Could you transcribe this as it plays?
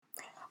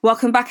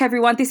Welcome back,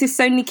 everyone. This is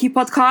SoNicky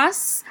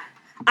podcast.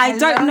 I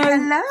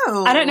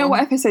don't know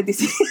what episode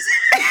this is. So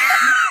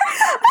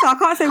I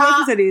can't say what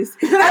episode it is.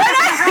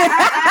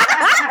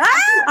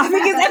 I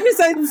think it's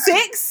episode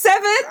 6,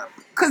 7.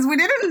 Because we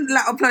didn't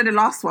upload the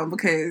last one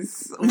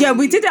because...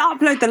 we didn't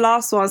upload the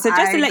last one. So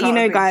just to let you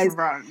know, guys.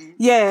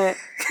 Ray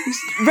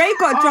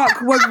got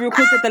drunk when we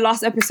recorded the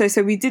last episode,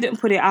 so we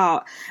didn't put it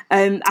out.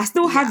 I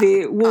still have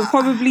it. We'll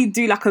probably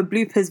do like a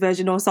bloopers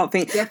version or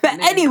something. Definitely. But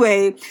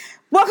anyway...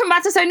 Welcome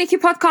back to SoNicky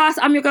podcast.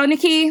 I'm your girl,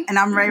 Nikki. And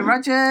I'm Ray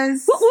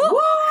Rogers. Woo, woo.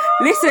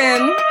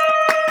 Listen,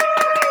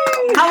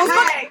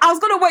 I was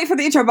gonna wait for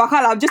the intro, but I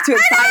can't. I'm just too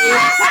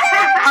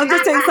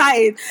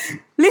excited.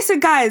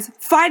 Listen, guys,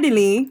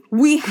 finally,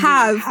 we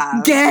have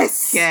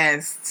guests.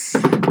 And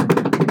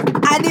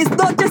it's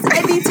not just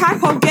any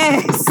type of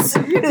guest.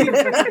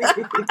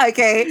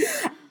 Okay.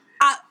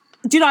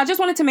 Do you know, I just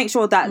wanted to make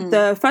sure that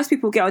the first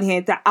people get on here,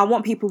 that I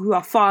want people who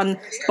are fun,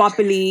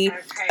 bubbly,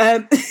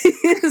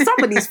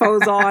 somebody's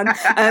phone's on.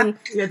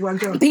 You had one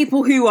job.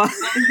 People who are...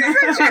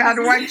 She had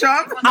one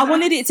job. I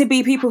wanted it to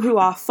be people who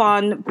are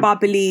fun,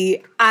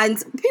 bubbly,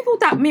 and people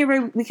that we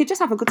could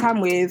just have a good time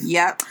with.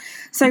 Yep.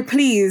 So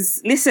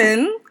please,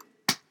 listen...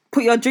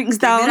 Put your drinks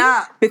down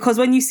because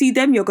when you see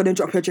them, you're gonna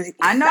drop your drink.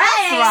 I know.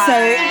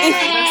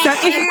 Right. So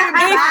if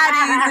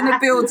baddies in the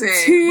building,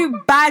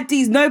 2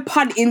 baddies, no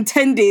pun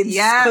intended.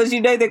 Yeah, because you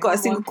know they got a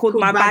single called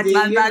My Baddie,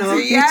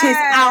 which is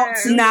out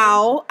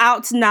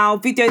now.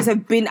 Videos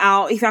have been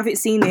out. If you haven't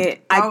seen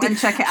it, and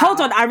check it out.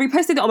 Hold on, I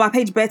reposted it on my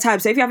page bare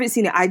times. So if you haven't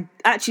seen it, I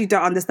actually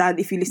don't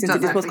understand if you listen to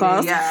this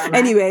podcast. Yeah, right.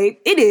 Anyway,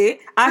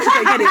 I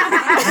actually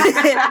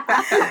don't get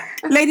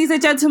it. Ladies and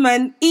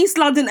gentlemen, East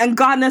London and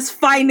Ghana's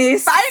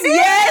finest.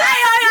 Yes.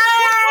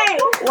 Hey.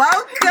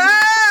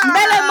 Welcome,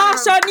 Mela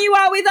Marshall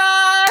NUA with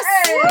us.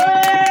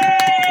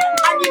 Hey.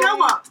 And you know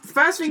what?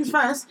 First things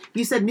first,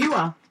 you said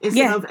NUA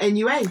instead of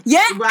NUA.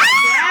 Yeah.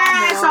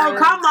 Right. So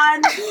come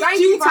on,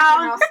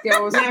 G-Town.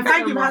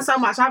 Thank you so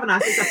much for having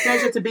us. It's a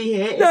pleasure to be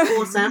here. It's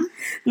awesome.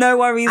 No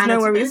worries. Are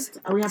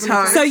we having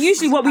a so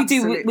usually what we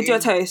do, we do a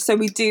toast. So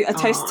we do a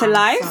toast to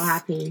life. So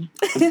happy.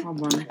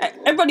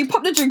 Everybody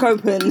pop the drink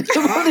open.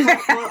 Pop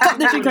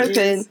the drink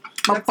open.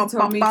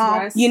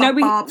 You know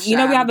we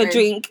have a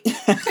drink.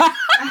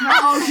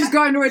 Oh, she's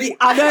going already.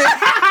 I know.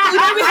 You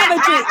know we have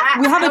a drink.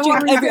 We have a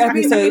drink every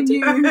episode.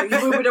 You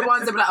will be the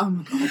ones that be like, oh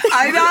my god.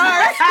 I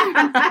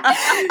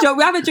know. Joe,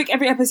 we have a drink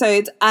every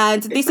episode,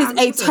 and this is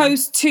a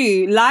toast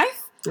to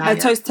life, a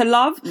toast to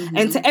love,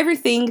 and to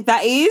everything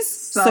that is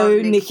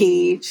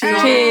SoNicky.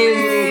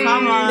 Cheers.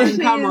 Come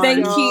on.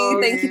 Thank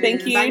you,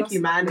 Thank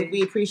you, man.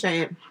 We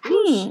appreciate it.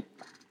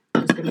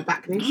 I'm just gonna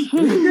back this.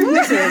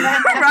 Listen,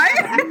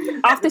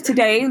 right? After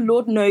today,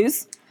 Lord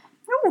knows.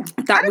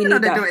 That we need to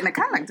do it in a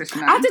can like this.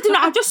 I didn't know.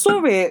 I just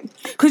saw it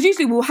because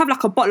usually we'll have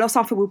like a bottle or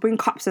something. We'll bring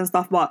cups and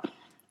stuff, but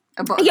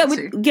we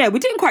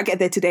didn't quite get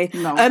there today.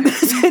 No. So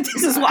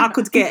this is what I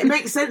could get. It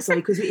makes sense though,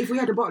 because if we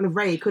had a bottle of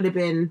Ray, it could have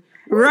been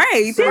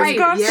Ray. She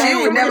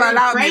would never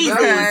allow me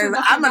because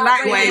I'm a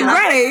lightweight.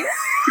 Ray.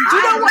 Do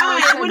you know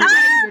what? It would have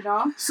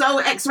been so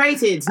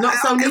X-rated, not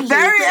so niche.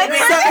 Very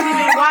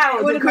X-rated.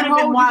 Wild. It could have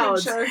been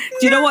wild. Do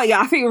you know what? Yeah,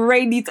 I think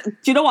Ray needs... Do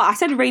you know what? I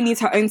said Ray needs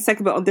her own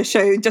segment on the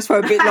show just for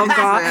a bit longer.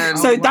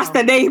 That's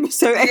the name.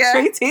 So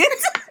X-rated.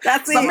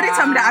 That's it. Somebody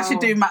told me that I should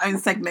do my own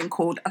segment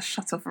called A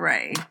Shot of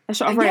Ray. A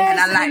Shot of Ray. And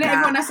I like that.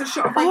 Everyone has a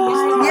shot of Ray. Yeah,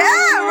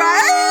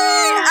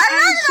 right? I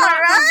like that,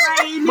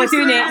 right? We're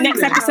doing it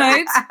next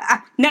episode.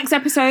 Next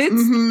episode.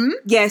 Mm-hmm.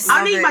 Yes.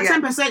 I need my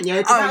 10%,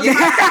 yeah.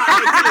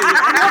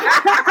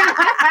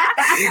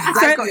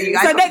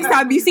 So next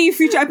time you see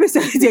future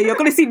episodes, you're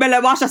going to see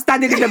Mela Marsha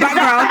standing in the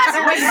background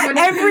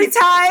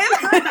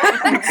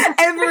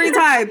every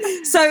time.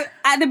 So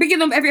at the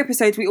beginning of every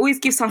episode, we always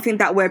give something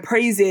that we're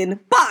praising.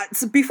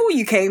 But before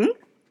you came,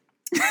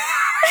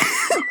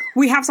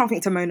 we have something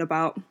to moan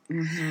about.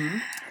 Mm-hmm.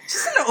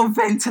 Just a little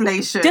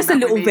ventilation. Just a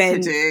little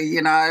vent. To do,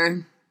 you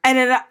know. And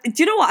then, do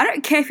you know what? I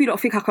don't care if you don't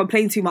think I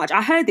complain too much.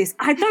 I heard this.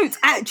 I don't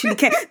actually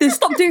care. Then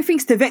stop doing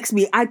things to vex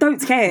me. I don't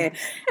care.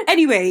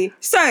 Anyway,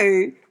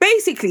 so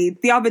basically,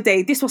 the other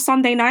day, this was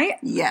Sunday night.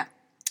 Yeah.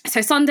 So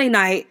Sunday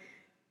night,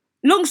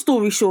 long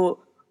story short,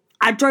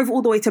 I drove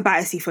all the way to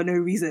Battersea for no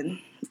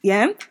reason.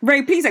 Yeah?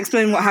 Ray, please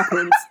explain what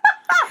happened.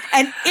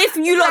 And if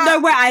you don't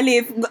know where I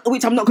live,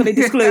 which I'm not going to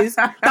disclose,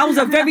 that was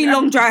a very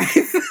long drive.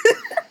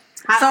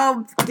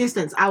 So,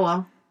 distance,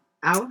 hour?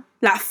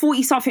 Like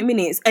 40-something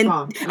minutes. And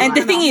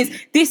the thing is,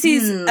 this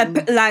is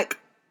like...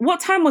 What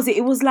time was it?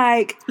 It was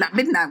like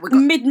midnight.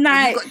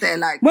 Midnight.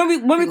 When we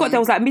got there, when we got there, it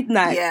was like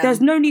midnight. Yeah. There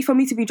was no need for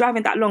me to be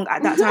driving that long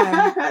at that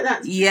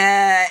time.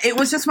 Yeah, it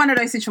was just one of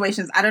those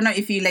situations. I don't know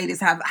if you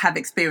ladies have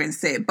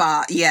experienced it,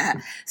 but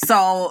yeah.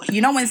 So you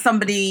know when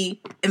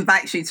somebody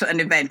invites you to an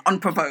event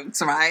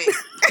unprovoked, right?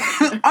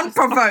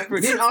 Unprovoked.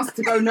 We didn't ask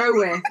to go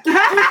nowhere.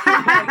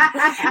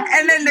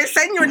 And then they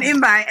send you an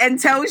invite and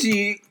tells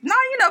you, no,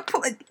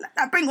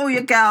 bring all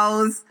your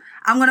girls.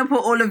 I'm gonna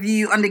put all of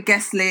you on the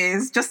guest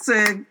list just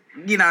to.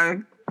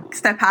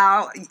 step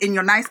out in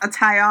your nice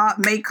attire,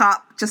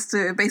 makeup, just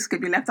to basically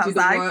be left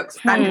outside,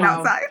 standing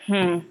outside.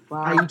 Wow.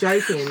 Are you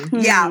joking?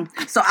 Yeah.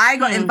 So I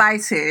got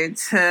invited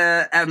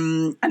to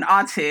an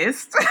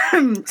artist.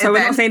 So we're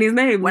not saying his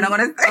name? We're not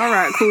going to say. All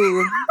right,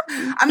 cool.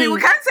 I mean, we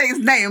can say his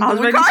name, I but was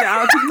we ready to can't.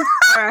 out.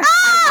 All right.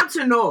 I want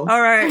to know.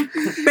 All right.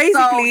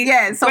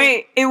 Basically, So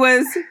wait, it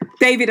was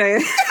Davido.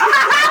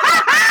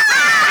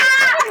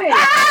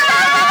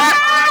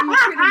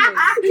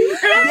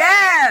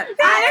 Yeah.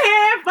 I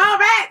hear for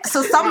it.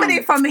 So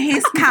somebody from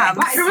his camp.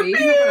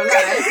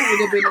 It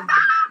would have been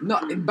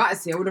not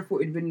embarrassing. I would have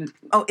thought it'd been.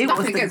 Oh, it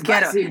was the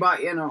ghetto. Batsy,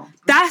 but you know.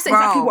 That's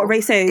exactly Bro, what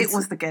Ray said. It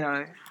was the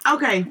ghetto.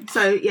 Okay,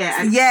 so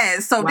yeah. Yeah,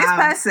 so this Wow.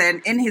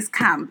 person in his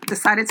camp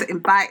decided to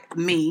invite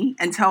me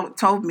and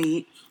told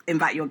me,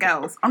 invite your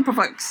girls.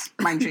 Unprovoked,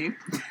 mind you.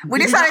 We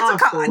Did you decided not to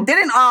ask come. for?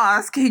 Didn't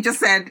ask. He just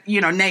said,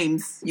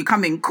 names. You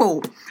come in,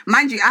 cool.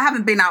 Mind you, I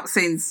haven't been out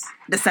since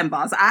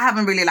December. So I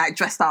haven't really like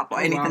dressed up or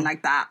anything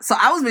like that. So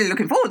I was really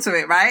looking forward to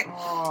it, right?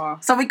 Oh.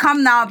 So we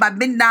come now by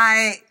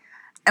midnight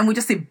and we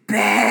just see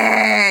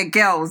bare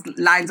girls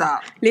lined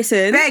up.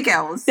 Listen, Bare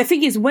girls. the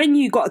thing is, when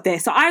you got there,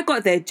 so I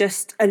got there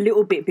just a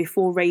little bit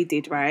before Ray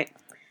did, right?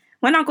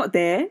 When I got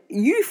there,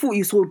 you thought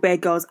you saw bare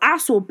girls. I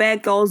saw bare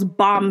girls,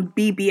 bum,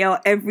 BBL,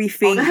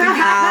 everything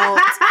out.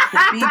 The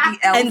BBL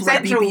And was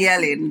Central.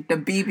 BBLing. The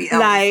BBL.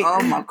 Like-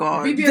 Oh my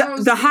God.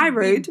 The high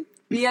road.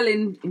 BL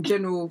in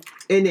general.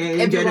 In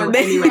Everyone, general,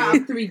 anyway.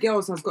 about 3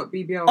 girls has got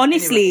BBL.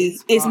 Honestly,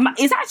 anyways, but-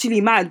 it's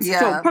actually mad. Yeah.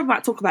 So probably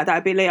might talk about that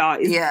a bit later.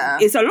 Yeah.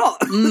 It's a lot.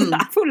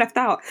 I feel left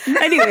out.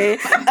 Anyway,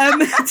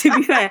 to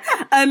be fair,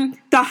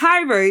 the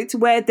high road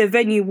where the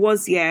venue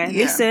was,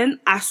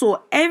 listen, I saw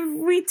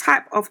every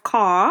type of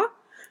car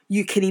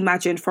you can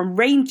imagine, from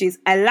Ranges,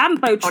 a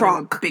Lambo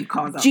truck, big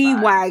cars outside.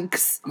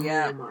 G-Wags,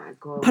 Yeah. Oh my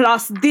God.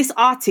 plus this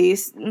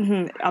artist,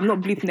 I'm not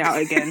bleeping it out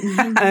again,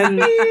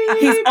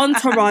 his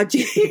entourage.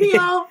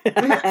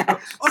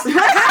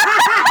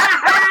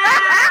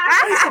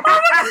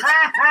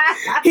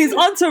 His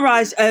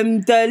entourage,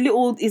 the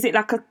little, is it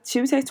like a,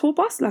 should we say tour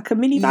bus? Like a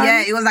minivan?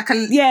 Yeah, it was like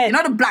a, Yeah. you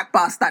know the black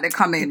bus that they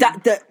come in?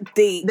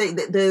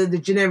 The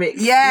generic.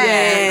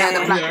 Yeah, like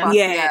the black bus,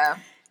 yeah.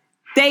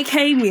 They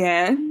came,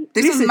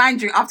 This was,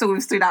 mind you, after we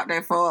stood out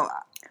there for,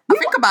 I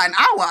think about an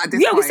hour at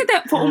this point. we stood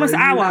there for almost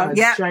an hour.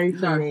 Yeah.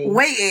 Me.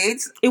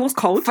 Waited It was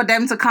cold. for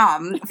them to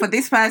come, for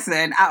this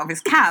person out of his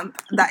camp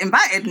that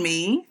invited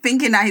me,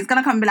 thinking that he's going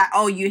to come and be like,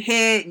 oh, you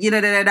here,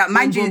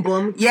 mind you,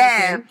 boom.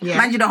 yeah, Okay. Yeah.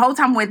 mind you, the whole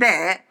time we're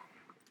there,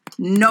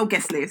 no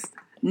guest list,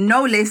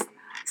 no list,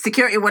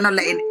 security were not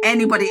letting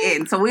anybody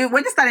in. So we're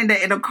just standing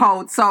there in the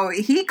cold. So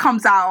he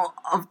comes out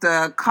of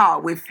the car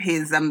with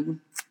his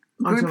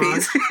groupies.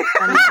 Is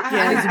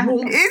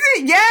Is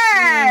it?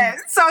 Yeah.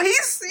 So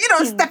he's,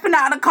 stepping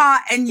out of the car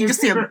and you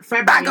just see a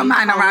bag of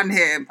man around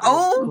him.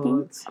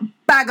 Oh,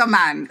 bag of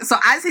man. So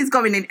as he's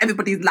going in,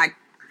 everybody's like,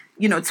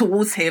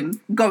 towards him,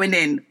 going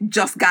in,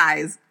 just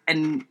guys.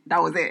 And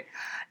that was it.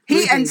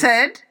 He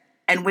entered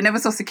and we never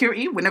saw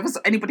security. We never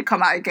saw anybody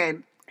come out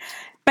again.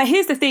 But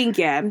here's the thing,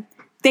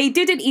 they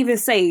didn't even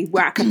say we're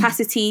at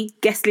capacity,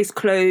 guest list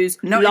closed,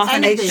 last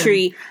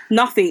entry,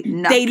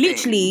 nothing. They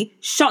literally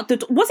shut the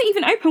door. Was it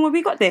even open when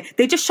we got there?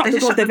 They just shut the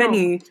door of the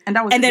venue. And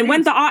that was then it.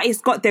 when the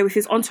artist got there with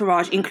his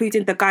entourage,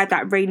 including the guy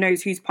that Ray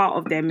knows who's part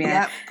of them,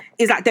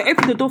 it's like they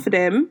opened the door for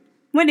them,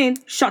 went in,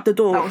 shut the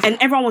door, and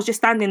everyone was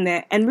just standing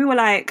there. And we were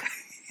like,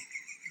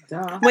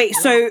 wait,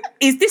 so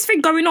is this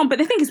thing going on? But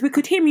the thing is, we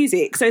could hear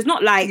music, so it's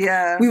not like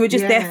we were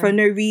just there for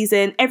no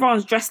reason.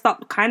 Everyone's dressed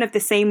up kind of the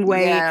same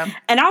way.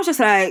 And I was just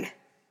like,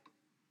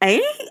 I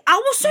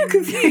was so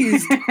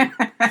confused.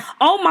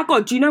 Oh my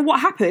God, do you know what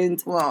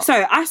happened? What?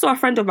 So I saw a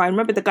friend of mine,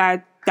 remember the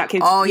guy that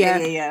came? Oh,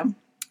 yeah.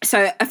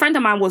 So a friend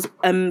of mine was,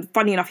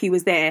 funny enough, he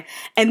was there.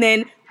 And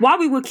then while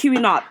we were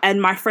queuing up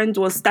and my friend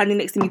was standing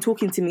next to me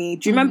talking to me,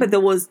 do you remember there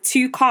was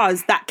 2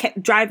 cars that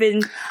kept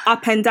driving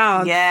up and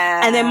down?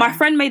 Yeah. And then my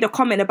friend made a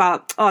comment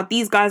about,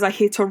 these guys are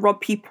here to rob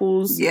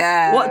people's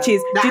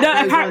watches.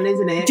 That goes on,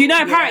 isn't it? Do you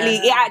know apparently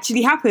it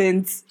actually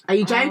happened? Are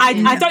you joking?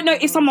 I don't know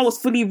if someone was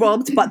fully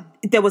robbed, but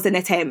there was an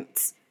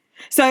attempt.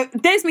 So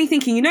there's me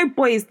thinking,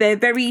 boys, they're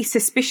very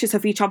suspicious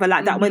of each other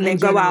like that when they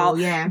go out.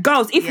 Yeah.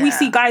 Girls, if we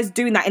see guys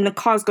doing that in the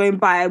cars going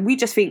by, we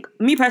just think,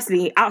 me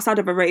personally, outside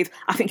of a rave,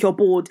 I think you're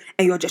bored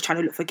and you're just trying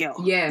to look for a girl.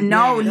 Yeah.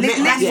 No,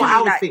 That's what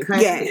I would think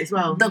personally as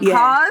well. The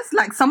cars,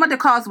 like some of the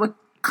cars were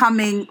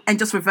coming and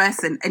just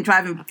reversing and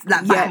driving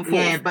like back and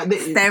forth, but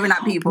staring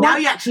at people. Now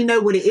you actually know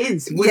what it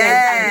is.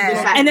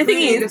 And the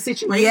thing is, the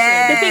situation.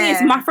 The thing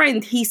is, my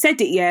friend, he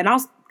said it,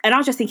 and I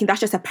was just thinking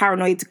that's just a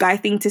paranoid guy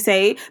thing to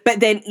say.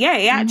 But then,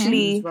 it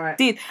actually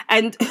did.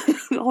 And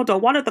hold on,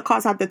 one of the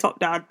cars had the top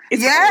down.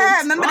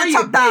 Remember the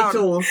top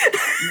down?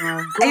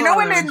 And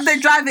when they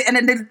drive it and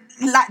then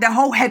the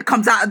whole head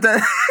comes out of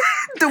the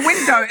the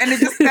window and they're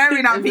just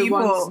staring at people.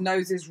 Everyone's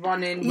nose is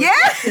running.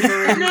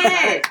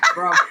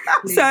 Bro,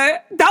 so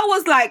that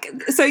was like,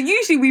 so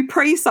usually we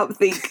praise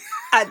something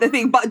at the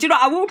thing, but do you know,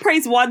 I will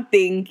praise one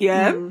thing,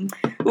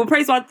 We'll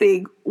praise one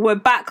thing. we're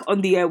back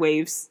on the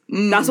airwaves.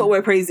 That's what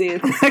we're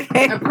praising.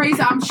 Okay. A praise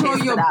that I'm sure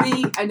your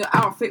beat and your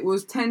outfit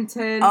was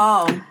 10-10.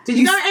 Oh. Did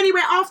you go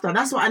anywhere after?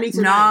 That's what I need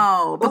to know.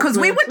 No, because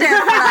we were there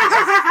for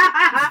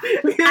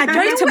I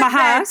drove to my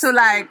house. So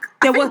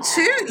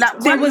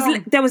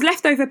there was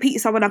leftover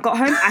pizza when I got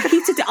home. I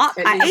heated it up,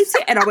 I ate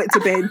it, and I went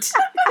to bed.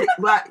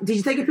 Right, did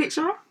you take a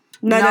picture?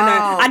 No.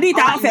 I need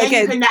the outfit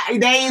again.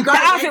 There you go. The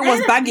outfit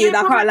was banging.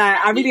 I can't lie.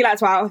 I really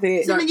liked my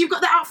outfit. So then you've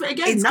got the outfit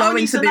again. It's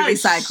going to be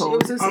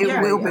recycled. It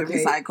will be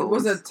recycled. It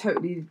was a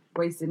totally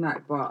wasted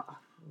night, but...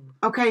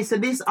 Okay, so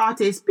this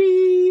artist,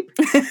 beep,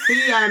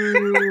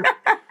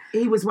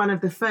 he was one of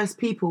the first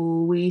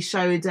people we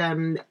showed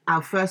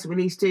our first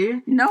release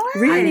to. No,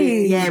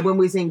 really? Yeah, when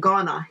we was in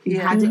Ghana. He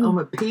had it on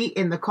repeat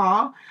in the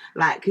car.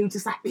 Like, he was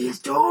just like, it's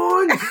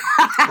Dawn. I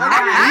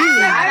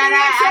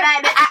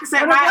like the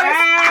accent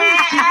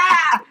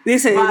right.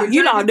 Listen,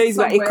 you know, knows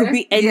that it could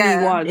be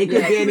anyone. It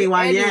could be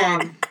anyone, yeah.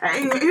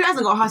 Who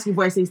hasn't got a husky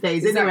voice these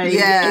days? Anyway,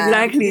 yeah,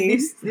 exactly.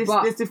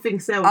 This thing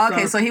sells.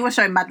 Okay, so he was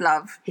showing mad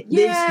love.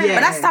 Yeah,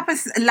 but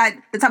that's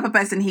the type of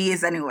person he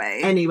is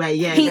anyway. Anyway,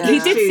 yeah. He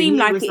did seem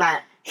like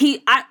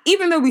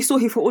even though we saw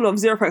him for all of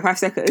 0.5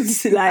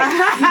 seconds, like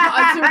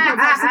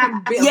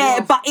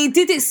yeah, but it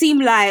didn't seem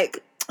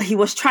like he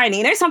was trying it.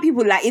 You know, some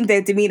people like in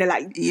their demeanor,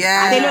 like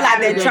they look like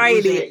they're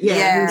trying it.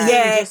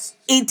 Yeah.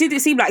 It didn't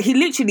seem like he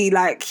literally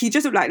he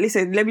just looked like,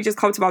 listen, let me just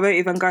come to my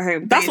motive and go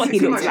home. That's what he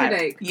looked like.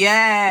 Headache.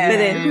 Yeah. But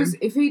then, because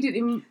if he did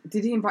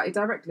he invite you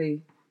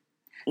directly?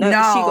 No, she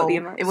got the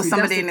invite. It was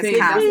somebody in his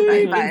camp.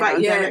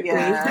 Yeah.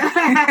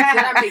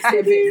 That makes it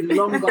a bit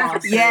longer.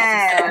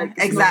 Yeah,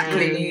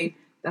 exactly.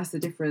 That's the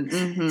difference.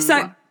 Mm-hmm.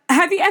 So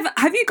have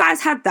you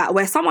guys had that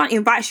where someone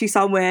invites you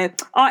somewhere?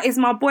 Oh, it's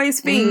my boy's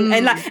thing,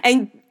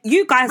 and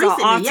you guys are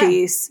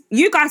artists. Yeah.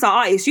 You guys are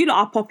artists. You lot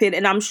are popping,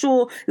 and I'm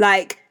sure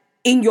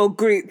in your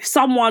group,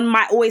 someone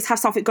might always have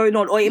something going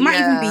on, or it might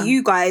even be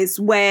you guys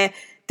where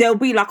they'll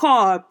be like,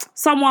 oh,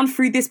 someone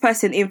through this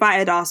person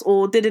invited us,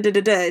 or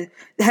da-da-da-da-da.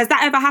 Has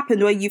that ever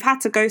happened where you've had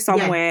to go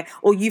somewhere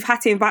or you've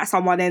had to invite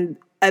someone and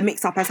a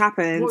mix-up has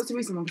happened? What was the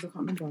reason? Because I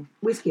can't remember.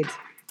 Wizkid.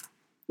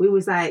 We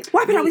was like...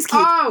 What happened at Wizkid?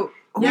 Oh!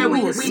 Yeah,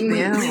 we had we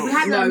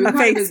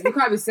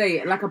can't even say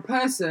it. Like a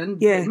person,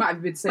 it might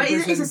have been the same person.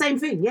 But it's the same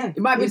thing, yeah. It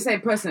might be the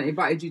same person that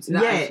invited you to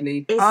that,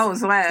 actually. I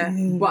swear.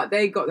 But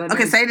they got that.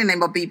 Okay, say the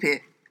name or beep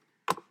it.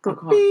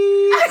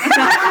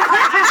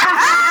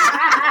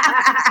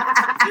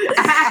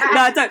 No,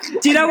 I don't.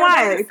 Do you know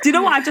why? Do you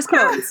know what I just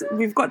clocked?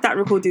 We've got that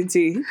recording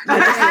too. I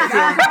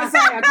can't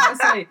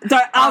say.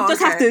 I'll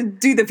just have to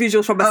do the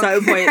visuals from a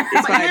certain point.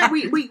 It's fine. Yeah,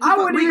 we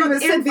got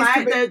the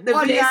invite, the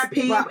VIP.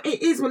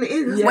 It is what it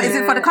is. Yeah. What is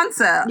it for the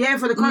concert? Yeah,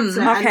 for the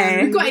concert.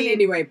 Okay. We got it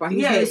anyway, but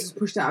he was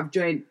pushed out of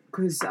joint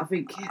because I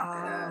think he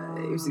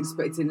was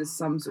expecting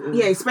some sort of...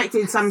 Yeah,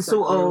 expecting some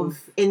sort of...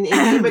 In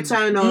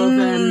return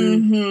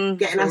of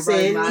getting us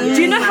in. Yeah.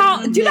 Do you know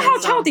how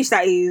childish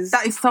that is?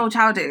 That is so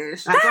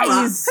childish. Who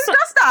does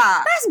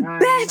that? That's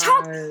bare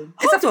childish.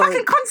 It's a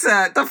fucking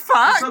concert. The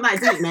fuck? It's not that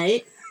deep,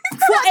 mate.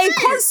 For a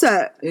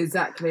concert.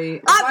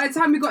 Exactly. By the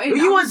time we got in...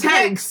 You want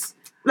tanks?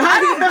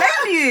 I don't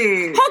blame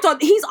you. Hold on,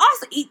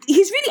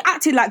 he's really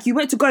acting like you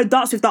went to go and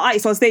dance with the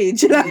artist on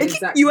stage.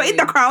 You were in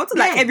the crowd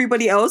like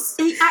everybody else.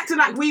 He acted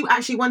like we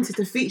actually wanted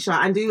to feature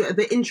and do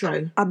the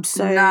intro. I'm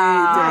so dead.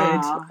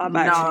 I'm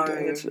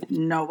actually dead.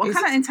 No, what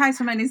kind of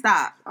entitlement is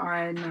that?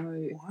 I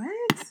know.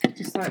 What?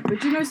 Just like, but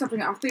do you know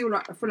something? I feel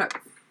like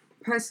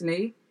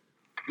personally,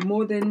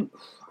 more than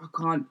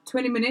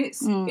 20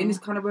 minutes in this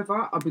kind of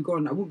weather, I'll be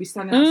gone. I won't be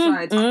standing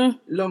outside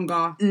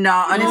longer.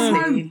 No,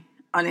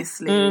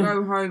 honestly.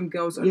 Go home,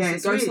 girls.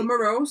 Honestly. Go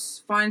somewhere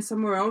else, find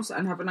somewhere else,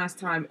 and have a nice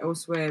time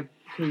elsewhere.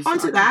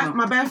 Onto that,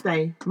 my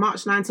birthday,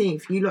 March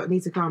 19th. You lot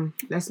need to come.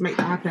 Let's make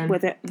that happen.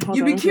 With it.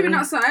 You'll be queuing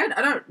outside.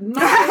 I don't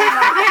know.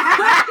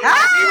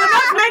 You will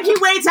not make you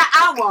wait an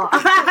hour.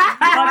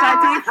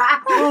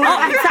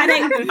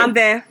 Saturday, I'm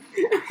there.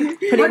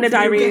 Put it in the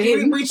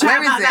diary. We chat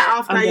about that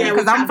after. Yeah,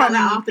 because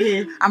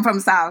I'm from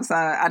South, so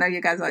I know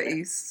you guys are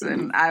East,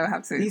 and I will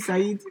have to. East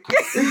side.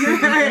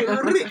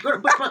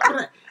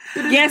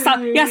 Yes,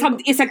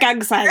 it's a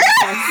gang sign.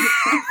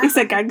 It's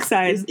a gang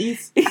sign.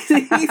 It's East.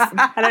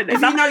 I don't know.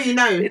 If you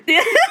know.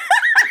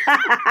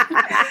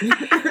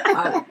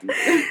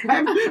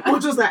 Or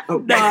just like,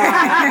 no,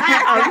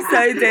 I'm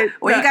so dead.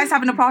 Were you guys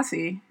having a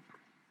party?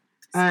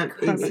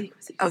 Secret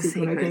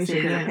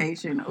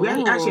location. We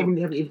actually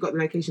haven't even got the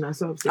location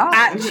ourselves. So.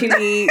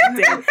 Actually,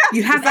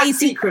 you have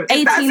 18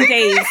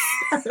 days.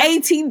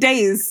 18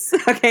 days.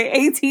 Okay,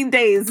 18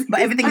 days.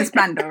 But everything is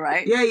planned though,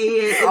 right?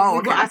 Yeah. Oh,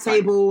 we've got our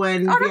table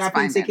and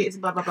VIP tickets,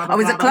 blah, blah, blah. Oh,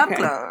 it's a club.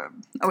 Oh,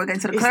 we're going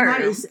to the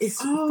club.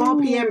 It's 4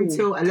 p.m.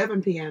 till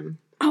 11 p.m.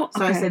 Oh, okay.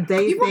 So it's a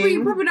day you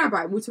probably know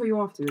about it. We'll tell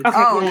you afterwards.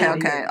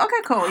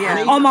 Okay, cool.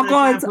 Yeah. Oh my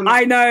god,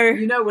 I know.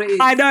 You know what it is.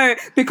 I know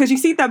because you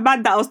see the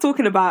man that I was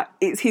talking about.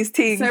 It's his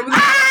team. So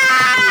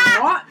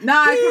what?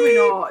 No,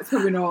 it's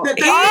probably not.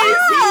 Hold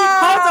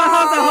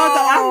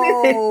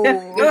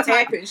on. You'll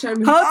type it. Show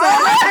me. Hold on.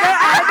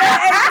 I know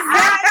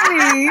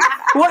exactly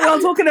what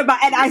you're talking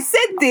about, and I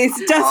said this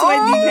just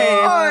when you came.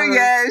 Oh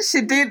yeah,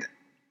 she did.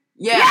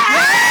 Yeah. All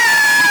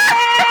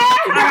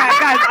right,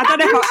 guys. I don't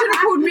know You if should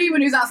have called me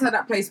when he was outside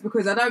that place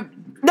because I don't.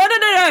 No.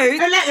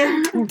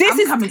 This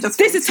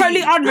is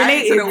totally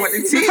unrelated.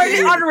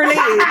 Totally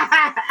unrelated.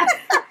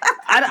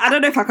 I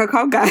don't know if I can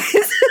come, guys.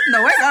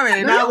 No, we're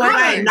going. No, we're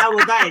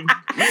going.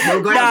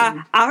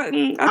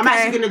 Okay. I'm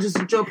actually gonna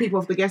just draw people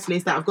off the guest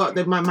list that I've got.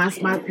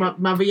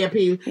 My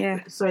VIP.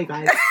 Yeah. Sorry,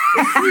 guys.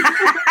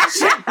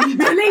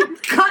 Really?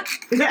 Cut.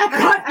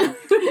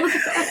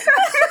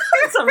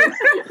 Sorry.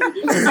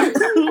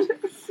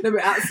 No, we're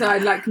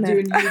outside like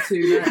doing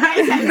YouTube.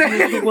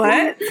 Like.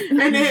 What?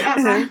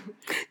 Outside.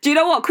 Do you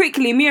know what?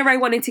 Quickly, me and Ray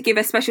wanted to give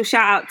a special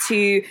shout out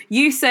to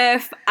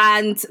Yusuf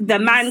and the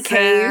Man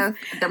Cave.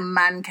 The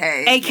Man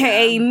Cave.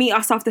 AKA Meet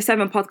Us After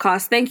 7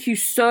 podcast. Thank you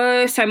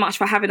so much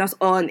for having us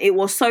on. It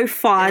was so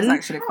fun. It was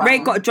actually fun. Ray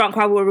got drunk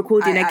while we were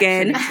recording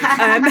again. Like,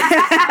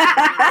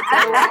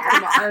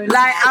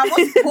 I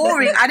was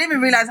pouring. I didn't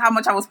even realise how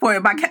much I was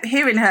pouring, but I kept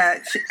hearing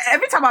her.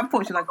 Every time I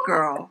poured, she's like,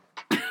 girl.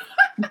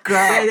 And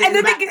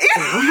the thing is,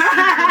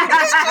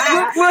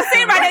 we'll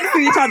sit right next to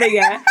each other,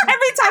 yeah.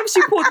 Every time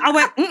she pulled, I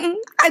went,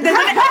 and then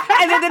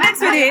the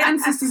next minute,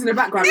 and sisters in the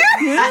background.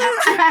 And you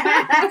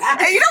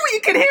know what, you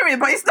can hear it,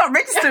 but it's not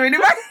registering. It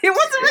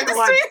wasn't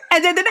registering.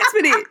 And then the next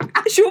minute,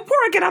 she will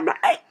pour again. I'm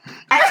like, hey.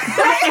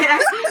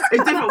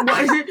 It's different.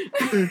 What is it?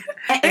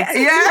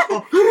 Yeah.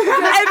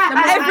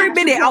 Every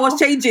minute I was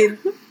changing.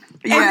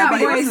 Yeah, but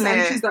voice, it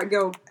and she's that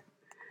girl.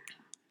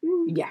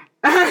 Yeah.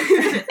 I'm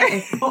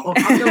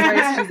the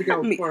voice, she's the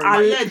girl.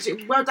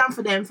 Well done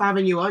for them for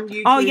having you on.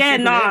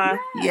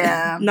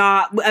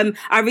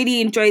 I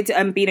really enjoyed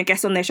being a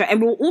guest on their show,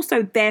 and we were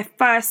also their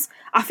first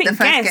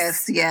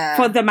guest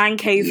for the Man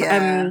Cave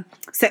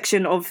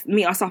section of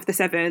Meet Us After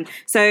 7.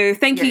 So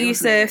thank you,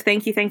 Yusuf.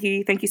 Thank you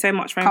so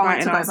much for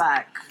inviting us. Can't wait to go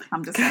back.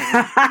 I'm just saying.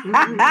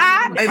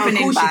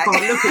 Opening back. Look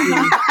at you.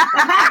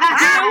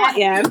 You know what,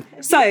 yeah?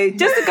 So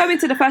just to go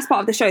into the first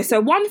part of the show, so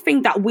one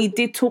thing that we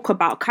did talk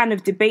about, kind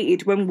of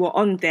debated when we were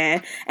on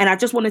there, and I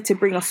just wanted to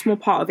bring a small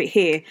part of it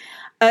here.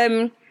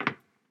 Are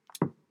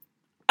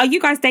you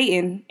guys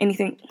dating?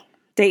 Anything?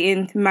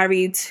 Dating,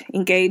 married,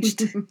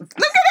 engaged? Look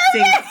at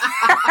it!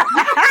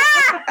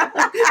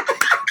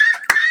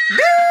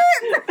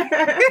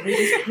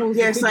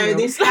 Yeah, so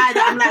this guy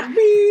that I'm like,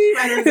 beep,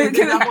 and then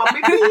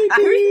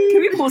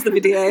can we pause the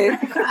video?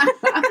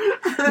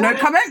 No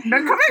comment.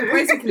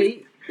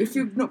 Basically, if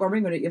you've not got a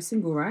ring on it, you're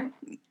single, right?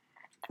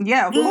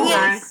 Yeah, of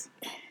course.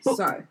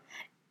 So,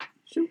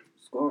 shoot,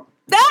 score.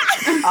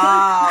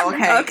 Oh,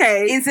 okay.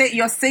 Okay. Is it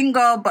you're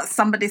single, but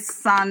somebody's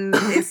son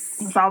is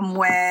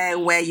somewhere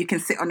where you can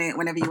sit on it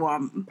whenever you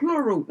want?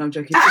 Plural. No, I'm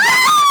joking.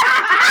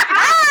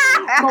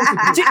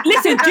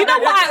 Listen, do you know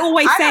what I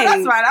always say?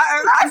 That's right.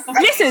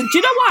 Listen, do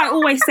you know what I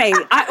always say?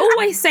 I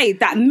always say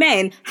that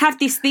men have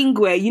this thing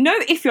where, you know,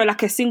 if you're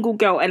like a single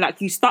girl and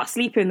like you start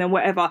sleeping and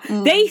whatever,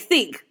 they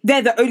think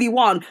they're the only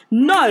one.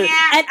 No. Yeah.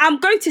 And I'm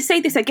going to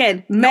say this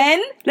again. Men,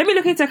 let me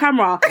look into the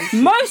camera.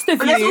 Most of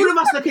you... Let's all of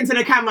us look into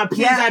the camera,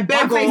 please. I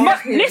beg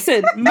you.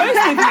 Listen,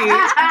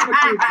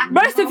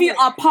 most of you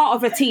are part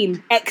of a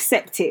team.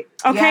 Accept it.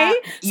 Okay?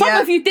 Some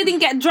of you didn't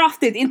get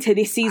drafted into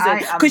this season.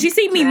 Because you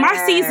see me, my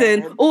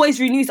season always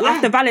renews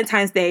after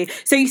Valentine's Day.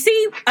 So you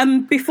see,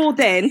 before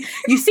then,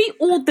 you see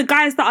all the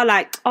guys that are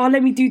like, oh,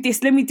 let me do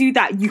this, let me do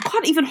that. You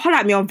can't even holler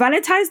at me on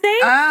Valentine's Day.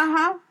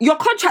 Your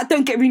contract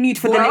don't get renewed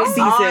for the next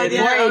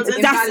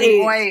season. That's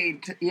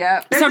it.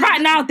 Yeah. So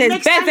right now,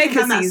 there's bare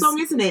vacancies. That song,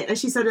 isn't it? And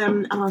she said,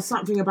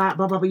 something about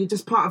blah blah blah. You're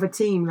just part of a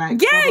team,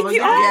 like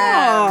you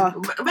are.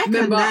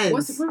 Remember, what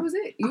was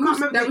it?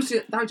 That was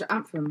your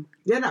anthem.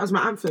 Yeah, that was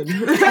my anthem.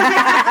 That's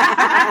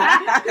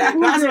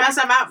my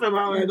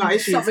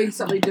anthem.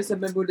 Something just a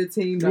member of the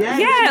team. Like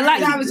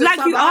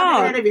you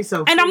are.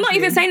 And I'm not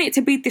even saying it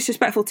to be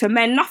disrespectful to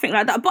men, nothing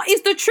like that. But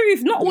it's the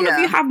truth. Not all of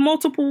you have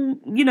multiple,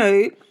 you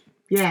know.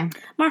 Yeah.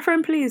 My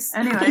friend, please.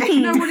 Anyway.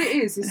 You know what it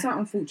is? It's so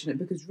unfortunate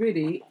because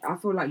really, I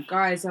feel like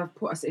guys have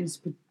put us in this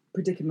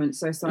predicament.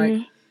 So it's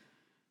like,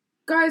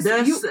 guys,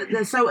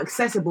 they're so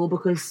accessible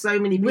because so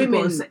many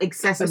people are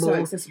accessible.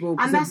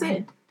 And that's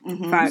it.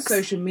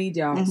 Social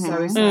media.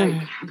 So it's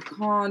like, you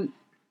can't,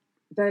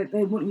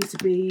 they want you to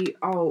be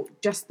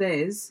just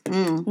theirs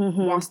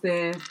whilst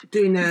they're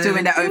doing their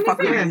own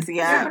fucking things.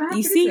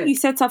 You see, you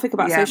said something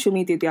about social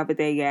media the other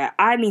day. Yeah,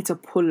 I need to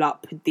pull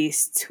up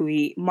this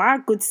tweet. My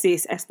good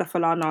sis Esther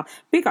Falana,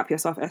 big up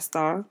yourself,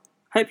 Esther.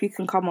 Hope you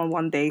can come on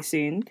one day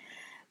soon.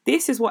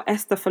 This is what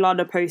Esther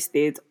Falana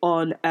posted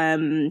on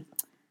her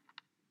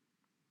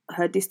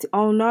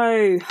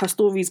her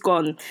story's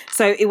gone.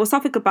 So it was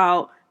something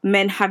about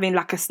men having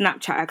like a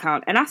Snapchat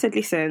account, and I said,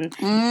 listen,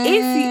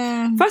 if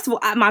you, first of all,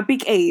 at my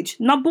big age,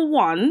 number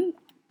one,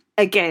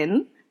 at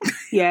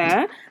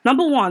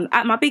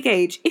my big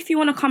age, if you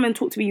want to come and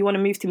talk to me, you want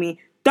to move to me,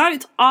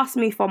 don't ask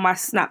me for my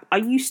snap. Are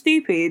you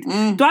stupid?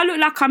 Do I look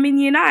like I'm in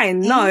year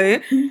 9?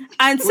 No.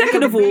 And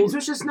second of all,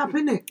 what's your snap,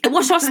 innit?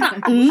 What's your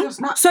snap?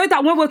 So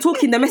that when we're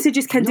talking, the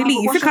messages can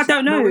delete. You think I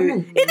don't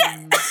know?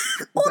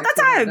 All the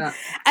time.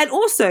 And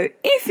also,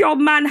 if your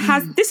man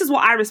has, this is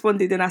what I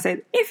responded, and I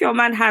said, if your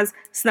man has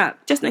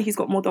Snap, just know he's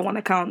got more than one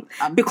account.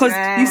 Because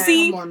you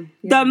see,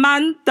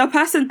 the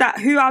person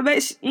who I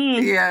met,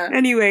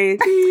 anyway,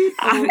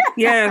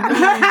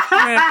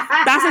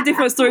 that's a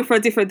different story for a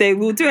different day.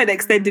 We'll do an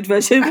extended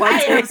version one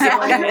day.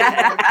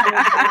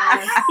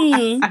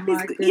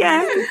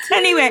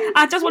 Anyway,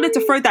 I just wanted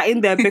to throw that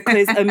in there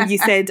because you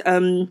said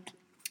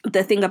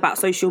the thing about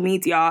social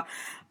media,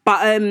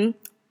 but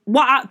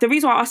the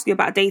reason why I asked you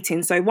about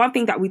dating, so one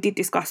thing that we did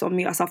discuss on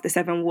Meet Us After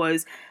 7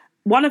 was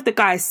one of the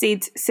guys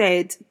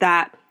said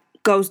that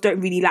girls don't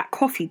really like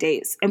coffee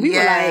dates, and we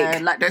were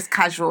like those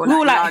casual. We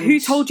were like, who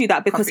told you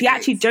that? Because he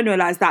actually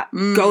generalized that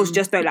girls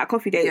just don't like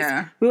coffee dates.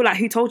 Yeah. We were like,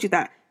 who told you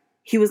that?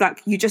 He was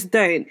like, you just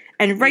don't.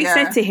 And Ray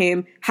said to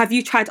him, have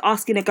you tried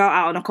asking a girl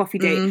out on a coffee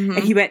date? And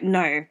he went,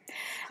 no.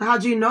 How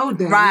do you know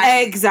then?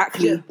 Right.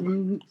 Exactly. Yeah.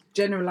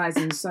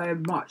 Generalising so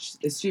much,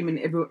 assuming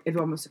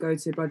everyone wants to go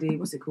to bloody,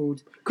 what's it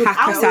called?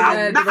 I would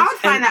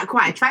find that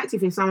quite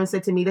attractive if someone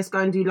said to me, let's go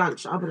and do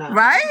lunch. I'll be like...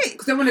 Right?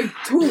 Because they want to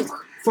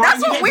talk.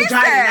 That's what we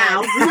said.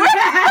 Now.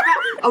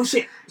 Oh,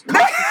 shit.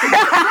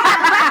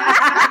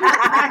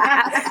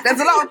 There's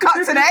a lot of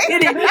cut today.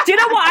 Do you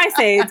know what I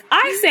said?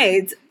 I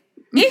said,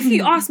 if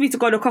you ask me to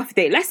go on a coffee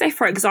date, let's say,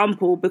 for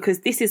example, because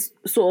this is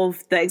sort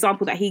of the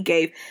example that he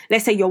gave,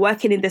 let's say you're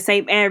working in the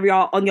same area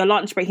on your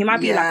lunch break. He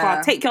might be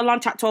like, take your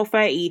lunch at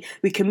 12:30.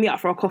 We can meet up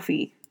for a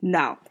coffee.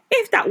 Now,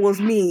 if that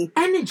was me,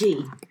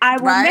 energy, I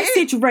will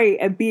message Ray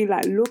and be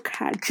like, look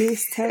at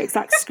this text,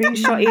 like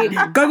screenshot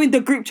it, go in the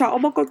group chat. Oh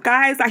my God,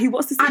 guys, like he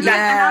wants to see that. And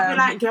I'll be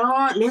like,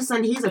 girl,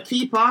 listen, he's a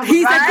keeper.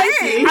 He's a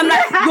keeper. I'm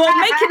like, you're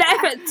making the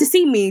effort to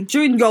see me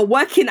during your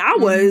working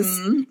hours.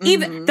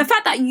 Even the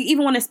fact that you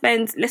even want to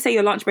spend, let's say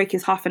your lunch break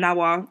is half an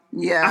hour.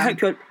 Yeah. I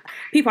hope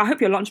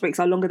your lunch breaks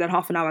are longer than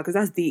half an hour because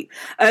that's deep.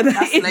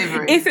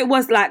 If it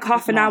was like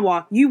half an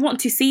hour, you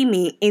want to see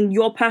me in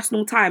your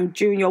personal time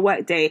during your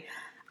work day.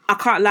 I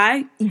can't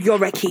lie,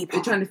 you're a keeper.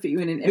 They're trying to fit you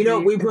in every...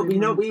 we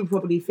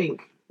probably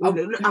think. I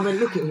mean,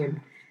 look at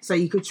him. So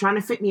you could try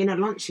to fit me in at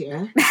lunch,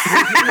 yeah?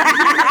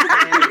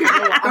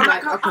 I'm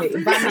like, okay,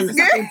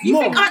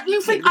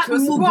 you think I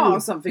can move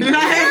or something? I'm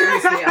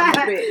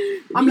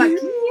like,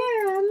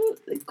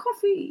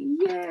 coffee,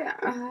 I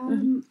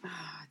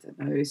don't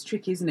know, it's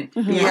tricky, isn't it?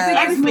 I think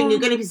everything, you're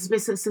going to be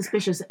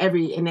suspicious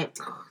in it.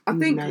 I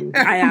think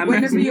I am.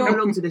 Whenever you're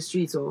along to the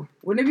street or...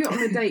 Whenever you're on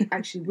a date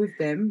actually with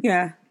them...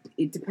 Yeah.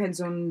 It depends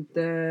on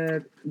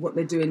what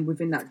they're doing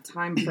within that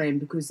time frame,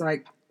 because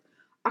like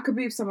I could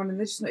be with someone and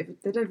they're just not,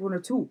 they don't want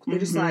to talk. They're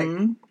just like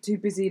too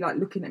busy like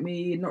looking at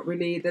me and they're not even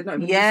listening to what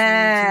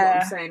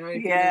I'm saying or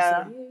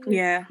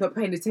anything. Not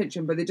paying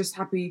attention, but they're just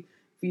happy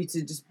for you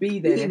to just be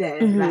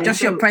there. Like,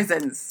 just your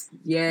presence.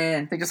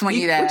 Yeah. They just want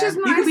you there. Which is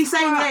nice, you could be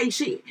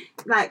saying,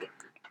 like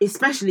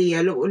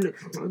especially look at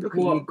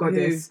you,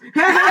 goddess.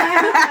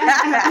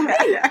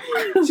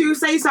 She'll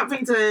say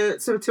something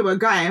to a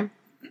guy.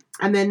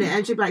 And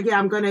she'll be like,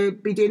 I'm going to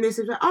be doing this.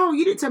 It's like, oh,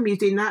 you didn't tell me you're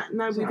doing that.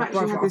 No, we've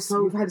actually had this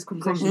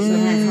conversation so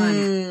many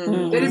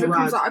times. Then it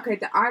becomes like,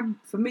 okay,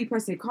 for me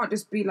personally, it can't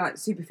just be like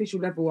superficial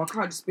level. I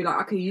can't just be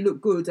like, okay, you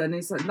look good. And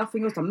it's like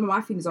nothing else.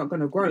 My feelings aren't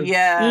going to grow.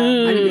 Yeah.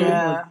 I need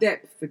more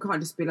depth. It can't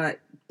just be like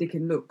dick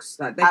and looks.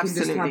 Like they can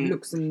just have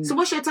looks. And so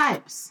what's your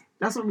types?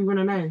 That's what we want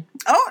to know.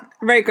 Oh,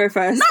 Ray, go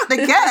first. Not the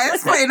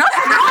guess, but enough.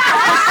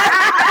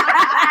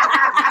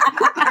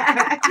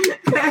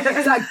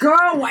 It's like,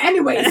 girl,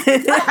 anyways.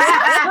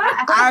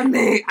 I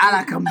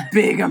like them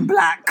big and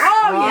black.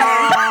 Oh,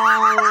 yeah.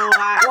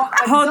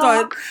 Hold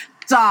on.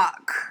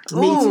 Dark.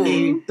 Me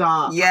too,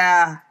 dark.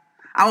 Yeah.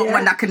 I want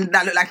one that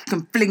look like it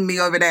can fling me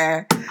over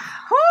there.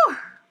 Whew.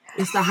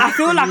 I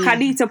feel like I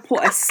need to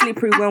put a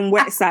slippery when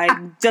wet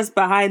sign just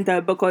behind her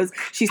because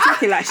she's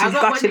looking like she's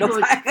gushing off.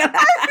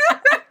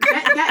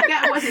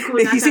 Get what's it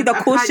called? You see the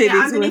caution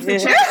is with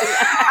it. You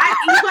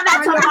got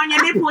that top on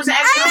your nipples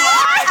extra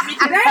hard.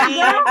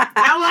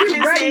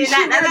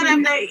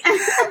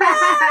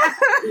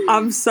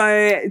 I'm so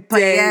dead.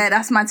 But yeah,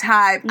 that's my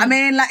type. I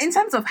mean, like in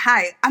terms of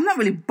height, I'm not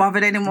really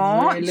bothered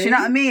anymore. Really? Do you know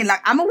what I mean? Like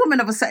I'm a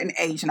woman of a certain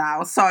age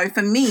now, so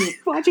for me,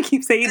 why do you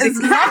keep saying this?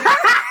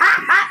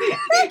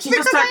 She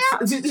just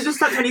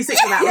turned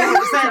 26 now.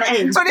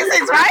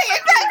 26, right?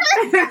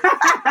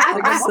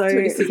 Exactly. I'm so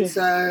 26,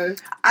 so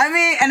I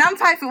mean, and I'm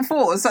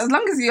 5'4", so as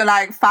long as you're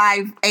like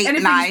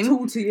 5'8", 9,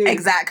 tall to you.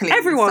 Exactly.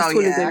 Everyone's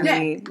taller than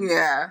me.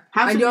 Yeah.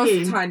 How tall are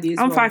you? Tiny as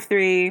I'm well.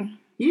 5'3".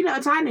 You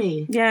look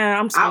tiny. Yeah,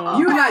 I'm small.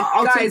 You like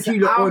guys you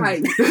look on.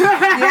 height.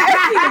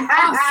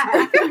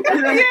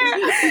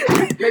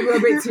 Maybe we're a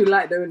bit too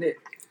light though, isn't it?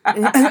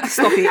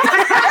 Stop it.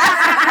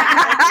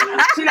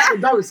 She like the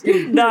dark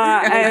skin.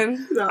 I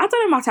don't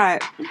know my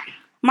type.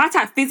 My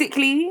type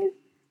physically,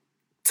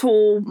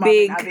 tall,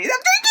 big.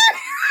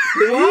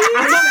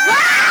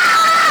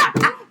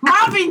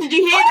 Marvin, did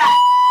you hear that?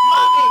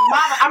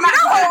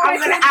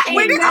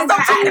 We need to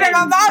stop talking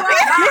about Marvin.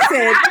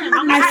 Listen,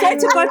 I swear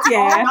to God, I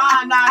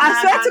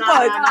swear to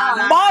God,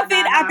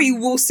 Marvin Abbey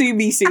will sue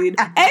me soon.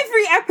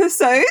 Every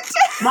episode.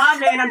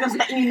 Marvin, I'm just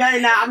letting you know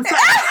now. I'm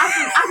sorry.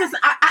 I'm just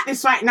at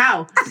this right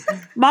now.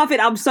 Marvin,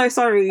 I'm so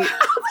sorry.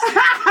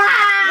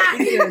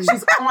 She's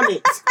on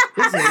it.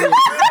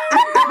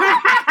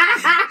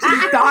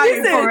 She's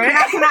dying for it.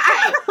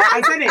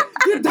 I said it.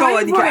 Go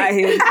on, you get out of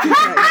here.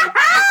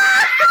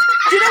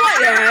 Do you know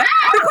what, yeah?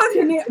 Because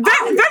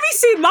very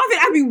soon Marvin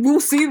Abbey will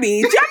sue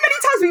me. Do you know how many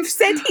times we've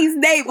said his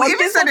name on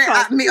this said it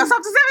at Meet Us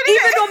After 7?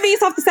 Even on Meet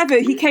Us After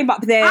 7, he came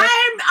up there.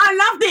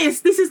 I love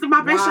this. This is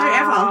my best show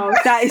ever.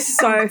 That is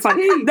so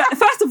funny.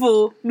 First of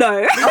all, no.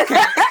 Okay.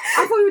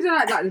 I thought you were doing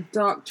like the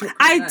dark chocolate.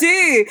 I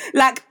do.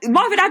 Like,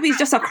 Marvin Abbey is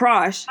just a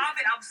crush.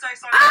 Marvin, I'm so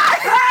sorry.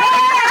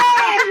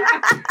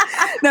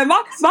 No,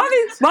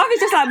 Marvin's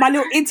just like my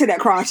little internet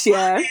crush,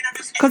 yeah.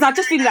 Because I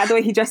just really like the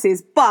way he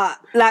dresses. But,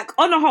 like,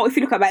 on the whole, if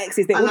you look at my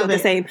exes, they all look the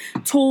same.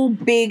 Tall,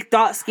 big,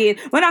 dark skin.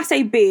 When I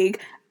say big,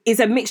 it's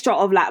a mixture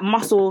of like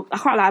muscle.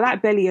 I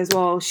like belly as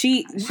well.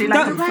 She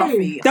likes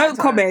fluffy. Don't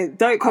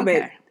comment.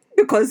 Okay.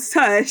 Because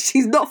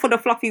she's not for the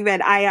fluffy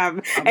men. I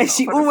am. And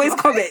she always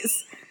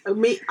comments.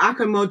 Me, I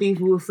can mold these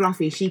with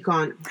fluffy. She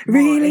can't.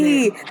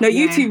 Really? No,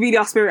 you two really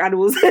are spirit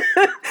animals.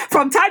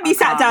 From time you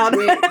sat down.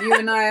 You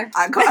and I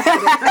can't.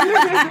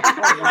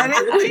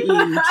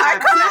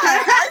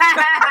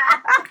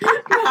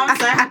 I'm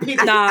so happy.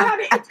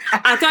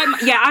 I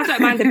don't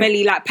mind the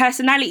belly. Like,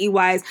 personality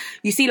wise,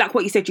 you see, like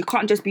what you said, you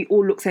can't just be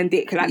all looks and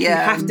dick. Like, you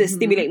have to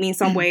stimulate me in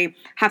some way,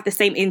 have the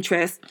same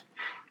interest.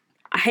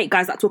 I hate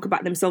guys that talk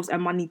about themselves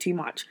and money too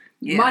much.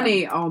 Yeah.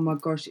 Money, oh my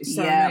gosh, it's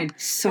so annoying.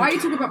 Why are you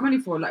talking about money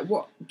for? Like,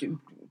 what? Do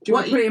you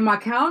want to put it in my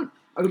account?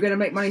 Are we going to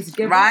make money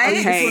together? Right. Or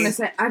you just want to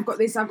say, I've got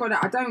this, I've got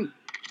that. I don't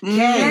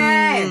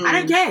care. I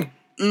don't care.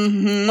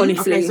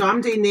 Honestly. Okay, so I'm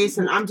doing this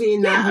and I'm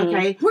doing that,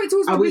 okay? Put it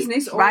towards the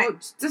business or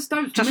just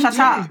don't. Just shut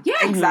up. Yeah,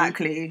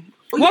 exactly.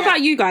 What about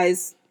you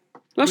guys?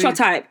 What's your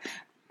type?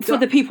 For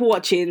the people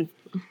watching.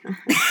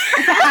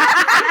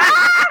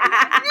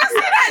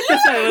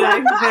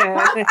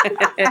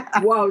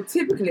 Well,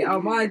 typically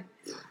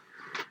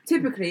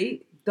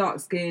dark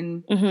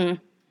skin,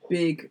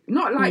 big,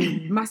 not like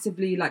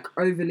massively like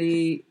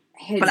overly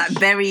hedged, but like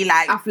very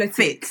like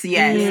athletic. Fit,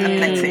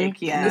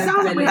 athletic, It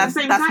sounds like we have the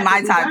same that's type,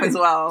 my type as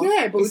well.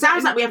 Yeah, but it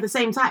sounds like we have the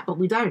same type, but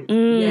we don't. We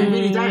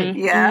really don't.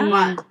 Yeah.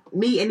 But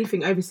me,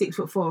 anything over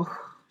 6'4".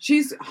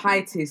 She's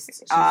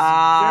heightist.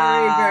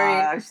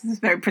 She's she's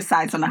very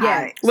precise on the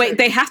height. Wait,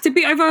 they have to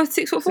be over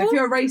 6'4"? So if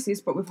you're a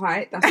racist but with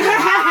height, that's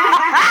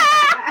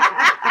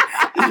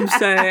I'm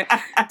so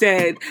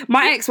dead.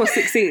 My ex was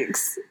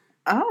 6'6".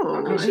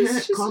 Oh, okay,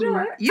 she's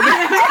right.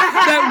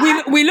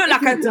 No, we look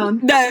like a no.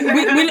 We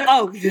I'm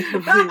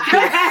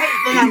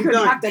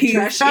done.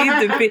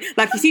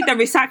 Like, you see the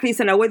recycling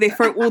center where they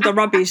throw all the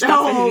rubbish.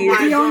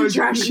 That's Beyond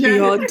trash.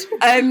 Beyond.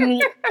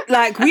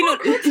 Like, we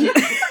look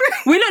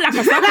like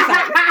a circus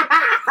act.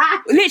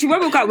 Literally, when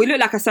we go, we look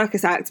like a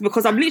circus act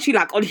because I'm literally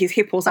like on his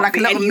hip or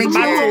something, like a and he's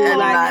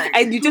mad,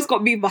 and you just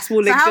got me my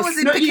small legs. So how was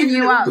it picking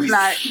you up?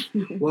 Like,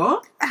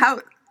 what? How?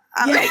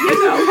 Yeah,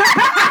 you know.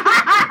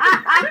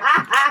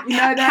 You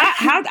know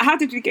that? How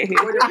did you get here?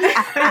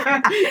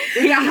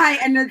 Yeah, height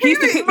and the he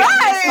used to pick me up.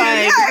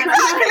 Yeah,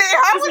 exactly.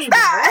 How was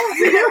that?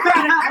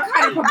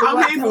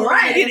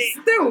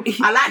 Still,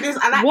 I like this.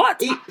 I like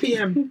what? 8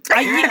 p.m.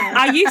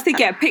 I used to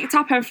get picked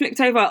up and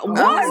flicked over.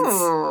 What?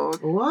 Oh,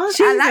 what?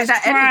 I like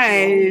that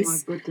energy. Oh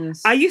my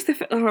goodness. I used to.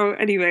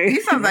 Anyway. He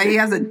sounds like he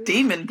has a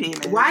demon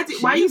penis. Why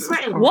are you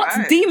sweating?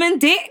 What? Demon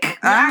dick?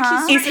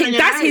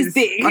 That's his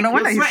dick. Oh, no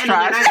wonder he's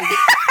trash.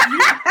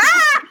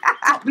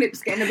 Top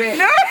lips getting a bit.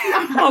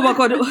 Oh my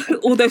god,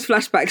 all those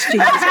flashbacks,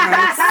 Jesus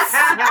Christ.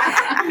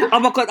 Oh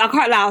my god, I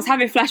can't lie, I was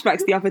having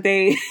flashbacks the other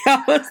day.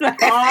 I was like,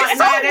 it's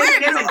so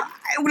weird.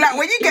 Like,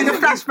 when you get the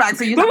flashbacks,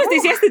 when was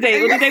this,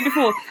 yesterday or the day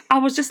before? I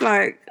was just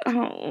like,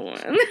 oh.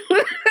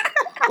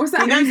 What's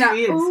that?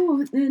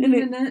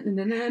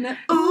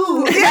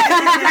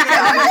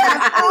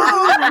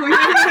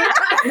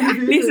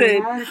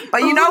 Listen,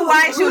 but you know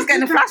why she was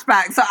getting the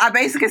flashback? So I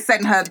basically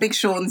sent her Big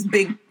Sean's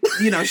Big,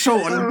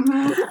 Sean,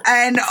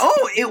 and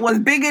it was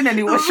bigging and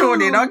it was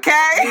Seaning,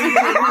 okay?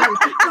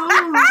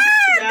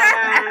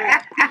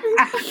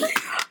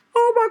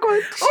 Oh my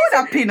god!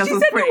 That penis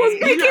was pretty. It was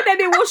bigging and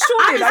it was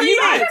Seaning. Are you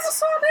right?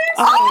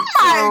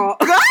 Oh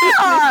my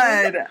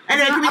god! And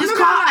then can we just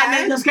cut and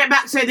then just get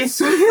back to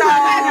this?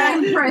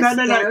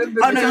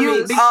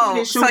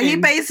 No. So he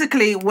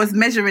basically was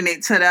measuring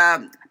it to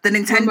the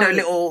Nintendo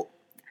little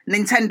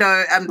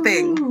Nintendo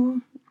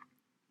thing.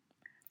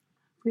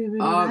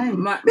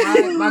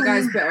 My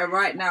guy's better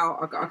right now.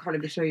 I can't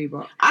even show you,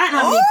 but I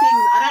don't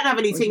have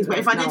any things. But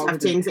if I did have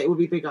things, it would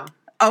be bigger.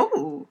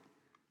 Oh.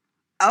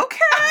 Okay.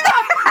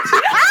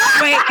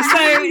 Wait,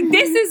 so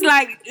this is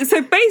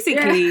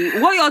basically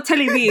what you're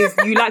telling me is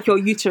you like your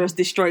uterus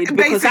destroyed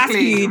because that's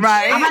huge.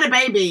 Right? I've had a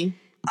baby.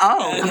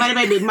 Oh. But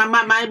baby,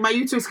 my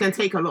uterus can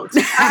take a lot.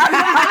 She does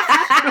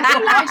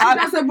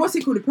what's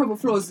it called? The pelvic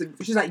floors.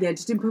 She's like, yeah,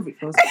 just do pelvic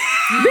floors.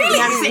 Really?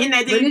 I'm sitting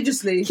there doing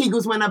religiously.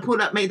 Kegels when I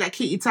pull up, make that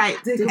kitty tight.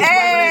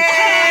 Hey!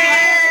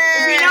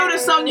 If you know the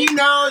song, you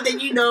know, then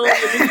you know.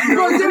 You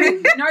know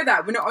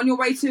that when you're on your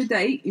way to a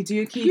date, you do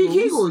your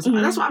Kegels.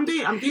 Mm-hmm. That's what I'm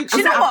doing. Do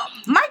you know what?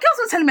 My girls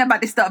were telling me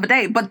about this the other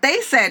day, but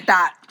they said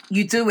that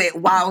you do it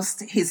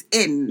whilst he's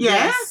in.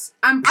 Yes.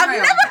 I've never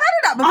heard of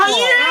that before. Are you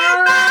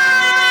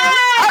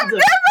I've never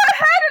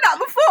heard of that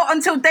before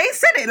until they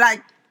said it.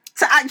 Like,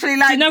 to actually,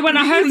 like, do you know when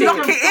I heard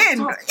lock it in?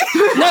 No.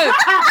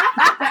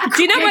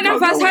 Do you know when I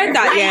first heard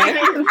that,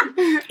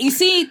 yeah? You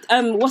see,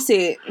 what's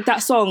it?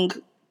 That song,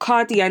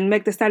 Cardi and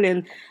Meg Thee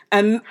Stallion.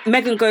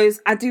 Megan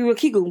goes, I do a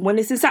Kegel when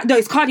it's inside. No,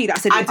 it's Cardi that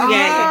said it. I do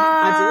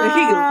a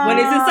Kegel when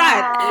it's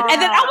inside.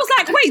 And then I was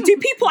like, wait, do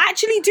people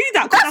actually do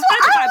that? Because I've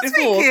heard about it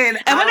before.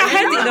 Thinking. And when I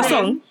heard it in the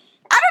song,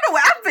 I don't know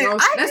what happened.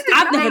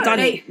 I've never done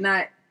it.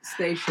 Night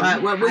station.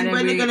 Right, well,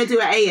 when they're going to do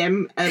an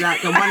AM,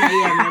 like a 1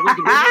 AM, we're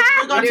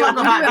going to talk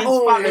about this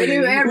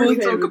following.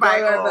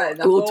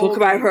 We'll talk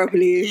about it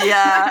properly.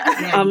 Yeah.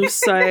 I'm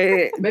so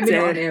maybe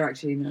not on air,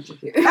 actually. No, so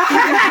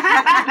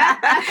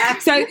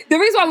the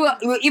reason why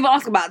we'll even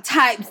ask about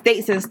types,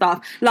 dates and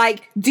stuff,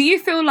 like, do you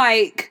feel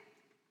like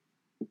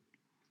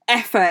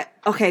effort,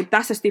 okay,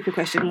 that's a stupid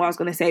question, what I was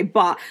going to say,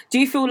 but do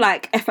you feel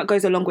like effort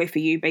goes a long way for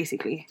you,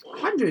 basically?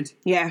 100.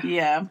 Yeah.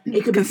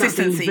 It could be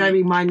something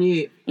very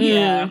minute.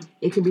 Yeah.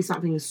 It could be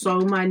something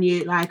so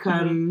minute, like,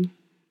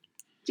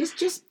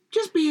 just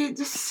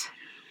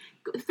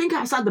think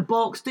outside the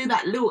box, do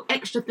that little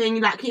extra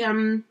thing, like,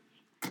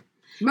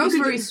 Mel's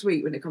very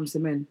sweet when it comes to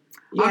men.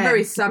 Yeah. I'm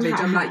very savage.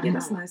 I'm like, yeah,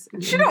 that's nice.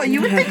 Do you know what?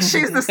 You would think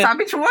she's the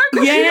savage one.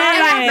 Yeah. You know,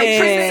 like the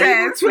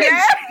princess.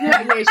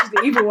 Yeah, she's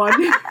the evil one.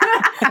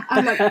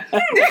 I'm like,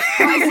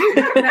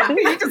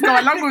 you just go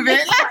along with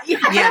it.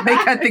 Yeah, make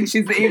her think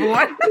she's the evil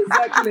one.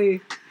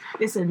 Exactly.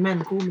 Listen,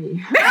 men, call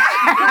me.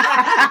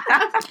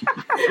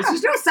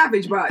 She's not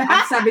savage, but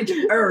I'm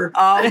savage-er.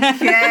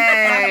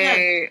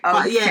 Okay.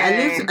 But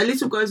yeah, a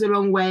little goes a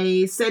long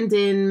way.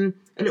 Sending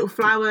a little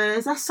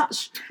flowers. That's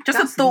such... Just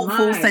a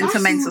thoughtful,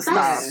 sentimental stuff.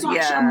 That's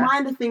such a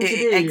minor thing to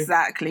do.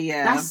 Exactly,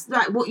 yeah. That's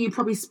like what you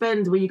probably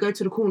spend when you go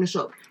to the corner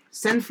shop.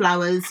 Send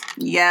flowers.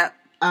 Yeah.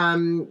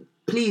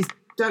 Please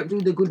don't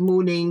do the good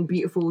morning,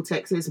 beautiful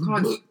texts.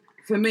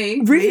 For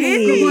me.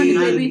 Really? Good morning,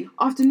 baby.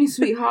 Afternoon,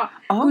 sweetheart.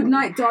 Good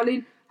night,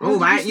 darling. All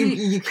right,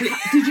 you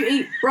did you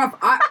eat, bruv?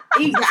 I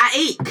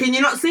eat. Can you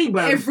not see,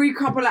 bro? Every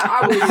couple of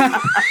hours. Can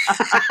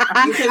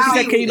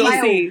you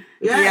not see?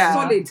 Yeah.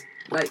 Solid.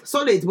 Like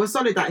solid. We're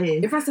solid out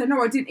here. If I say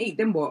no, I didn't eat,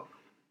 then what?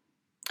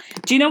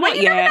 Do you know what?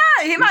 You never know.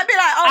 He might be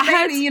like,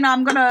 baby,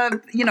 I'm gonna,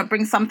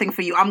 bring something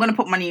for you. I'm gonna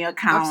put money in your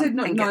account. I've said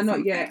no,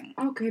 not yet.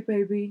 Okay,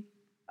 baby.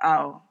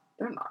 Oh.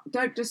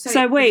 Don't just say.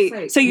 So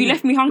wait, so you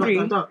left me hungry.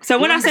 So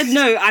when I said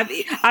no,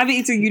 I've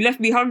eaten. You left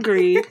me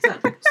hungry.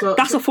 So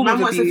that's a form of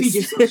abuse. Man wants to feed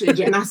you sausage,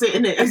 and that's it,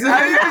 innit?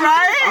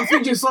 Right? I'll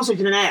feed you sausage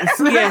and an ass.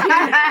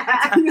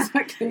 Yeah,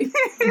 exactly.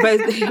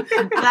 But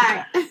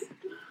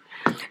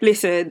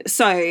listen,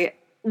 so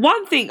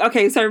one thing.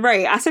 Okay, so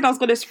Ray, I said I was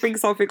going to spring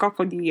something up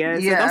on you. Yeah,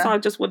 so that's why I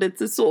just wanted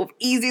to sort of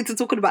ease into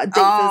talking about dates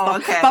and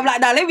stuff. Okay. But I'm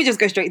like, now let me just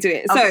go straight to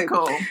it. Okay,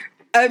 cool.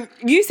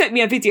 You sent me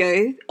a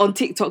video on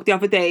TikTok the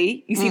other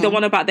day. You see the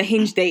one about the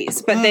Hinge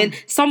dates, but then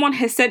someone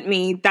has sent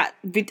me that.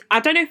 I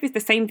don't know if it's the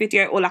same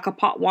video or like a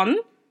part 1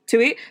 to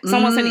it.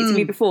 Someone sent it to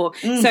me before.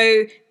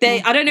 So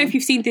I don't know if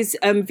you've seen this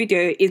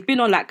video. It's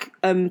been on like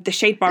the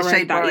Shade Bar,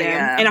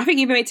 and I think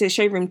even went to the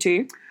showroom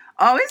too.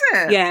 Oh, is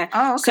it? Yeah.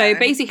 Oh, okay. So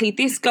basically,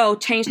 this girl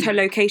changed her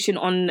location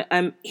on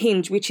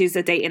Hinge, which is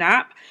a dating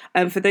app.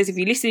 For those of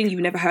you listening,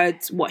 you've never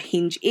heard what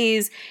Hinge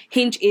is.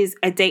 Hinge is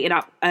a dating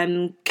app,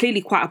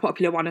 clearly quite a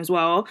popular one as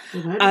well.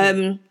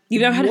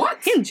 You've never heard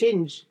of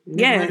Hinge?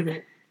 Never heard of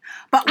it.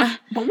 But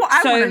what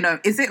I want to know,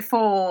 is it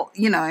for,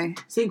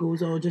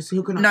 singles or just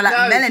hooking up? No,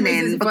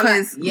 melanin,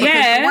 because...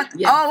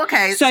 Oh,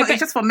 okay. So it's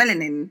just for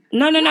melanin?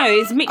 No,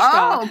 it's mixed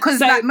up. Oh,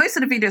 because most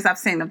of the videos I've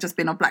seen have just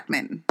been of black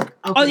men. Okay.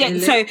 Oh,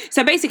 yeah.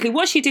 So basically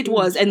what she did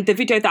was, and the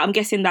video that I'm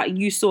guessing that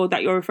you saw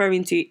that you're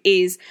referring to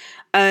is...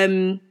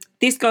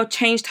 this girl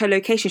changed her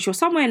location. She was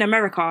somewhere in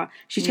America.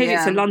 She changed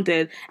it to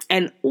London.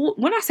 And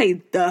when I say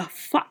the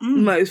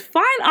most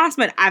fine-ass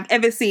man I've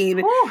ever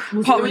seen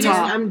popped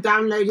up. I'm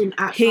downloading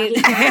apps.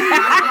 Hinge.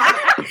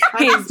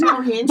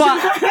 But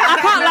I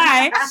can't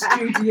lie.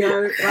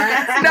 Studio,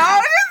 right?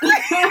 No,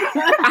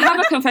 I have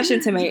a confession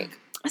to make.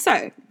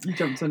 So. You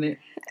jumped on it.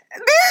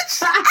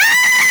 Bitch!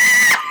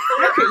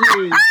 Look at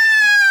you.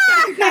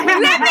 Let me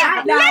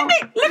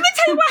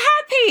tell you what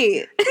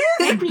happened.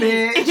 Let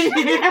me tell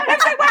you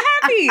what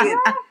happened.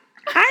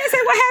 I ain't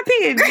say what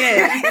happened.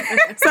 Yeah.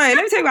 So let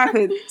me tell you what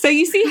happened. So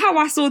you see how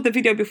I saw the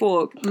video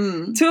before?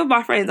 2 of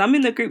my friends, I'm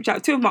in the group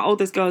chat. 2 of my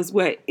oldest girls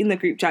were in the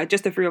group chat,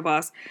 just the 3 of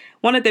us.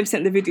 One of them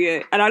sent the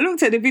video, and I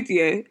looked at the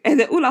video, and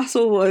then all I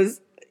saw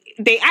was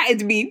they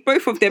atted me.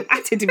 Both of them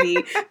atted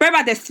me. Bear in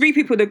mind, there's 3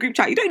 people in the group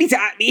chat. You don't need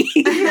to at me.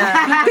 They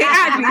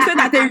atted me so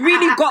that they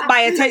really got my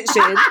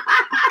attention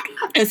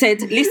and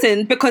said,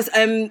 "Listen, because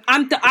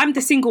I'm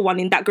the single one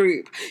in that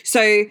group."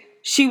 So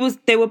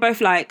they were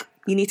both like,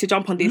 "You need to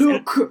jump on this."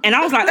 And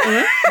I was like,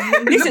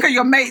 listen, look at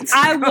your mates.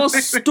 I was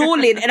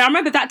stalling. And I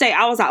remember that day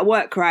I was at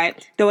work, right?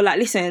 They were like,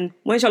 "Listen,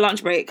 when's your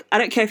lunch break? I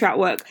don't care if you're at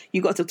work.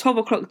 You got till 12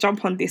 o'clock,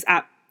 jump on this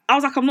app." I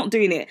was like, "I'm not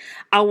doing it."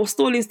 I was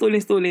stalling.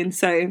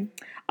 So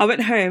I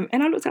went home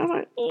and I looked at it, I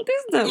was like,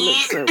 this don't look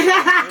so good. And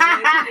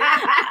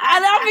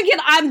I'm thinking,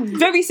 I'm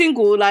very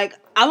single. Like,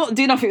 I'm not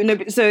doing nothing with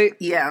nobody. So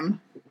yeah.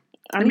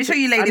 Let me show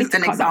you ladies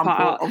an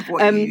example of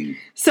what you...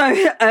 So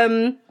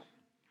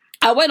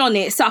I went on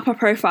it, set up a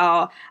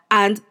profile,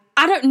 and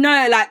I don't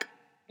know, like,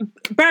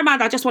 bear in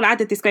mind, I just want to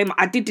add a disclaimer.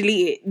 I did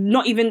delete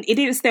it. It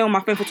didn't stay on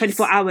my phone for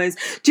 24 hours.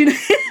 Do you know?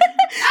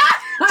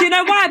 Do you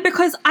know why?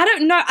 Because I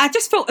don't know. I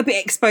just felt a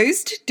bit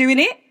exposed doing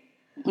it.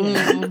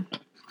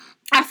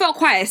 I felt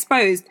quite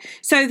exposed.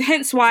 So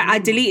hence why I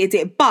deleted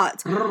it.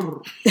 But,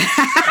 but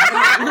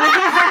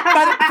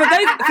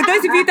for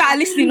those of you that are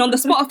listening on the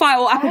Spotify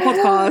or Apple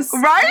Podcast,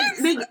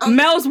 right?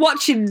 Mel's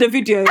watching the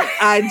video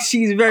and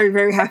she's very,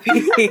 very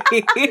happy.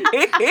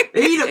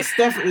 He looks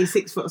definitely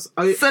 6 foot.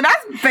 So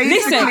that's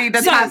basically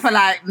the type of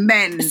like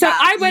men. So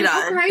I went.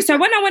 So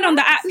when I went on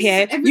the app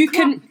here, you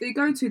can. They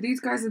go to these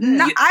guys. Are there.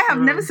 No, I have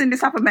never seen this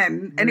type of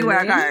men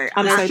anywhere I go.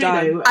 I'm so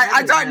done.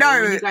 I don't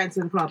know. When you go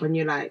into the club and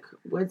you're like,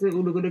 "Where's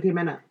all the good-looking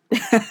men at?"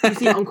 You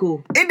see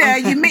Uncle in there.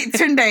 You meet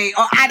Tunde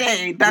or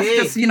Ade. That's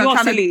just you're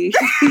silly.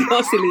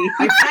 You're silly.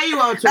 I tell you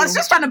what, that's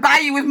just trying to buy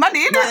you with money,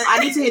 isn't it? I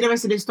need to hear the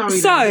rest of this story.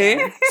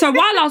 So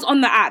while I was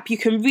on the app, you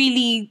can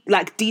really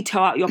like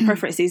detail out your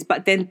preferences,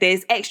 but then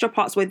there's extra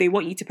parts where they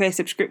want you to pay a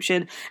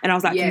subscription, and I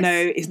was like, no,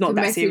 it's not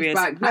that serious.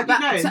 So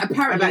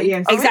apparently,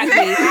 yes.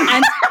 Exactly.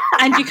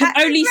 and you can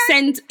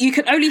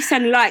only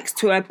send likes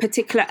to a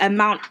particular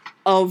amount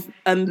of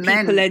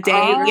people a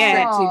day.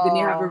 Then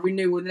you have a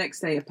renewal the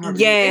next day.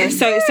 Apparently,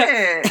 so.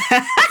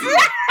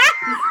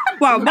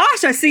 Well,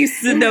 Marsha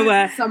seems to know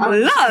a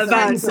lot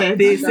about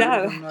this.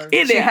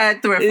 She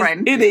heard through a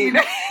friend.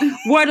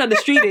 Word on the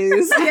street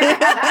is.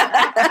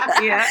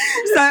 Yeah.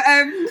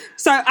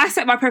 So I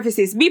set my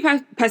preferences. Me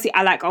personally,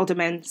 I like older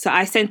men, so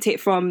I sent it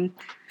from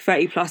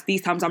 30 plus.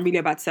 These times I'm really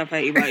about to say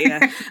 30, but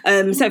yeah.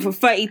 So from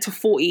 30 to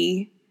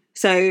 40.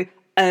 So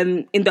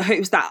in the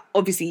hopes that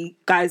obviously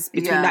guys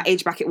between that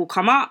age bracket will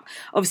come up.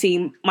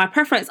 Obviously, my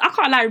preference, I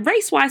can't lie,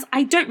 race-wise,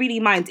 I don't really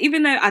mind.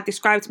 Even though I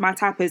described my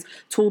type as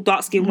tall,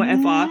 dark skin,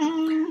 whatever.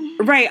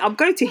 Ray, I'm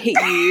going to hit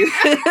you.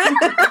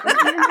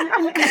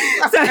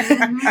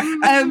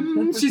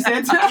 She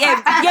said.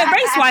 Yeah,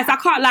 race-wise, I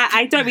can't lie,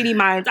 I don't really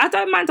mind. I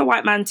don't mind a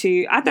white man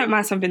too. I don't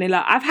mind some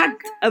vanilla. I've had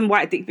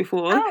white dick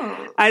before.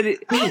 Was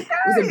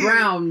it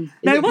brown?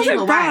 No, it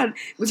wasn't brown.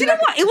 Do you know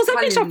what? It was a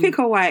mixture of pink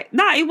or white.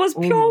 Nah, it was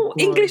pure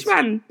English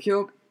man.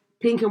 Pure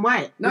pink and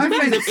white. No,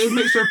 it's a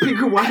mixture of pink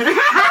and white.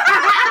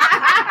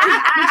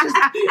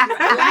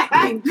 Light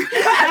pink.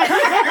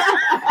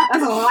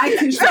 That's a light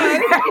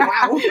skin.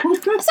 Wow.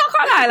 So I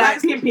can't lie, light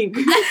skin pink.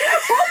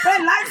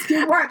 Light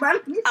skin white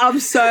man. I'm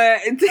so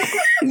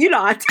you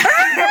know.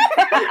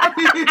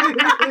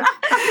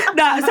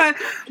 No, so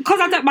because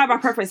I don't mind my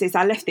preferences,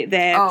 I left it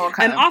there. Oh,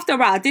 okay. After a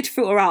while, I did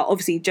filter out,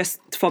 obviously, just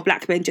for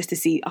black men, just to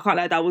see. I can't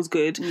lie, that was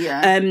good.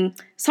 Yeah.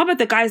 Some of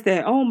the guys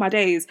there, oh my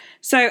days.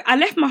 So I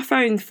left my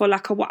phone for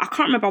like I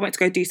can't remember. I went to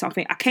go do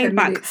something. I came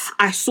back.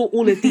 I saw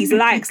all of these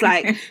likes.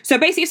 Like, so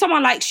basically, if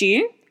someone likes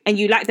you and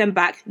you like them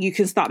back, you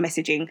can start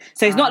messaging.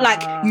 So it's not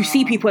like you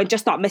see people and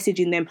just start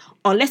messaging them,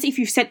 unless if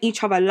you've sent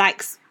each other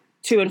likes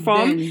to and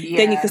from,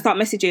 then you can start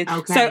messaging.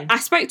 Okay. So I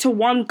spoke to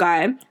one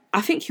guy.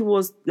 I think he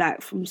was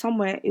like from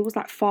somewhere. It was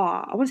like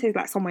far. I want to say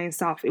like somewhere in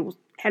South. It was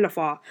hella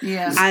far.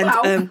 Yeah. And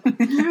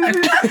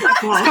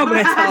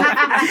somewhere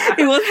South.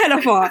 It was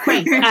hella far.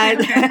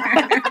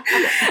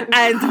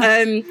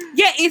 And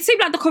yeah, it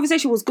seemed like the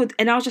conversation was good.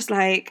 And I was just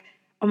like,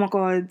 oh my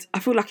God, I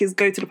feel like it's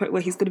going to the point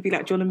where he's going to be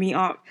like, do you want to meet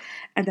up?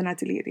 And then I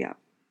deleted the app.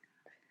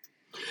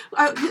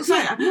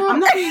 Sorry, I'm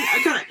not being...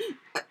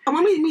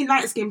 When we mean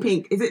light skin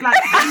pink, is it like...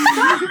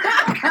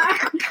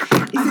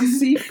 is it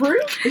see-through?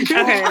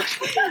 Okay.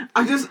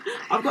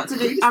 I've got to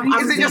do... Is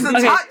it just a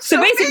touch? So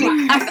basically,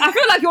 I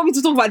feel like you want me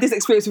to talk about this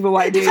experience with a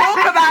white dude. Talk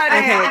about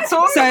it.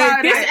 Talk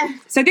about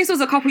it. So this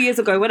was a couple years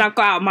ago when I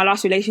got out of my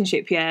last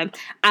relationship,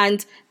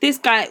 and this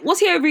guy, was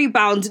he a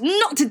rebound?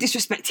 Not to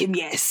disrespect him,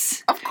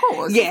 yes. Of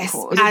course. Yes. Of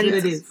course.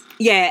 And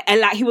yeah,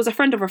 and like he was a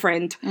friend of a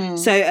friend.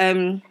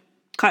 So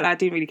can't lie, I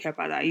didn't really care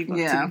about that either, to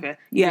be fair.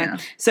 Yeah.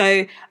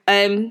 So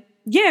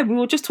yeah, we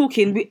were just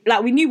talking,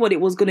 we knew what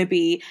it was going to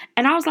be,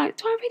 and I was like,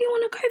 do I really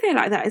want to go there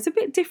like that? It's a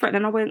bit different.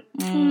 And I went,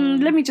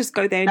 let me just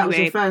go there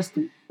anyway. That was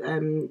your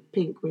first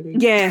pink willy?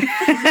 Yeah.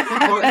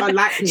 or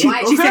light pink.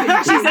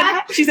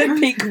 She said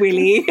pink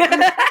willy.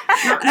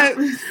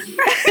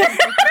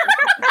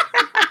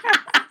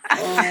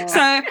 So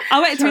I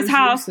went to his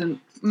house.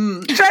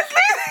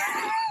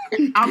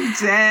 I'm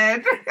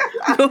dead.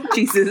 Oh,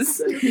 Jesus.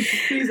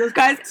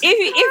 Guys,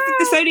 if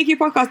the SoNicky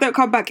podcast don't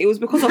come back, it was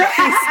because of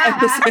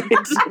this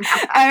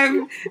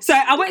episode. So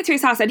I went to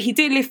his house and he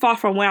didn't live far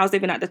from where I was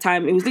living at the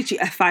time. It was literally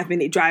a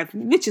 5-minute drive,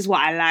 which is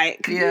what I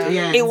like.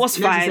 Yeah. It was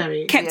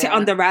fine. Kept it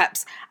under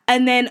wraps.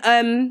 And then,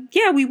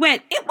 we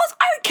went. It was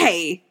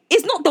okay.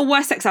 It's not the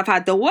worst sex I've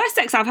had. The worst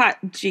sex I've had,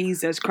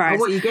 Jesus Christ. Oh,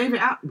 what, you gave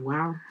it up?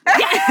 Wow.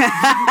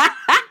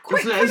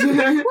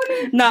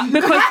 No,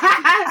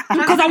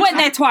 because I went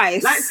there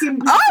twice.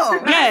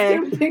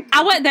 Yeah.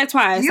 I went there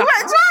twice. You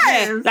went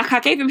twice? Yeah, like I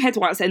gave him head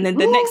once and then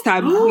the next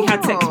time we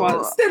had sex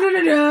once.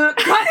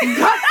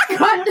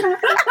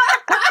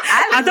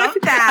 I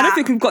don't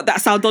think we've got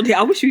that sound on here.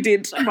 I wish we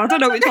did. But I don't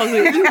know which one's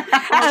which.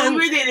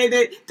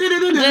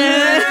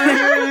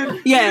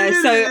 Yeah,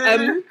 so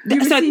you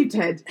received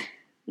head.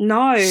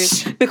 No,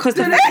 because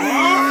the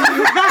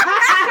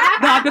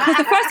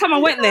first time I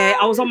went there,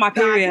 I was on my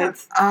period.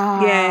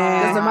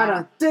 Yeah, doesn't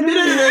matter.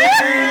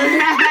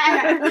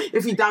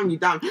 If you down, you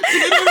down.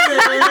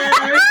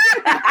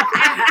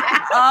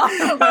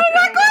 Oh my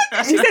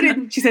God!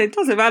 She said it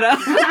doesn't matter.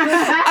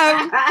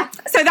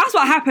 So that's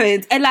what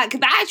happened, and like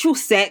the actual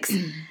sex,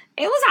 it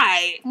was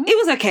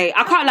okay.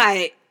 I can't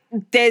lie.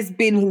 There's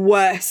been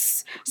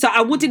worse, so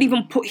I wouldn't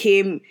even put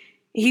him.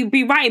 He'd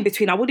be right in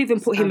between. I wouldn't even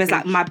put him as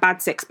like my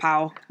bad sex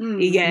pal.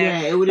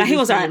 Yeah, like he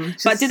was alright.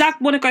 But did I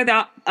want to go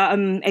there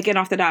again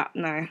after that?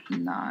 No.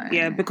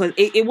 Yeah, because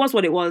it was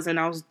what it was, and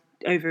I was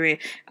over it.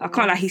 I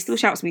can't lie. He still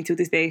shouts me till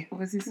this day.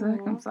 Was he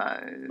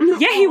circumcised?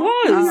 Yeah, he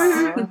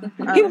was.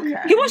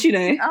 He was, you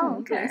know. Oh,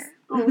 okay.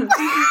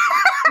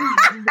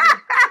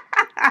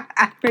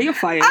 But you're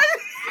fired.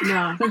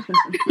 No.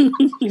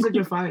 You said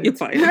you're fired. You're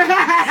fired.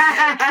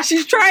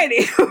 She's trying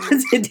it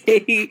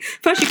today.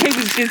 First she came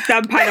with this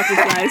damn pineapple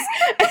slice.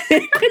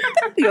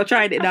 You're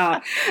trying it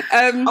now.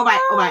 All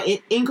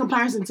right. In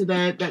comparison to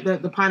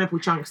the pineapple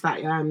chunks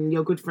that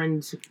your good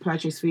friend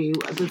purchased for you,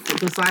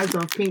 the size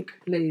of pink,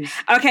 please.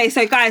 Okay,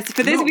 so guys,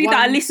 for those of you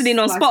that are listening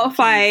on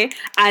Spotify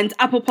and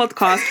Apple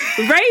Podcasts,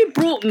 Ray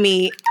brought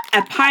me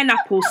a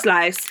pineapple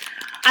slice.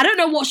 I don't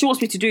know what she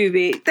wants me to do with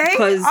it. They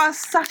are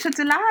such a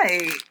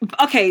delight.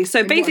 Okay,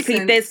 so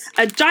basically there's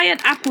a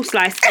giant apple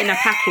slice in a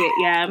packet,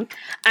 yeah?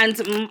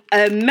 And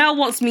Mel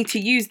wants me to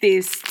use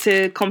this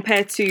to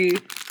compare to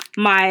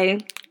my...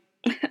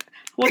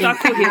 What do I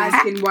call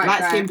him?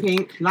 Light skin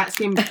pink. Light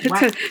skin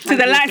white. to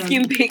the light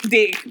skin pink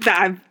dick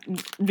that I've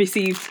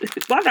received.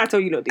 Why did I tell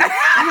you not this? So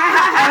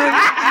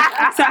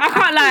I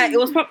can't lie, it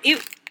was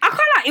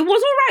it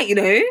was alright, you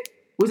know?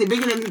 Was it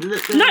bigger than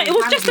the No, it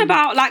was just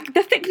about, like,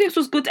 the thickness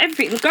was good,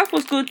 everything. The girth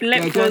was good, the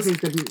length was... Yeah,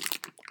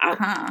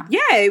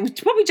 it was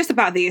probably just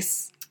about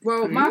this.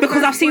 Well,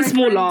 because I've seen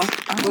smaller.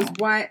 Was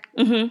white,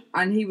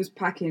 and he was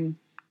packing.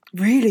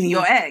 Really?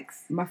 Your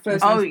ex? My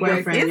first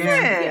boyfriend, is it?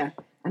 Yeah.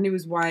 And he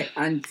was white,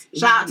 and...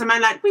 Shout out to man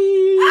like,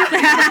 wee!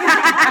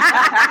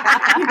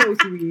 He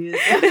knows who he is.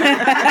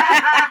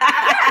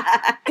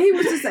 He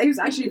was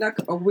actually like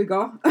a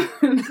wigger.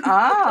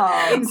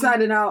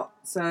 Inside and out,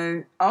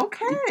 so...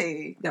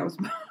 Okay. That was...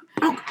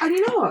 And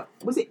you know what?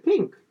 Was it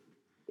pink?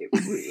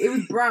 It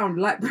was brown,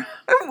 light brown.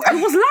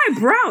 It was light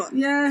brown?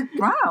 Yeah.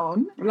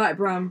 Brown? Light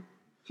brown.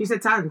 She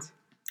said tanned.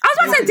 I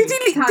was about to say, did you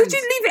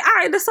leave it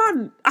out in the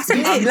sun? I said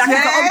it like it's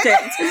an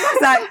object.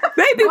 Like,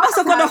 maybe must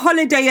have gone on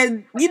holiday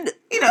and you know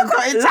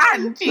got it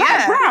tanned.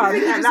 Yeah. Brown.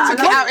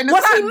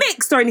 Was he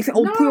mixed or anything?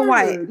 Or pure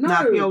white?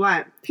 No, pure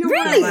white.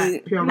 Really?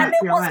 Pure white.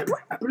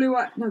 Blue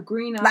white, no,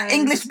 green eyes. Like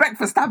English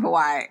breakfast type of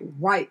white.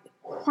 White.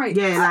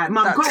 Yeah, like,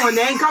 Mum, go on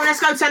then. Let's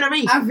go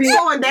Tenerife.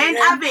 Go on then,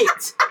 have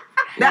it.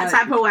 That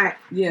type of white.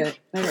 Yeah.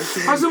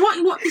 So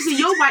what is it,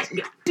 your white?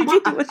 Did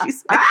you do what she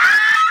said?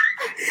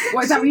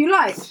 What, is that what you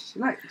like?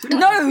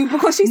 No,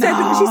 because she said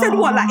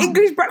what, like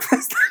English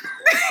breakfast.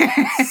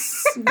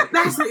 She got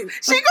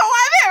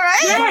white there,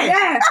 right?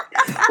 Yeah.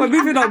 We're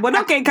moving on. We're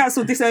not getting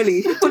cancelled this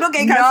early. We're not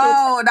getting cancelled.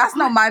 No, that's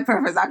not my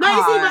preference. I can't. No,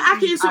 it's either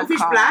Aki and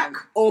Saltfish black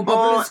or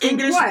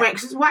English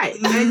breakfast white.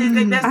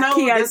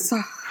 There's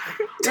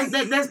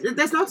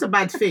not a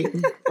bad thing.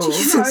 No,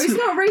 it's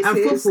not racist. And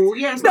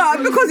football,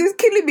 because it's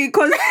killing me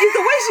because it's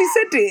the way she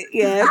said it,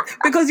 yeah.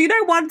 Because you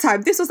know, one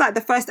time, this was like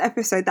the first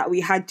episode that we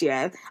had,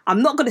 yeah.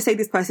 I'm not going to say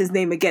this person's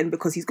name again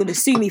because he's going to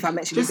sue me if I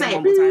mention his name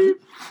one more time.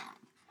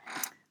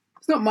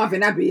 It's not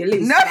Marvin Abbey, at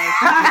least. No.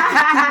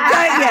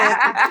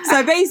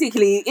 So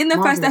basically, in the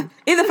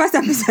first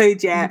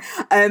episode, yeah,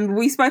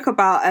 we spoke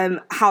about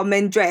how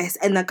men dress,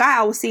 and the guy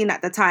I was seeing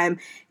at the time,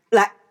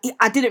 like,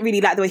 I didn't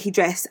really like the way he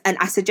dressed, and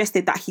I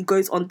suggested that he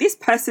goes on this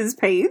person's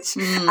page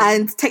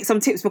and take some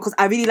tips because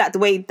I really like the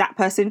way that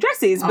person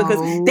dresses because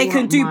they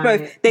can do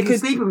both. They could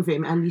sleep with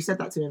him, and you said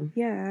that to him.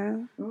 Yeah.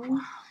 Do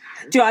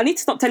you know, I need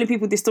to stop telling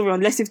people this story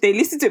unless if they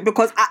listen to it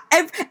because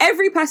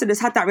every person has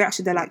had that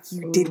reaction. They're like,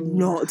 you did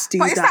not do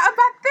that. But is that a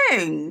bad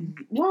thing?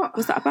 What?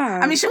 Was that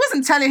bad? I mean, she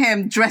wasn't telling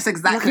him dress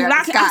exactly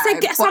like this guy. I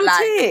said get some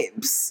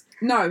tips.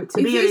 No,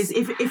 to me,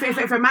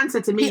 if a man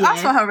said to me, he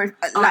asked for her if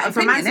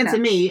a man said to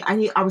me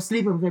and I was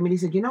sleeping with him and he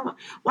said, you know what,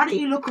 why don't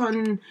you look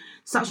on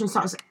such and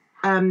such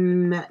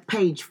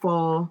page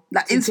for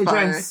like inspo to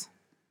dress?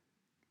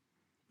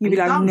 You'd be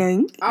like,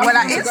 no. Well,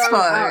 like go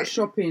out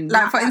shopping.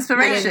 Like for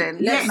inspiration.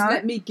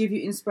 Let me give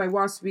you inspiration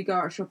whilst we go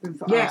out shopping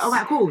for us. Yeah, all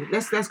right, cool.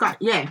 Let's go.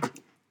 Yeah.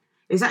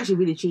 It's actually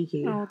really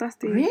cheeky. Oh, that's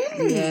deep.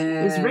 Really?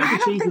 Yeah. It's really cheeky. I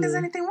don't think there's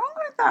anything wrong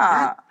with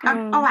that.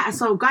 All right,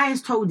 so guy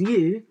has told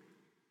you,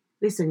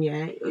 listen,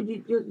 yeah,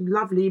 you're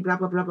lovely, blah,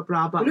 blah, blah, blah,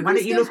 blah, but why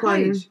don't you look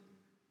on...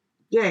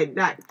 Yeah,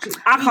 like...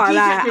 I can't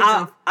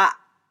lie.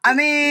 I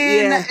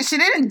mean, she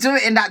didn't do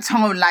it in that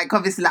tone, like,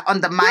 obviously, like,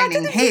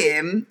 undermining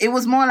him. It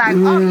was more like,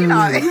 oh, you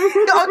know...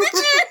 Oh, did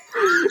you?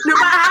 No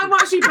matter how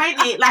much you paint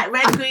it, like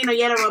red, green, or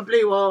yellow, or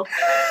blue, or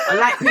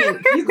light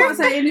pink. You can't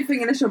say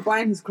anything unless you're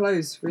buying his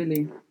clothes,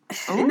 really.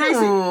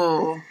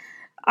 Oh.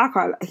 I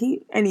can't.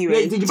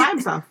 Anyway. Yeah, did you buy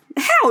him stuff?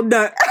 Hell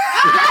no.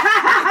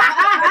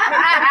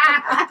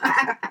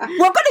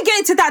 We're gonna get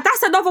into that.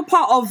 That's another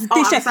part of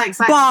this show. So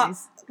excited. But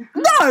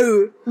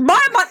no,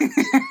 my money.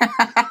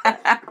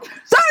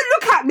 Don't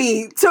look at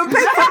me to pay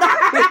for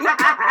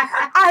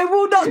that. I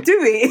will not do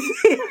it.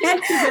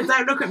 She said,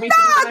 don't look at me.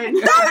 Don't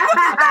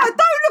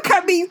look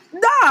at me.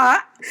 Nah.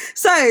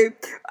 So,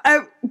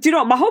 do you know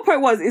what? My whole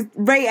point is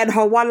Ray and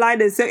her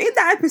one-liners. So in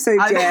that episode,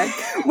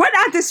 when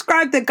I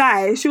described the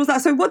guy, she was like,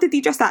 so what did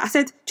he dress like? I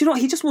said, do you know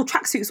what? He just wore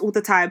tracksuits all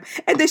the time.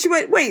 And then she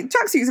went, wait,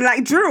 tracksuits are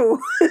like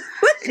drill. When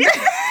she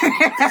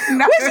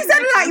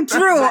said like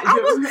drill,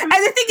 and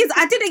the thing is,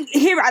 I didn't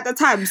hear it at the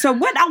time. So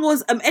when I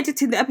was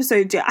editing the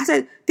episode, I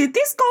said, did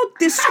this girl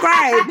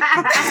describe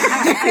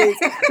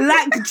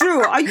like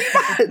drill? Are you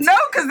mad? No,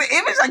 because the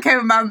image that came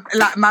in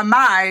my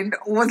mind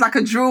was like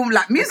a drill,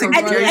 like music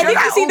video. And if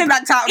you see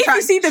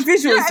the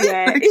visuals,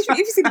 if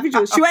you see the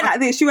visuals, she went like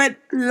this. She went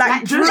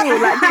like drill,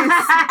 like this.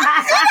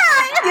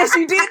 Yes,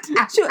 she did.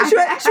 She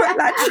went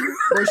like drill.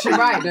 Was she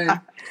right though?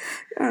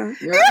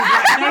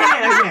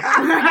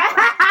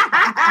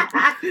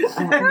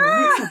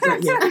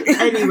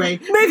 Anyway,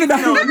 moving on.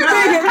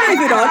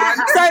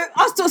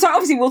 So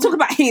obviously we'll talk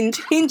about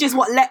Hinge. Hinge is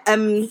what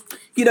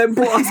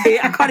brought us here.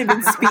 I can't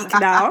even speak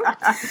now.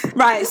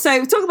 Right,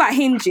 so talk about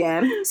Hinge,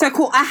 yeah. So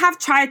cool. I have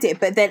tried it,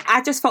 but then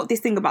I just felt this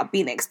thing about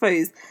being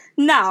exposed.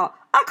 Now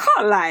I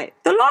can't lie.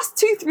 The last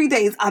 2-3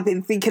 days I've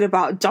been thinking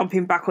about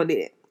jumping back on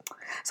it.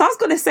 So I was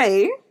gonna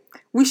say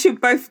we should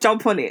both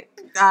jump on it.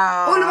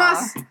 All of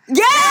us.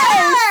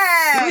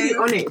 Yes! Really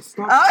honest.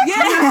 Oh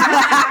yeah.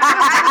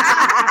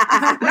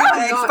 No,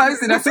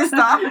 exposing us, sister.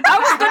 I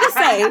was gonna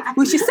say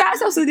we should set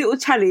ourselves a little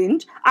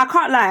challenge. I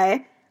can't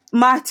lie.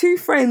 My 2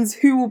 friends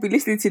who will be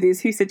listening to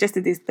this, who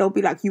suggested this, they'll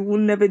be like, "You will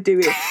never do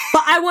it."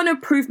 But I want to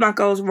prove my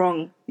girls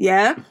wrong.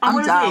 Yeah,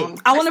 I'm down.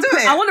 I want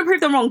to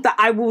prove them wrong that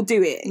I will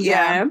do it.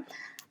 Yeah.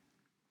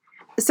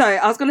 So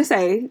I was gonna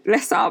say,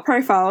 let's start our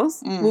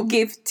profiles. We'll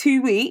give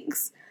 2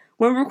 weeks.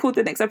 When we record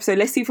the next episode,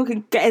 let's see if we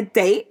can get a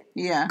date.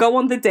 Yeah. Go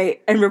on the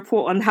date and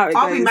report on how it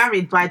goes. I'll be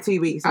married by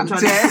 2 weeks. I'm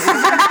trying to.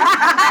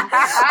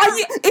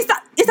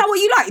 Is that what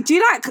you like? Do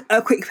you like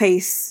a quick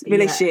pace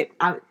relationship?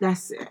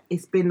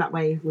 It's been that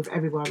way with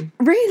everyone.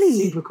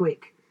 Really? Super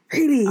quick.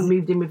 Really? I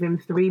moved in within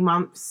 3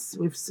 months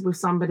with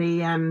somebody.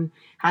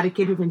 Had a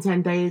kid within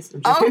 10 days.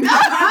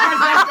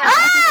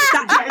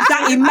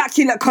 That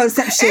immaculate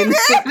conception.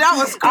 That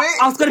was quick.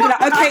 I was gonna be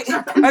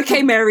like,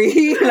 okay,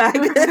 Mary. Like,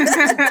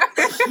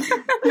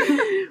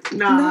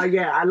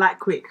 I like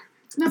quick.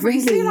 No, but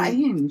you see, like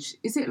Hinge,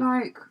 is it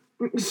like?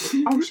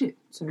 Oh shit!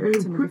 Sorry,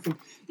 you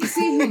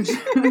see Hinge.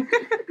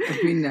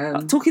 I've been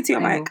talking to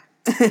your mic.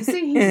 You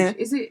see Hinge,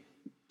 is it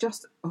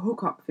just a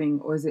hookup thing,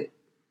 or is it?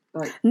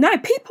 Like, no,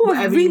 people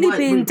have really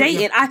been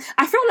dating.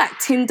 I feel like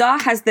Tinder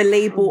has the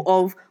label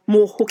of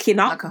more hooking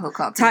up, like a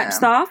hookup type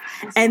stuff,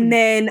 and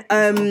then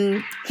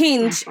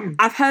Hinge.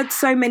 I've heard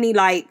so many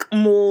like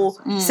more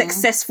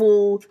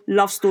successful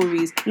love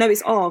stories. No,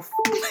 it's off.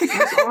 Wait, is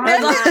that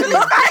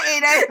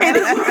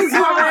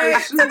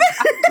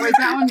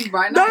on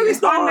right now? No,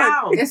 it's not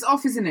now. It's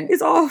off, isn't it?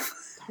 It's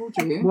off. Told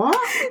you. What?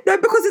 No,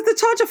 because it's the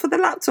charger for the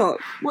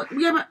laptop. What?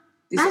 Yeah, but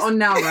it's on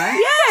now, right?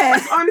 Yeah,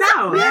 it's on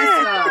now.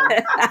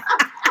 Yeah.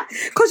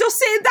 Because you're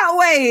sitting that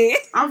way.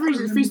 I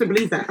refuse to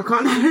believe that. I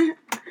can't.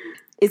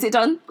 Is it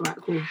done? Right,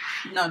 cool.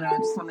 No, I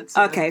just wanted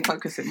to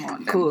focus it more on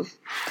them. Cool.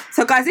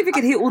 So, guys, if you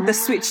can hear all the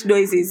switch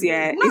noises,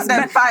 it's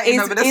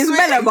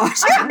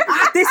Melobosh.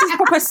 This is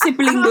proper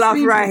sibling love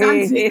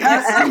right here. So,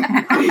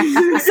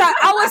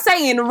 I was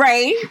saying,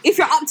 Ray, if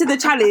you're up to the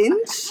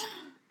challenge,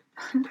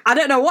 I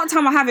don't know what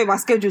time I have in my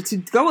schedule to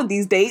go on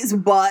these dates,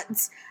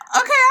 but...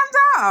 Okay,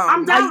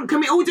 I'm down. Can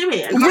we all do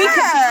it?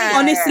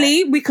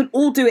 Honestly, we could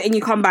all do it and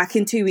you come back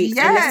in 2 weeks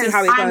and let's see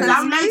how it goes. I'm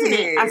downloading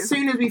it as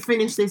soon as we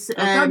finish this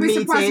don't be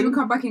meeting. surprised if we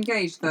come back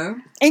engaged, though.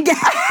 In 2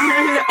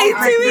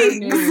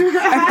 weeks.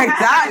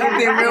 That would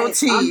be a real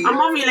tea. I'm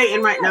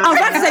ovulating right now. I was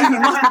about to say, you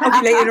must be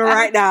ovulating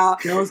right now.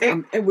 Girls,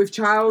 with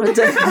child.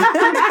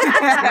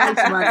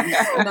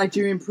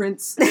 Nigerian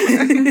prince.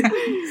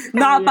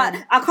 No, but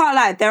I can't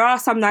lie. There are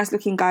some nice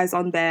looking guys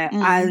on there.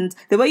 And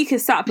the way you can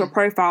set up your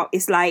profile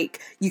is like,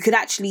 you could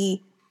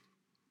actually,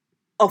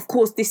 of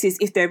course, this is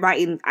if they're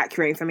writing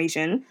accurate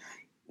information,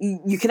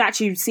 you can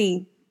actually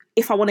see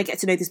if I want to get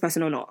to know this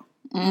person or not.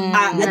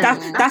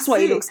 That's what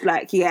it looks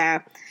like,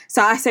 yeah.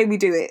 So I say we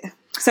do it.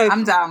 So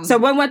I'm down. So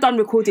when we're done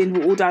recording,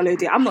 we'll all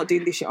download it. I'm not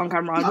doing this shit on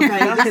camera. Okay,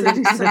 so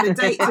the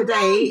date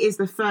today is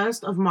the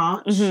 1st of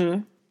March.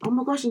 Mm-hmm. Oh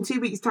my gosh, in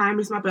 2 weeks' time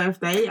it's my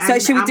birthday. So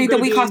should we do the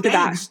week after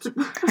that?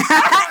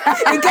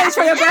 Engaged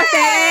for your birthday!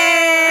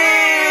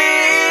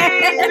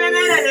 No,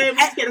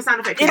 let's get the sound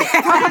effect.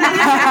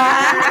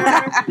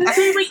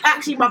 2 weeks.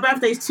 Actually, my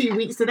birthday is 2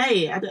 weeks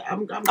today.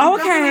 I'm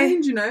okay.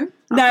 You know?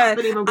 No,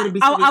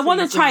 I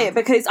want to try it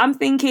because I'm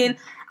thinking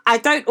I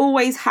don't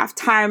always have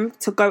time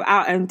to go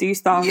out and do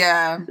stuff.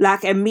 Yeah.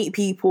 Like, and meet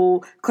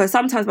people. Because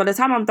sometimes by the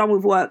time I'm done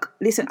with work,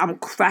 listen, I'm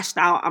crashed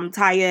out, I'm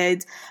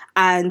tired.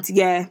 And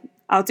yeah,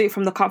 I'll do it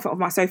from the comfort of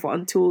my sofa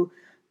until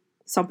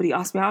somebody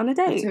asks me out on a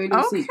date. I'll tell you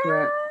the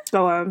secret.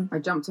 Go on. I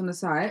jumped on the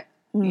site.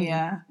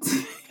 Yeah.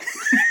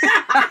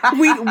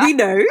 we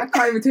know. I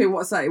can't even tell you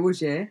what site it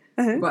was, yeah.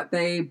 Uh-huh. But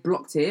they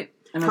blocked it.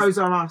 And Pros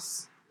on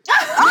us.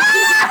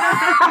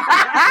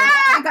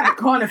 I got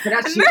the corner for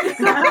that shit.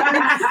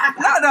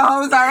 Not the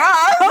hoes are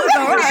us.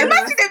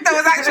 Imagine if there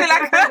was actually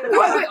like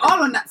we're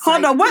all on that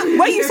site. Hold on,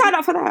 where you signed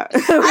up for that?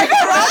 I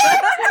know,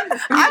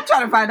 right? I'm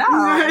trying to find out.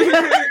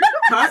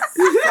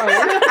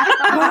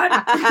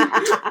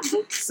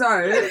 So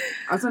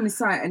I was on the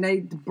site and they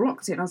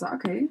blocked it and I was like,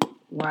 okay,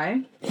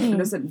 why? And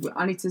they said,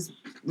 I need to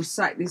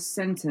recite this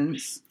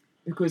sentence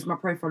because my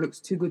profile looks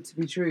too good to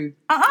be true.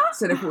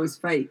 So they thought it was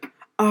fake.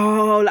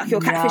 Oh, like you're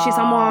catfishing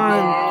someone.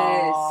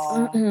 Yes.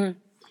 Mm-mm.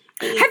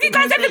 Have you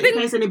guys ever been...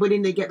 In case anybody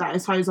didn't get that,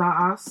 it's hoes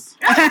are us.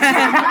 Has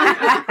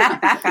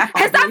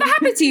that ever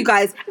happened to you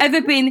guys?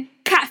 Ever been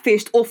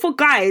catfished? Or for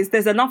guys,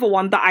 there's another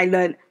one that I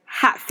learned.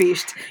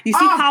 Hatfished. You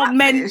see how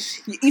men...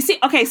 You see...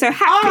 Okay, so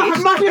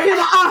hatfished...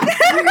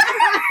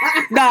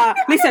 Nah,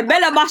 listen,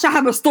 Mel and Masha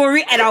have a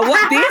story and I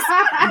want this.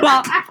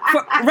 But,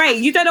 Ray,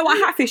 you don't know what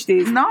hatfished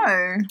is? No.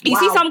 You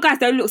see some guys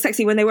don't look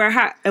sexy when they wear a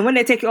hat. And when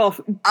they take it off,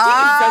 Jesus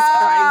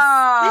Christ.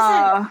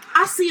 Listen,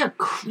 I see a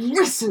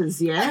Chris's,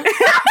 yeah?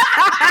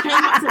 Came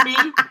up to me,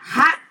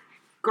 hat,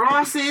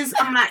 glasses.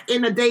 I'm like,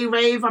 in a day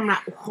rave. I'm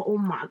like, oh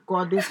my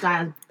God, this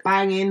guy's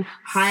banging,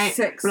 height,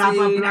 sexy. Blah,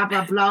 blah, blah,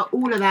 blah, blah,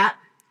 all of that.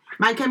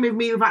 Man came with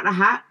me without the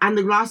hat and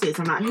the glasses.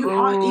 I'm like, who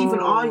are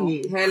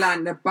you?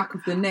 Hairline, the back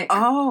of the neck.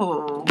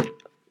 Oh.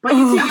 But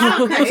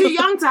you're too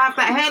young to have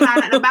that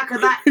hairline at the back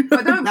of that.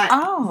 But don't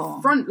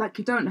front, like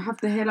you don't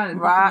have the hairline at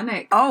the back of the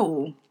neck.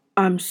 Oh.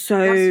 I'm so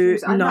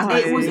no.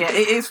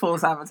 It is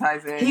false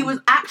advertising. He was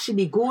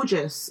actually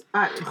gorgeous.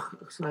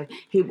 Sorry,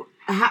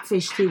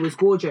 Hatfish. He was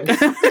gorgeous.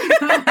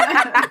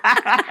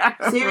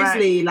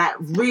 Seriously, like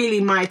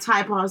really my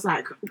type. I was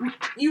like, do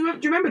you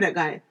remember that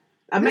guy?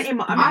 I met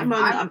him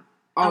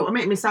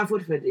in South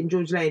Woodford in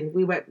George Lane.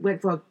 We went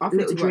for a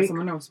little drink.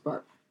 Someone else,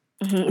 but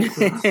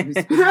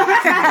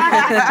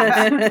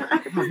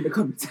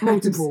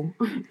multiple.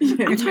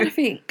 I'm trying to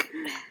think.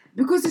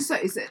 Because it's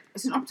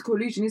an optical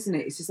illusion, isn't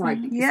it? It's just like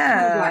yeah,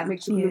 it's kind of like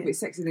makes you look a little bit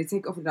sexy. And they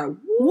take it off and like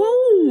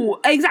woo,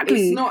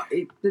 exactly. It's not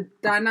the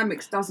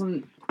dynamics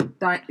doesn't.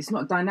 It's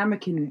not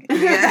dynamic in.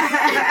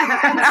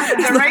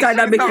 It's not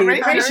dynamic in.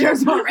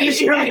 Ratio's not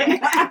ratio.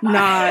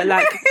 Nah,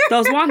 like there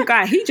was one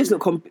guy. He just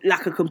looked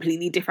like a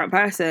completely different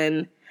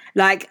person.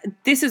 Like,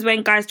 this is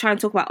when guys try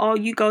and talk about, oh,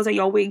 you girls and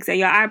your wigs and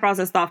your eyebrows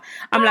and stuff.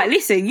 I'm like,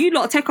 listen, you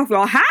lot take off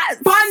your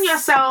hats. Bun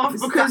yourself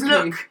because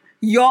look,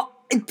 your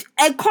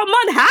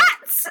common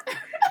hats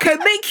can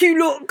make you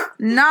look.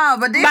 No,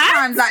 but these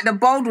times, like the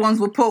bold ones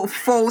will put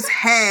false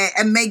hair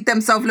and make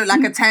themselves look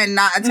like a 10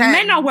 out of 10.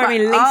 Men are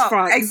wearing lace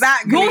fronts.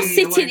 Exactly. You're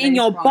sitting in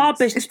your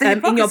barber's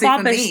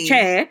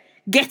chair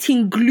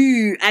getting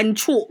glue and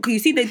chalk. You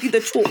see, they do the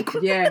chalk.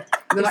 Yeah,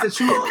 it's the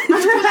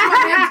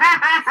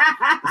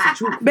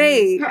chalk.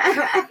 Babe,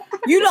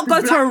 you lot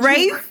go to a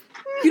rave.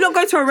 You lot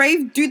go to a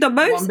rave. Do the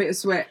most. One bit of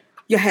sweat.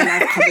 Your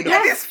hairline's coming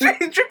off.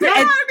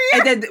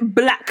 And then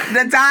black.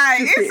 The dye,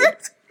 is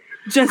it?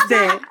 Just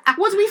there.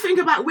 What do we think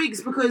about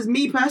wigs? Because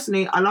me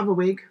personally, I love a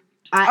wig.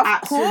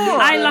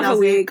 I love a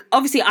wig.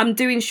 Obviously, I'm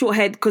doing short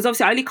hair because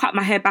obviously I only cut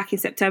my hair back in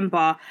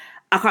September.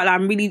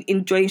 I'm really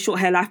enjoying short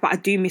hair life, but I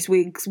do miss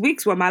wigs.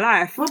 Wigs were my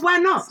life. Well, why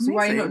not? So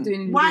why are you not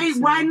doing it?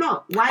 Why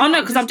not? Oh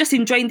no, because I'm just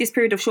enjoying this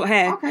period of short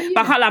hair. Okay, yeah.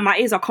 But I can't lie, my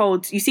ears are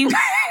cold. You see,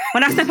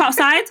 when I step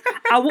outside,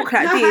 I walk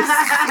like this.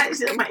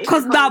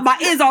 Because now my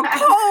ears are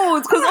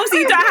cold. Because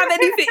obviously you don't have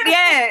anything.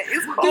 Yeah,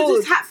 it's cold. You're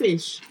just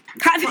hatfish.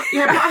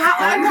 Yeah, put a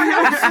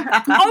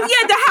hat on. Oh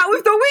yeah, the hat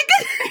with the wig.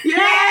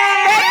 Yeah.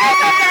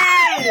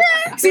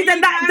 See that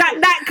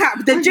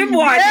nightcap, the gym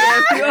one.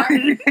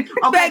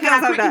 Okay, can I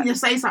quickly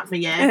just say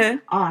something? Yeah.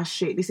 Oh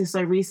shit, this is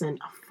so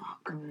recent. Oh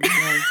fuck.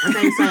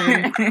 Okay, so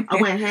I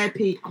wear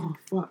hairpiece. Oh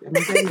fuck, am I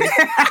saying this?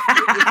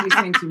 You're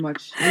saying too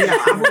much. Yeah,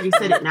 I've already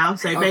said it now.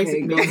 So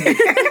basically,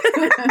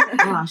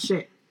 oh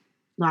shit.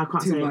 No, I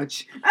can't say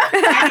much.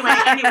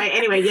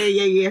 Anyway,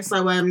 yeah.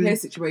 So hair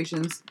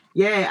situations.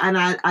 Yeah, and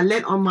I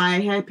leant on my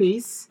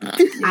hairpiece,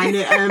 and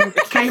it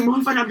came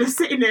off, and I'm just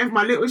sitting there with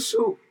my little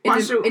short, in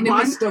the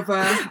midst of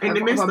a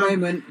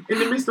moment, in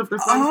the midst of the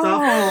fun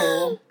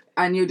stuff,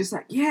 and you're just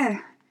like,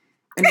 yeah.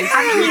 You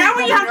know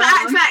when you have to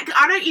act like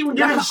I don't even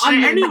give a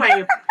shit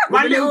anyway.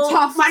 My little,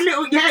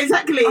 yeah,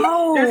 exactly.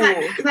 Oh,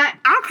 it's like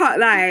I can't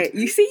lie.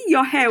 You see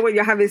your hair when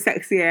you're having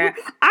sex, yeah?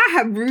 I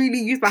have really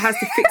used my hands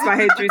to fix my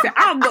hair during sex.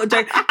 I'm not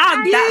joking.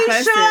 I'm that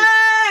person.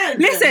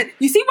 Listen,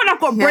 you see when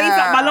I've got braids,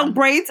 like my long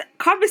braids,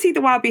 come and see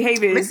the wild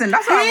behaviours. Listen,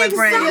 that's why I wear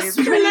braids. I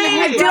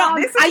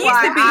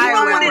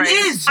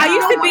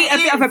used to be a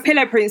bit of a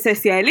pillow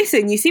princess, yeah.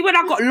 Listen, you see when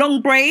I've got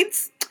long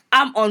braids,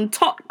 I'm on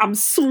top. I'm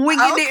swinging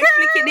it,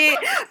 flicking it,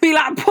 be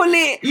like, pull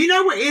it. You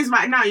know what it is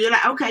right now? You're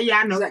like, okay, yeah,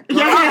 I know. I know.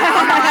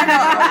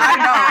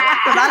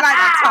 Because I like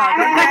that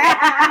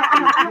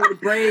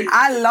talk, okay?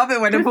 I love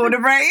it when they pull the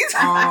braids.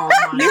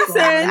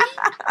 Listen,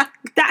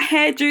 that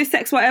hair, during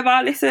sex,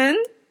 whatever, listen,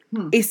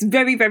 it's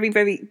very, very,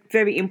 very,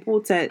 very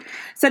important.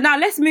 So now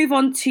let's move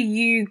on to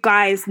you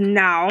guys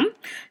now.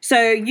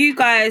 So you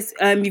guys,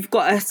 you've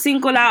got a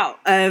single out,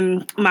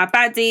 My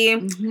Baddie.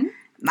 Mm-hmm.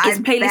 It's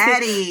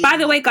playlist. By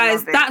the way,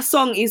 guys, that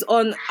song is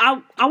on.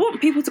 I want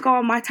people to go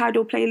on my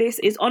Tidal playlist.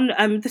 It's on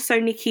the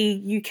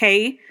SoNicky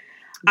UK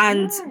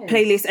and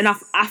playlist, and I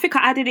think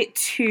I added it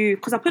to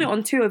because I put it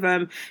on 2 of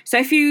them. So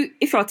if you're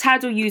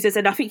Tidal users,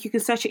 and I think you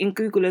can search it in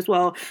Google as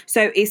well.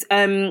 So it's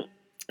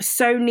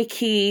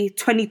SoNicky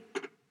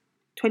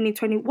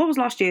 2020. What was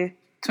last year?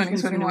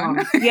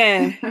 2021.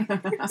 Yeah.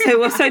 So it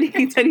was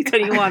SoNicky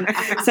 2021.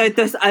 So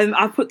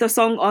I put the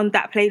song on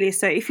that playlist.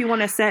 So if you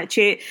want to search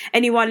it,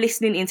 anyone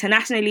listening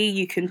internationally,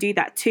 you can do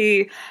that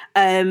too.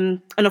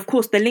 And of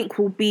course, the link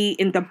will be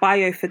in the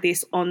bio for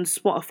this on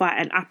Spotify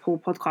and Apple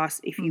Podcasts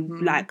if you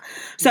like.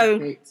 So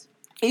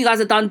you guys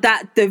have done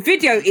that. The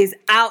video is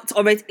out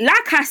already.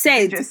 Like I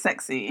said, just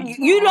sexy.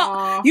 You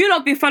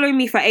lot been following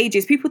me for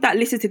ages. People that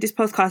listen to this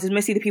podcast is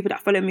mostly the people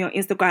that follow me on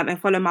Instagram and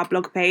follow my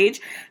blog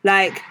page.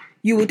 Like,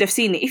 you would have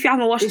seen it. If you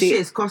haven't watched this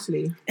shit's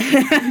costly.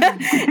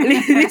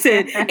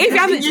 Listen, if you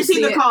haven't... You've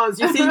seen the cars.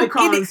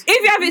 If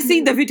you haven't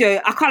seen the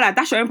video, I can't lie,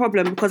 that's your own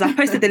problem because I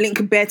posted the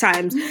link bare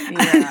times.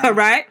 Yeah.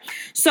 Right?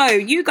 So,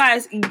 you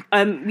guys,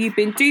 you've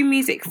been doing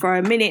music for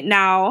a minute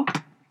now.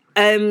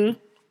 I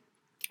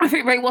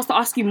think Ray wants to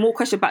ask you more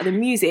questions about the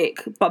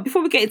music. But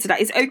before we get into that,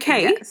 it's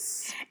okay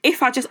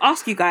if I just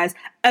ask you guys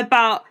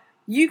about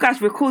you guys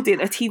recording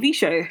a TV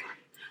show.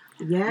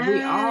 Yeah.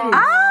 We are.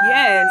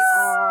 Yes.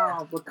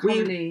 We're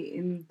currently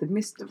in the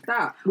midst of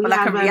that. We like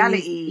have a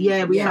reality.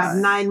 We have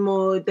 9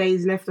 more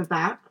days left of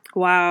that.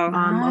 Wow. Of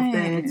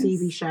the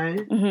TV show.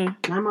 9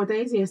 more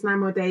days, yes, 9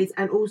 more days.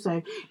 And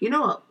also, you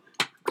know what?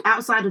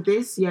 Outside of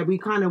this, we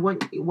kind of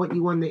want you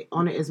on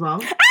it as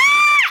well.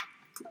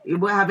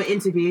 We'll have an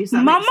interview.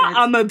 So Mama,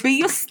 I'ma be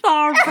your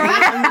star, bro.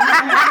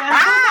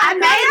 I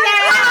made it.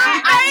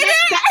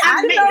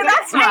 I know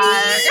that's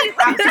right.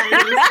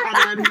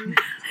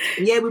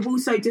 We've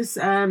also just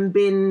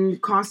been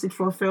casted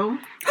for a film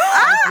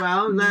as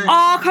well.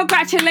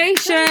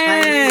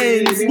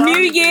 Congratulations! New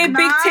Year,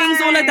 big things,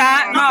 all of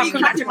that. I'm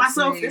clapping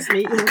myself this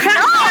week. Clap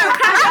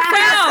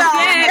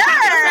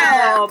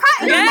yourself.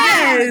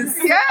 Yes.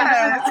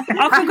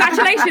 Oh,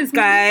 congratulations,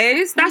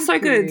 guys. That's so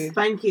good.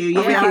 Thank you.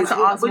 We have to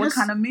ask what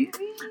kind of movie?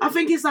 I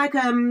think it's like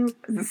it's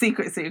a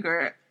secret.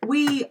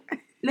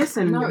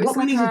 Listen. What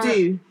we need to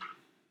do.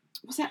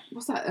 What's that?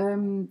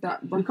 That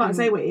we can't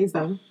say what it is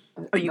though.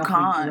 Oh, you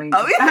can't.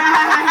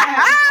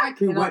 I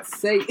cannot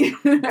say.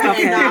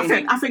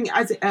 I think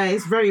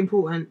it's very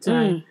important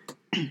to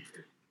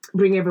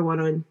bring everyone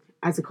on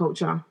as a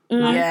culture.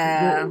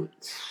 100%.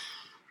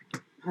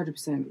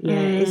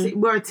 Yeah,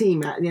 we're a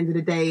team at the end of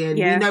the day, and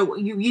you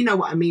know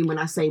what I mean when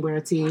I say we're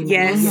a team.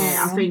 Yes.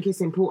 I think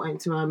it's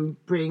important to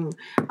bring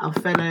our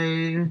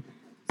fellow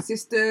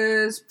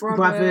sisters,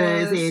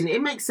 brothers in.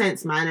 It makes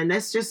sense, man, and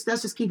let's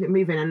just keep it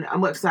moving. And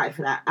I'm excited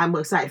for that. I'm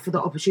excited for the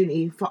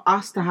opportunity for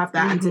us to have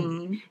that and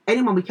to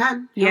anyone we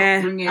can.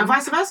 And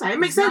vice versa.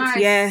 It makes sense.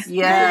 Nice.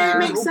 Yeah, it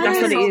makes sense.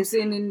 That's what it is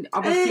in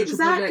other future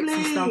projects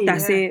and stuff.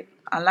 That's it.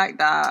 I like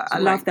that. I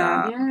love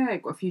that. Yeah,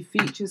 got a few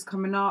features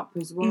coming up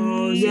as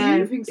well.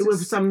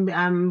 With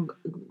some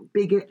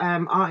big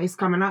artists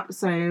coming up.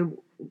 So,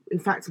 in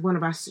fact, one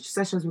of our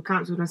sessions were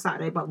cancelled on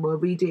Saturday, but we're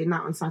redoing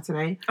that on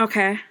Saturday.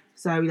 Okay.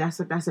 So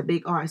that's a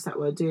big artist that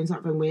we're doing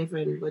something with,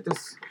 and we're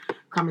just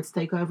coming to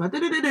take over. Subtly,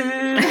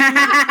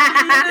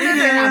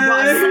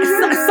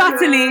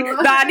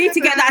 I need to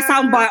get that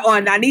soundbite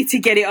on. I need to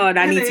get it on.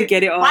 By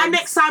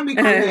next time we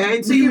come here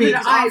in 2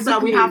 weeks, after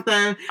we have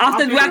the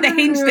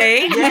hinge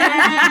day.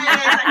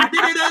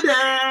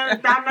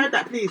 Download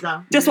that, please.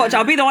 Just watch.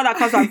 I'll be the one that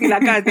comes out and be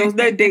like, guys, there was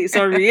no date.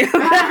 Sorry.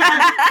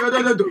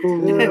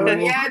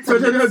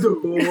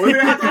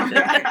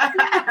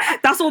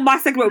 That's all my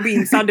segment will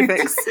be. Sound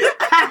effects.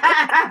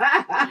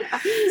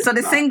 So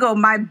the single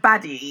My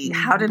Baddie,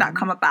 how did that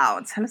come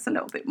about? Tell us a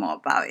little bit more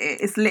about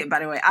it. It's lit, by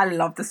the way. I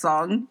love the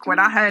song. When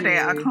I heard it,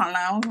 I can't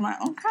lie, I was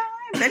like, okay,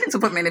 they need to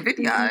put me in a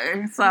video.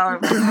 So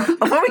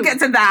before we get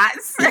to that,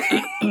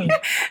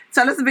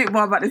 tell us a bit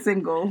more about the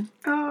single.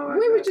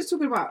 We were just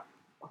talking about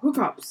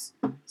hookups.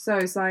 So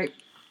it's like,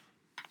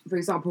 for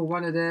example,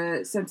 one of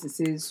the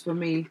sentences for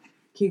me,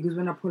 Keegan's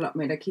when I pull up,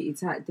 made a kitty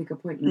tight dick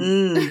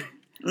appointment.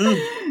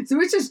 So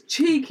we're just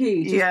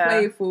cheeky, just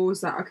playful.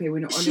 It's like, okay, we're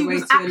not on the way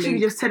to the link. She was actually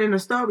just telling a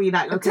story,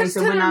 like, okay, just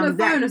so when I'm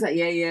there, I was like,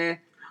 yeah.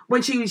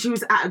 When she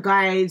was at a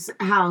guy's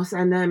house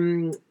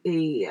and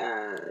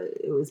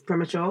it was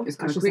premature. It's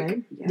kind of quick.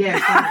 Yeah,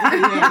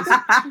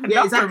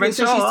 exactly.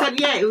 So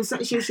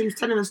she was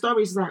telling a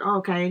story. She's like,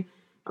 oh,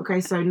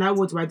 okay, so now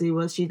what do I do?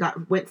 Well, she like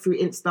went through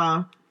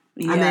Insta.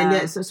 Yeah. And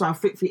then so I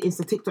flipped through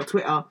Insta, TikTok,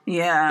 Twitter.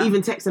 Yeah.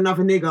 Even text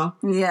another nigga.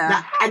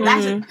 Yeah. And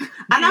I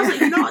was like,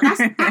 you know what? That's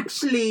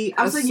actually.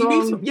 I was like,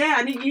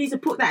 you need to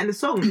put that in the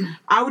song.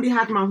 I already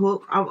had my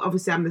hook.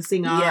 Obviously, I'm the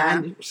singer,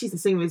 and she's the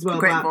singer as well.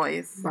 Great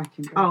voice.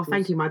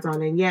 Thank you, my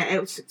darling. Yeah,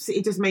 it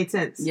just made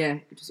sense. Yeah,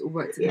 it just all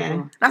worked together.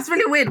 Yeah. That's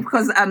really weird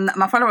because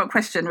my follow-up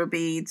question would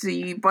be: do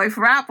you both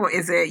rap, or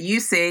is it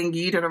you sing,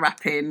 you do the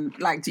rapping?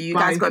 Like, do you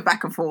guys go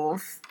back and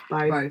forth?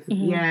 Both. Mm-hmm.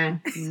 Yeah.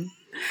 Mm-hmm.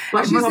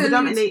 But she's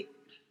predominantly.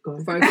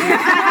 She's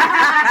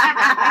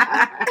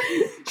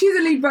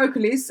a lead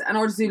vocalist, and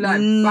I'll just do like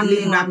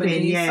backing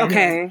rapping. Yeah.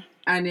 Okay.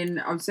 And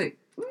then I'll say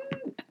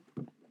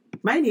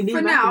mainly lead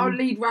for now,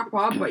 lead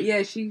rapper, but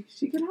yeah, she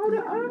can hold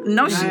it on.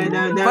 No.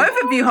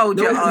 Both of you hold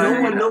your own.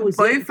 No one knows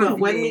both it, of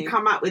when you. we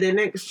come out with the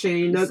next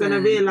tune, they're gonna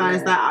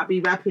realise that I'll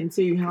be rapping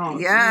too hard.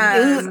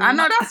 Yes, I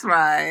know that's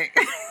right.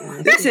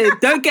 Listen,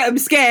 don't get them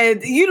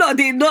scared. You lot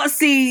did not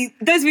see.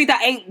 Those of you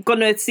that ain't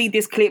gonna see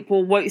this clip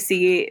or won't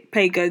see it,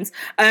 pagans.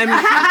 Listen,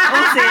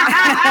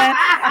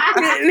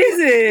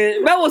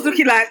 Mel was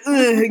looking like,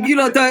 you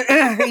lot don't.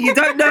 You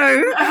don't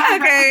know.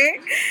 Okay.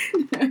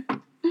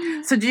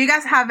 So do you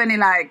guys have any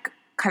like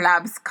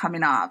collabs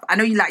coming up? I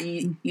know you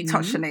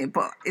touched on it,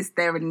 but is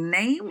there a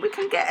name we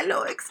can get a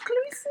little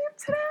exclusive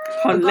today?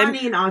 A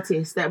Ghanaian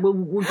artist that we'll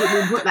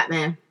put that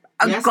there.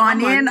 A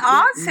Ghanaian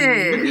artist.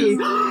 A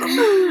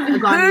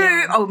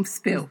Ghanaian. Oh,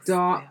 spill.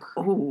 Dark.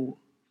 Oh.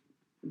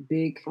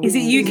 Big. Is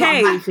it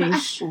UK?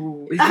 Hatfish.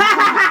 You've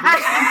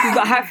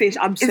got Hatfish.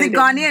 Is it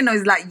Ghanaian or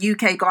is it like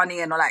UK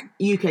Ghanaian or like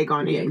UK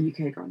Ghanaian? Yeah, UK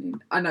Ghanaian.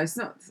 I know it's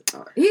not.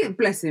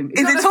 Bless him.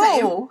 Is it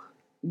tall?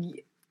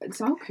 It's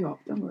all up.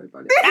 Don't worry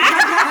about it. I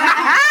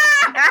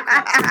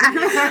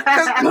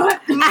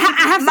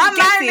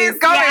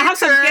have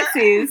some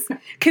guesses.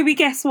 Can we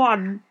guess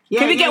one?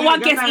 Can we get one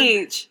guess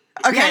each?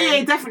 Okay.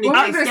 Yeah, definitely.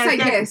 Well, I'm going to say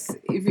yes.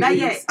 If you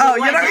Oh,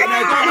 you're not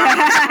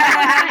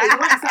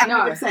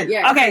going to.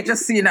 Yeah. Okay,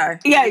 just so you know.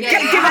 Yeah,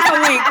 give us a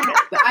wink.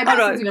 I'm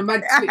not doing a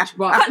mad switch,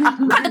 but...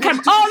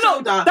 Oh,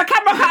 look, the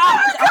camera cut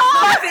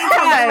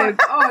out.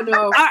 Oh,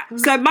 no.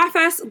 So my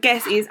first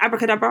guess is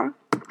Abracadabra.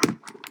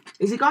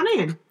 Is he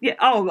Ghanaian? Yeah.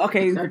 Oh,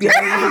 okay. Is he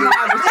Ghanaian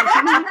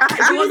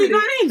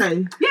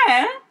though?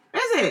 Yeah.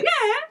 Is it?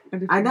 Yeah.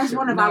 And that's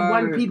one of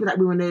our people that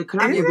we want to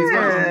collaborate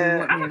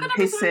with.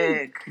 He's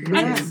sick.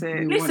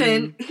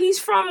 Listen, he's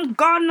from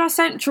Ghana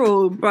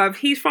Central, bruv.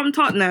 He's from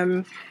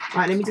Tottenham.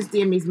 Right, let me just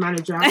DM his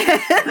manager.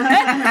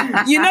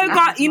 You know,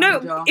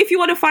 if you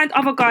want to find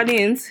other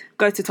Ghanaians,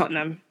 go to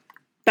Tottenham.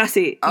 That's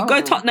it. You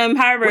go Tottenham,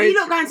 High Road. Where are you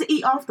not going to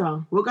eat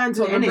after? We're going to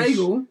Tottenham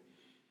Bagel.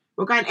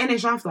 We're going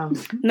Enish after.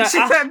 No,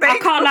 I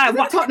can't lie.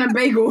 What Tottenham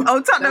Bagel?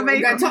 Oh, Tottenham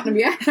Bagel. We're going Tottenham,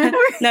 yeah.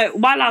 No,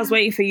 while I was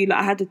waiting for you, like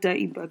I had a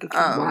dirty burger.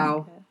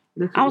 Wow.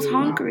 I was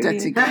hungry.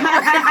 Dirty girl.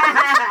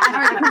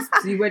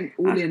 You went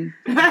all in.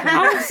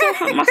 I was so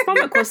hungry. My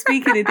stomach was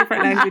speaking in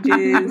different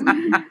languages.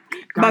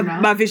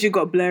 My vision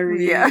got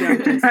blurry. Yeah.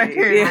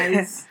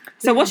 Nice.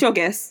 So, what's your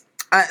guess?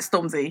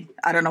 Stormzy.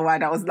 I don't know why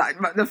that was like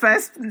the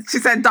first. She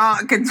said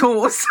dark and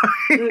tall. So.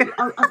 I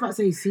was about to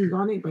say he's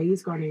Ghanaian, but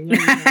he's Ghanaian.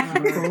 Yeah,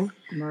 cool.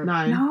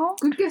 No.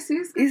 Good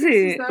guesses. Is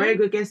it? Very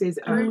good guesses.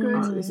 Very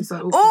good. This is so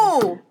awesome.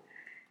 Oh,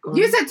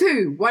 you said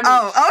two. One.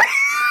 Oh.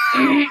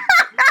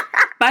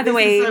 By the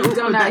way, I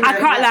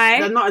can't lie.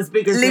 They're not as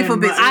big as Little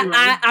bit.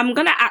 I'm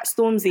gonna at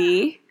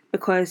Stormzy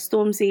because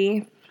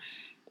Stormzy,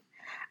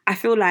 I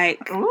feel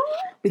like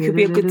we could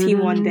be a good team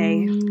one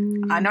day.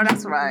 I know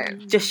that's right.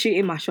 Just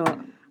shooting my shot.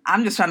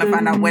 I'm just trying to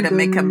find out where to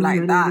make them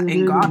like that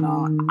in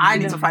Ghana. I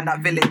need to find that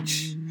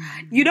village.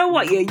 You know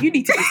what? Yeah, you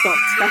need to be stopped.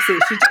 That's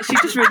it. She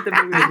just ruined the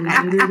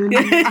movie.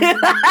 Dude,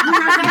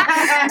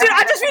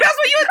 I just realized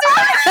what you were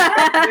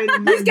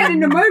doing. He's getting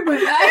the moment.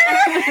 You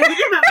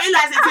didn't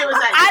realise it. It was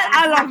like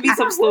I love me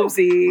some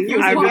Stormzy.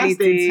 I really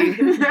do.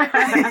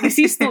 You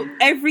see,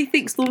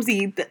 everything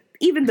Stormzy.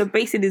 Even the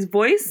bass in his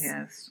voice,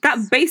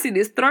 that bass in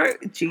his throat,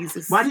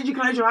 Jesus. Why did you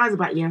close your eyes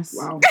about yes?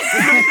 Wow.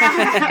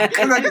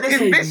 Because I just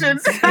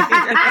envisioned.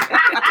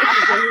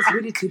 He's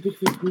really too big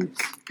for his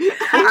boots.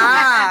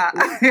 I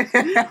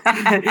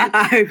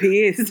hope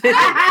he is.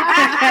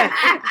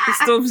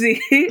 Stormzy.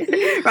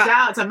 Shout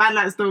out to man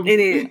like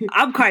Stormzy.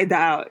 I'm cutting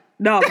that out.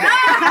 No, Leave it.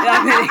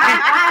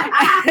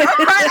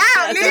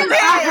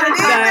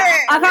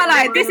 I can't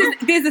lie. This is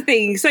the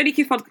thing.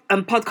 SoNicky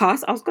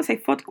podcast. I was gonna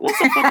say what's a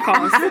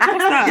podcast? What's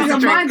that? It's a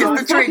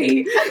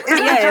drink.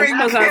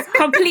 Yeah,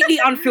 completely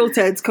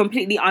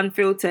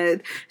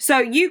unfiltered. So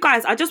you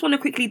guys, I just want to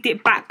quickly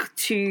dip back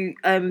to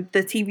the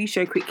TV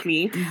show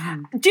quickly.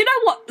 Mm-hmm. Do you know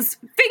what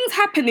things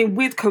happening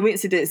with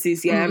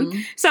coincidences? Yeah.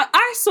 Mm-hmm. So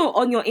I saw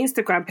on your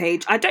Instagram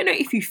page. I don't know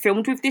if you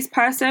filmed with this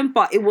person,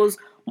 but it was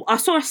I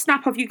saw a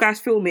snap of you guys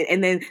filming,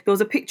 and then there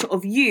was a picture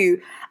of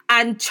you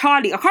and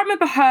Charlie. I can't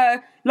remember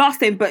her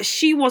last name, but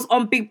she was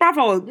on Big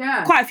Brother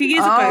quite a few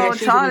years ago. Oh,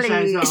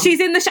 Charlie. She's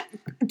in the show.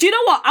 Do you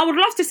know what? I would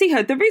love to see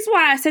her. The reason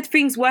why I said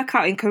things work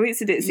out in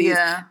coincidences,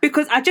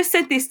 because I just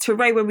said this to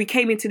Ray when we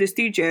came into the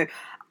studio.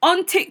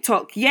 On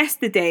TikTok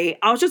yesterday,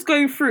 I was just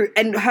going through,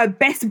 and her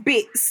best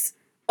bits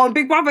on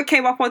Big Brother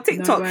came up on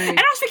TikTok, and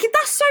I was thinking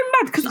that's so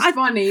mad because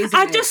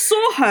I just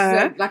saw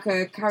her like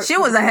a character. She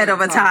was ahead of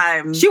her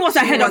time. She was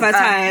ahead of her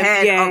time. Of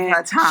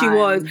her time. She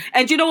was.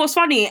 And do you know what's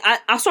funny?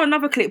 I saw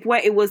another clip where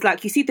it was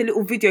like you see the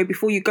little video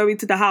before you go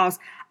into the house.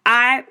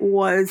 I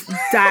was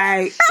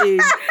dying.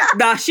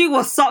 Nah, she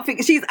was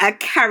something. She's a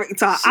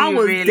character. I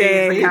was really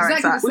there.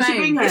 Exactly the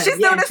same. Is she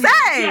still the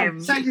same?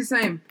 Exactly the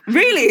same.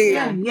 Really?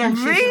 Yeah.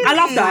 Really? I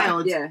love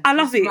that. Yeah. I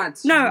love it. Mad.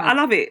 No, I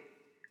love it.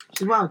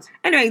 She's wild.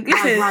 Anyway,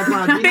 listen.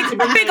 Wild.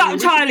 Big up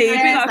Charlie.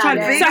 Big up Charlie.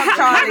 Big So up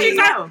how do you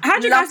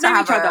Charlie. guys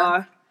know each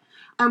other?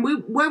 And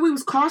where we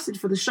was casted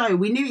for the show,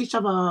 we knew each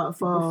other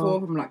Before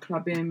from like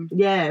clubbing.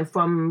 Yeah,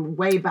 from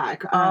way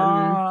back.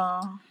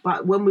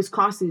 But when we was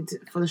casted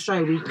for the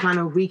show, we kind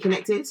of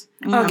reconnected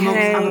amongst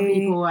other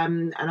people.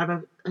 And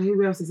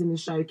who else is in the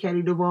show?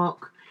 Kelly the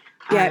Rock.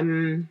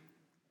 Can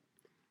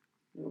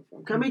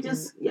we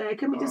just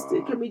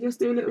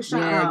do a little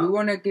shout out? We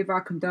want to give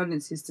our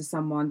condolences to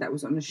someone that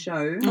was on the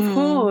show. Of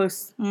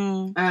course.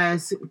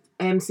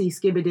 MC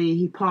Skibbity,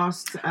 he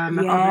passed a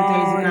couple of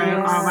days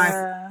ago.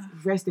 RIP.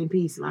 Rest in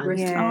peace, man. Rest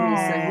in peace. So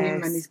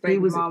him and his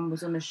baby mum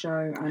was on the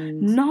show,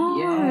 and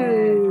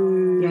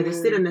yeah, they're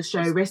still on the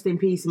show. Rest in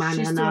peace, man.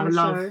 She's and still on the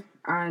love show.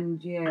 And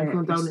and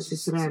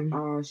condolences to them.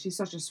 Oh, she's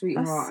such a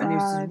sweetheart, and it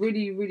was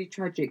really, really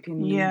tragic.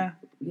 And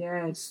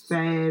it's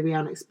very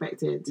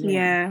unexpected.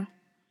 Yeah.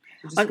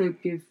 Just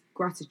give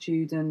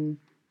gratitude and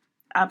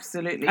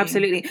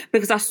Absolutely.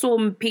 Because I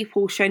saw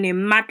people showing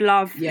him mad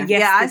love yesterday.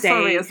 Yeah, I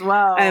saw it as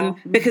well.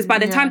 Because by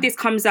the time this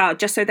comes out,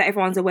 just so that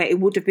everyone's aware, it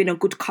would have been a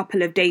good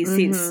couple of days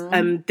since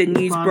the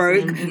news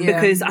broke.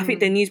 Because I think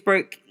the news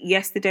broke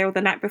yesterday or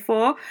the night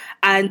before,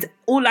 and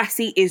all I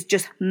see is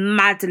just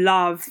mad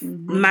love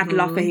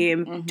for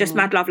him. Just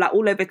mad love, like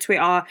all over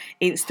Twitter,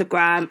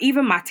 Instagram,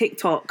 even my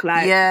TikTok,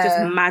 like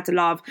just mad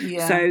love. So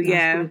That's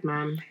good,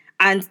 man.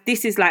 And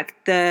this is like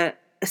the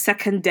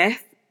second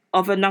death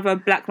of another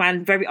black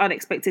man, very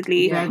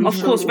unexpectedly.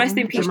 Of course, rest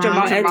in peace,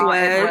 Jamal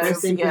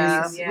Edwards.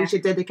 We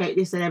should dedicate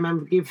this to them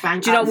and give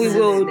thanks. Do you know what we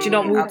will? Do you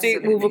know what we'll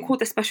do? We'll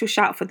record a special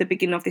shout for the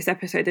beginning of this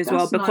episode as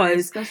well,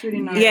 because that's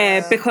really nice.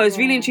 Yeah, because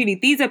really and truly,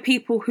 these are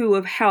people who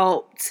have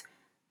helped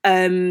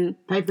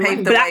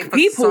black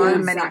people, so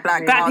many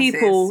black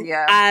people,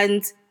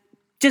 and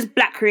just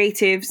black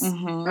creatives,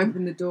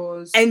 open the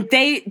doors. And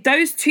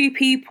those two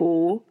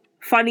people,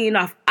 funny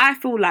enough, I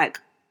feel like,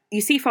 you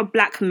see, for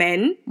black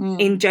men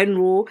in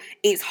general,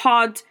 it's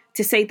hard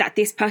to say that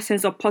this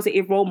person's a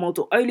positive role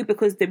model, only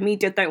because the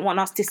media don't want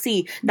us to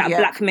see that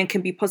black men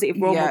can be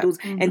positive role models.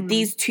 And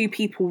these two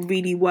people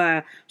really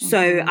were.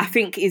 So I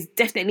think it's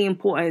definitely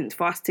important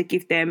for us to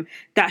give them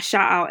that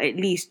shout out, at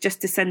least,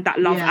 just to send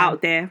that love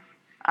out there.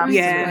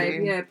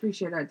 Absolutely. Yeah,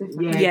 appreciate that.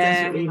 Definitely.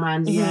 Definitely,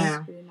 man.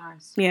 Yeah. Really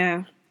nice.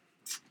 Yeah.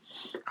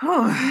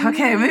 Oh,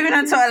 okay, moving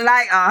on to a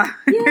lighter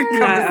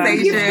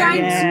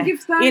conversation. Give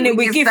thanks.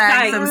 We give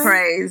thanks and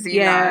praise,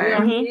 you know.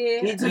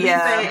 To be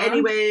fair,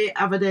 anyway,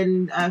 other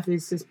than Earth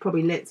is just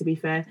probably lit, to be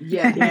fair.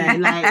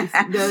 Like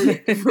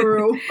for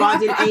real.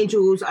 Guardian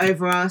angels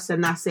over us,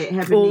 and that's it.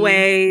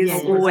 Heavenly.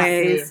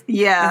 Always.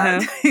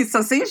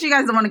 So since you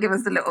guys don't want to give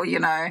us a little,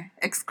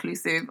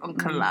 exclusive on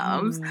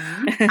collabs,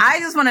 I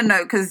just want to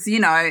know, because,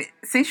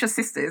 since you're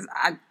sisters,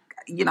 I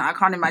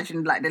can't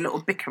imagine like the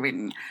little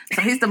bickering.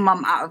 So who's the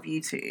mum out of you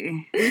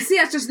two? You see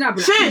us just now.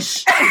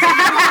 Shush!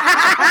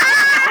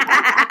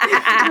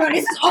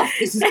 This is off.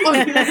 This is on.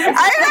 That's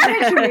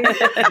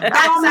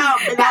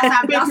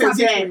our bickers,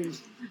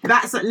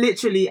 That's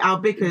literally our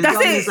bickers. That's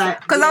it.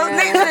 Because I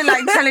was literally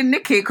like telling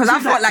Nikki, because I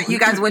thought like you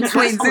guys were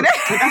twins.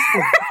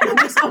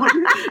 That's on.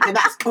 And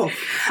that's off.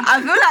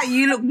 I feel like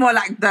you look more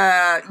like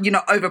the,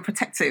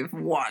 overprotective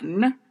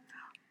one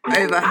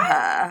over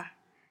her.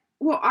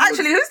 Well,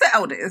 actually, who's the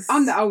eldest?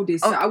 I'm the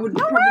oldest, so I would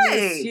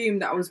probably assume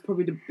that I was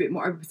probably a bit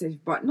more overprotective,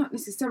 but not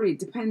necessarily. It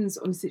depends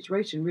on the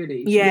situation,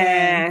 really.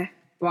 Yeah.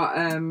 But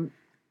I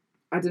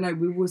don't know.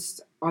 We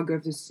was argue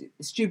over the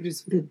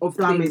stupidest of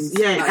things.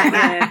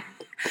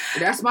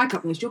 That's my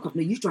cup. That's your cup.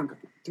 No, you drank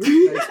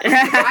 3 of those.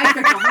 I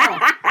drank a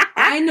half.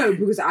 I know,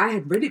 because I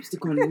had red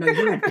lipstick on. No,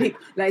 you had pink.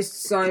 Like, it's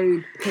so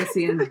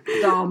pissy and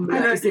dumb.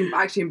 Like, it's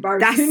actually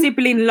embarrassing. That's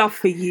sibling love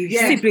for you.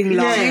 Sibling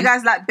love. Do you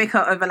guys like bicker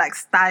over like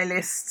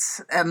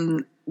stylists?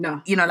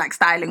 No. Like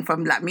styling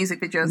from like music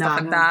videos,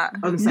 stuff like that.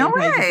 On the same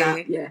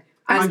page. Yeah.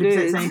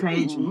 100% same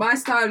page. My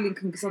styling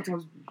can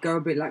sometimes go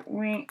a bit like,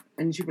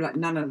 and she'll be like,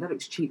 no, that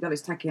looks cheap, that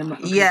looks tacky. I'm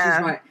like, okay, she's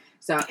right.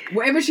 So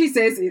whatever she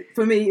says,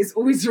 for me, is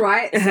always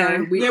right.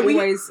 So we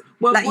always...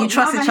 Well, like you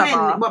trust each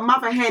other. But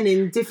mother hen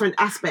in different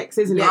aspects,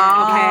 isn't it?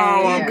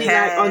 Okay. You'd be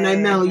like, oh no,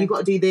 Mel, you got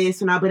to do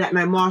this. And I'll be like,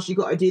 no, Marsh, you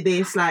got to do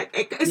this. Like,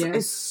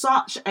 it's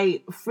such a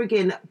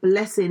friggin'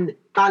 blessing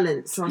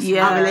balance our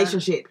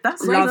relationship.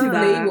 That's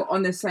relatively we're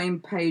on the same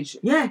page.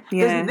 Yeah.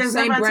 There's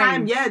never a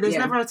time. Yeah, there's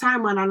never a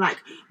time when I'm like,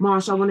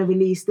 Marsh, I want to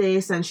release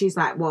this. And she's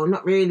like, well,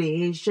 not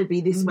really. It should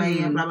be this way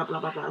and blah, blah, blah,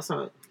 blah, blah.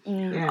 So... Yeah.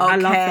 Okay. I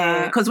love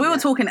that. Because we were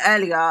talking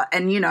earlier,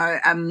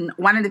 and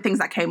one of the things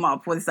that came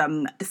up was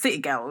City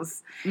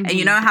Girls, and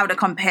you know how to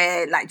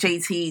compare like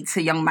JT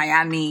to Young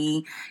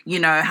Miami. You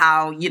know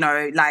how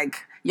like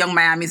Young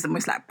Miami is the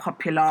most like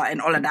popular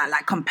and all of that.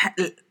 Like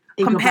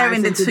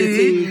comparing the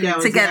two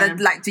girls, together. Yeah.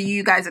 Like, do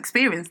you guys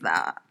experience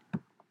that? I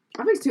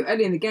think it's too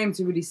early in the game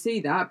to really see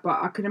that,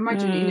 but I can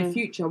imagine in the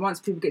future, once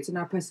people get to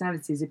know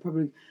personalities, they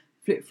probably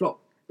flip flop.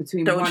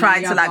 Don't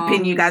try to like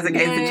pin you guys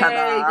against each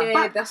other.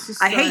 Yeah, that's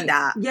just I hate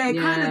that. Yeah,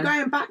 kind of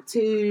going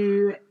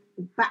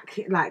back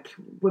like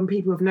when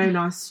people have known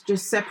us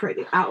just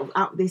separately out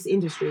of this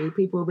industry,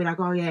 people will be like,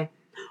 oh yeah,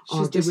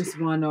 she's just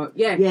one or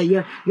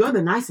you're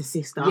the nicest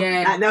sister.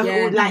 Yeah, like, do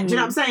you know what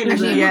I'm saying?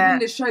 Actually, in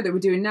the show that we're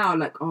doing now,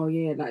 like, oh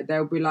yeah, like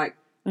they'll be like.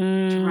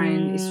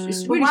 Trying.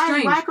 It's really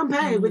strange. Why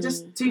compare? We're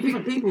just two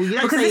different people. You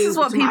don't because this is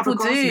what people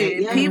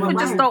do. People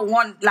just don't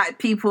want like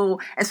people,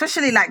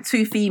 especially like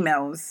two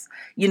females,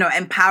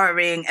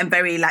 empowering and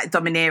very like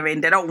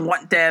domineering. They don't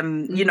want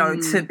them,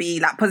 to be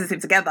like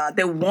positive together.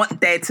 They want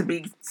there to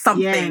be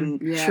something.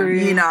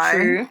 True.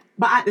 True.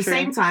 But at the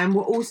same time,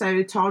 we're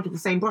also tarred with the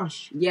same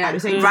brush. Yeah. At the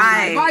same time.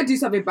 Right. If I do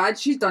something bad,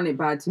 she's done it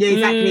bad. Yeah,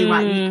 exactly.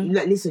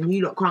 Right. Listen,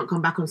 you lot can't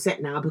come back on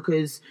set now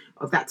because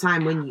of that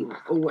time when you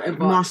or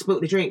whatever. Marsh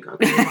spilled the drink.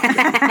 Okay.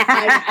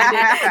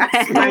 I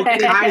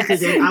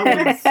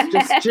was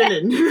just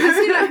chilling. I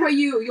see like where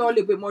you're a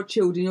little bit more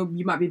chilled and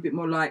you might be a bit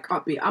more like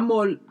upbeat. I'm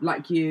more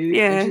like you.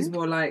 Yeah. And she's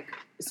more like.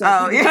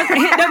 So here's the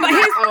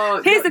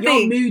thing.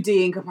 You're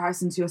moody in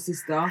comparison to your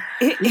sister.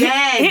 Here's the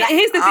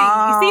thing.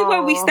 You see,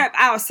 when we step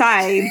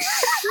outside,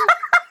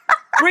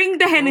 bring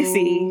the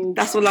Hennessy.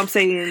 That's all I'm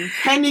saying.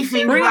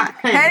 Anything can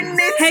happen.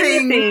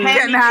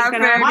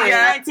 March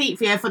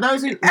 19th, for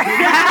those who... We're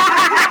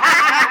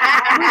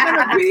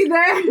going to be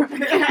there.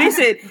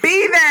 Listen.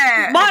 Be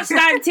there. March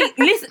 19th.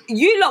 Listen,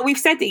 you lot, we've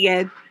said it,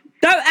 yeah.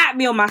 Don't at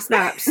me on my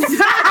snaps.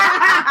 Don't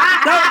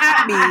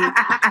at me.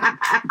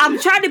 I'm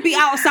trying to be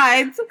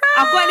outside.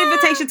 I've got an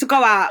invitation to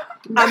go out.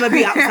 I'm going to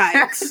be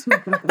outside.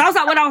 That was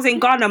like when I was in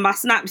Ghana, my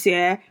snaps,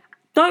 yeah.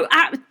 Don't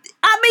at me.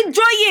 I'm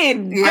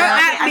enjoying. Yeah. Don't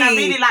at me. And I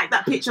really like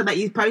that picture that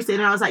you posted,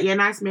 and I was like, yeah,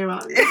 nice mirror.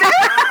 What was it?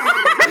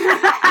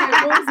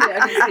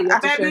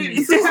 I didn't see it.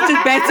 It's just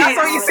bare tits. That's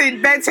all you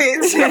said, bare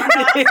tits.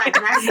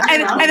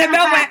 And then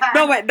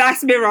Mel went,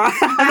 nice mirror. I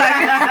was like,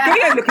 girl,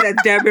 you ain't looking at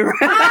the damn mirror.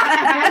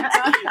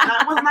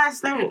 That was nice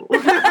though.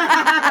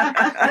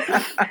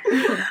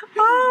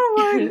 Oh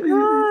my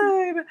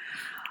God.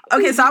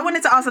 Okay, so I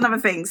wanted to ask another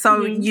thing. So,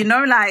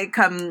 like,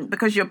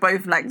 because you're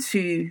both like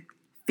two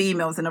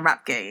females in a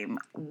rap game,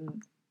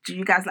 do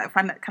you guys like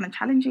find that kind of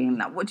challenging?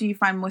 Like, what do you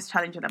find most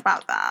challenging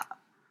about that?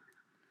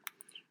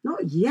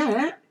 Not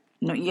yet.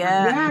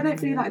 Yeah, I don't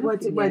feel like we're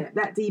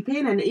that deep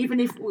in, and even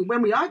if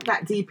when we are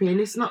that deep in,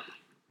 it's not.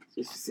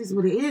 This is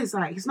what it is.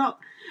 Like, it's not.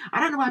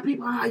 I don't know why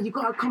people you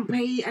gotta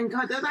compete and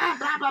blah blah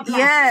blah blah.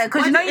 Yeah,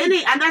 because in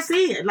it, and that's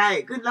it.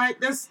 Like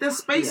there's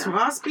space for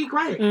us. Be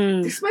quiet.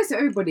 There's space for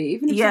everybody.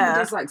 Even if someone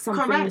does like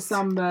something,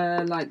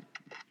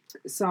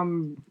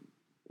 some.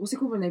 What's it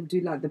called when they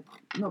do like the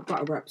not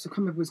battle raps? I can't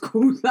remember what it's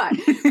called. Like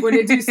when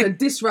they do some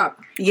diss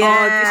rap.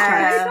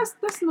 Yeah,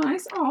 that's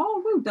nice.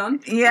 Oh, well done.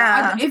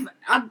 Yeah,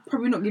 I'd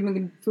probably not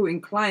even feel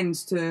inclined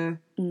to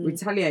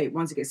retaliate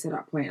once it gets to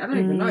that point. I don't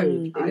even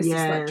know. It's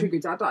just like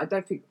triggered. I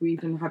don't think we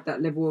even have that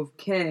level of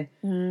care.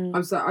 I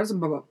just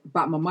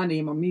about my money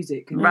and my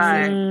music.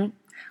 Right.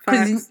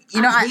 Because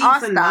I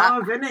asked that.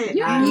 Love, innit?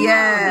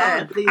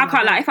 Yeah. I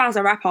can't like if I was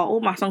a rapper, all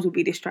my songs would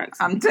be diss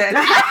tracks. I'm dead.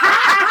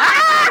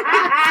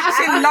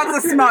 She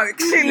loves the smoke.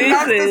 She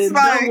loves the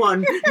smoke. No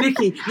one,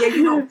 Nikki. Yeah,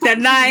 the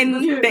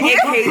 9, the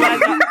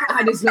AK,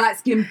 and his light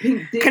skin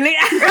pink dick.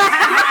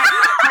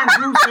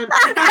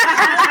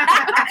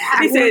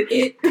 Listen,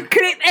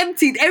 clip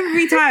emptied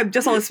every time,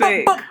 just on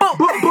smoke.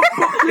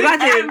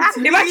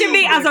 Imagine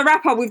me as a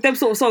rapper with them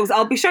sort of songs.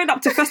 I'll be showing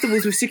up to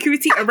festivals with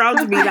security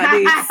around me like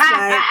this,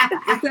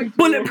 like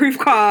bulletproof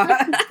car.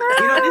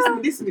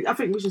 This. I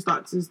think we should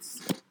start to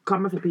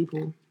come for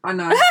people. I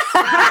know.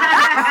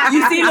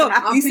 You see, look,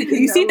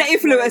 you see the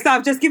influence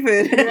I've just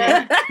given.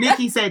 Yeah.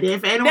 Nikki said it.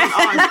 If anyone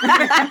asks.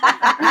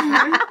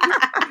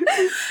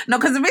 No,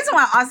 because the reason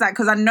why I asked that,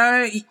 because I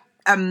know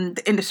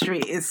the industry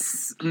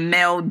is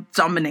male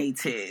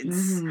dominated,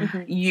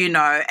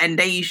 and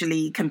they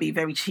usually can be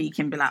very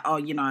cheeky and be like, oh,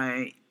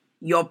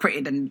 you're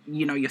prettier than,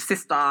 your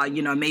sister,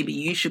 maybe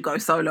you should go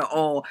solo,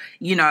 or,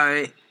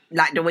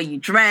 like the way you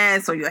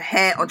dress or your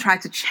hair or try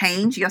to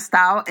change your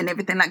style and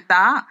everything like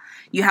that?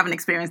 You haven't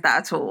experienced that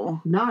at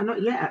all? No,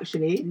 not yet,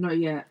 actually. Not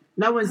yet.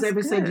 No one's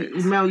ever said,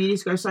 Mel, you need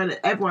to go silent.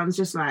 Everyone's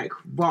just like,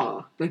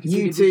 wow,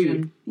 you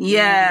too.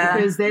 Yeah.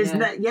 Because there's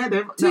they're better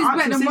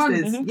than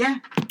sisters. Mm-hmm. Yeah.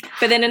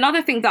 But then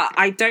another thing that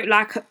I don't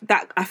like,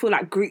 that I feel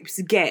like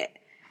groups get,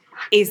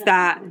 is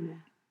that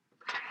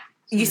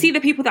you see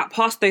the people that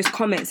pass those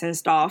comments and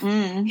stuff.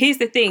 Here's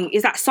the thing,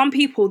 is that some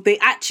people, they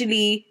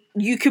actually,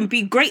 you can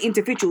be great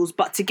individuals,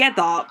 but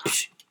together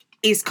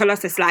is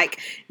colossus. Like,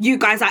 you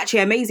guys are actually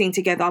amazing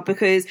together,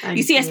 because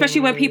you see,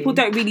 especially when people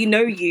don't really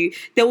know you,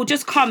 they will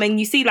just come and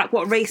you see, like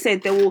what Ray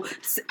said, they will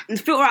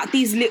filter out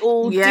these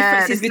little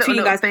differences between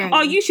you guys.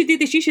 Oh, you should do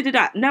this, you should do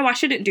that. No, I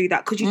shouldn't do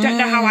that, because you don't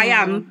know how I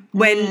am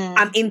when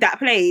I'm in that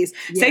place.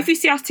 So if you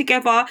see us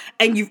together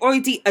and you've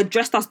already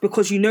addressed us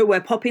because you know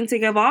we're popping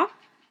together,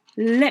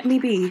 let me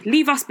be.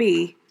 Leave us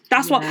be.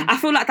 That's what I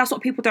feel like. That's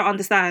what people don't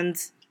understand.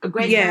 A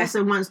great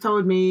person once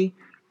told me,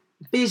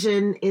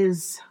 vision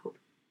is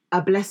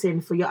a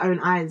blessing for your own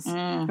eyes.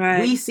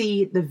 Right. We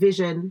see the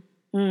vision.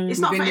 It's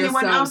not for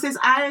anyone else's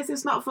eyes.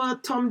 It's not for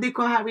Tom, Dick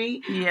or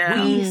Harry.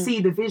 Yeah. We see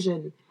the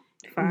vision.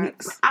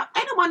 Facts.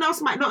 Anyone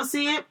else might not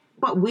see it,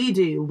 but we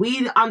do.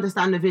 We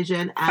understand the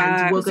vision,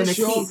 and we're going to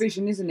keep... It's your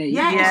vision, isn't it?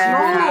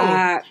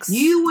 Yeah, it's yours.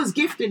 You was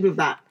gifted with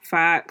that.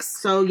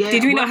 Facts. So, yeah.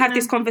 Did we not have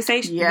this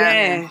conversation?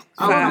 Yeah.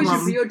 Vision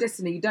for your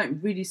destiny. You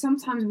don't really...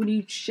 Sometimes when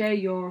you share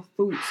your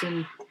thoughts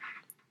and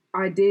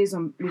ideas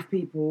with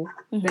people,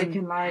 they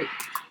can, like,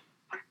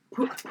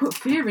 put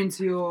fear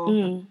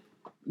into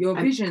your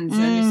visions,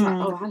 and it's like,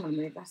 oh, hang on a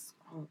minute,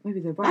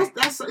 maybe they're right.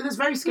 That's a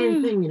very scary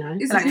thing, you know.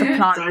 It's like to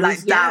plant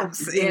like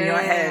doubts in your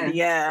head.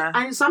 Yeah.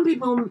 And some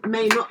people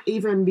may not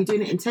even be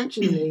doing it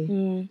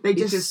intentionally. They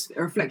it's just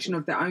a reflection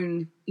of their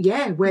own.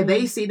 Yeah, where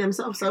they see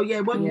themselves. So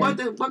we're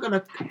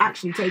gonna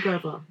actually take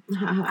over.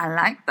 I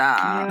like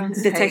that.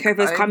 The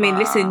takeover's coming.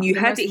 Listen, you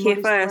heard it here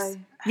first.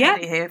 Yeah.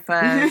 Heard it here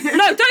first.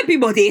 No, don't be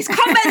modest.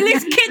 Come and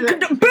let's kick boots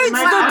the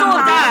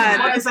door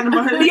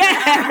down.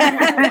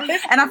 Yeah.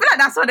 And I feel like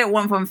that's what they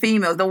want from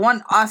females. They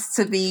want us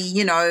to be,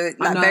 you know,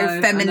 like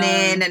very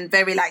feminine and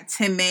very like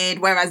timid,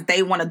 whereas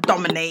they want to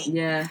dominate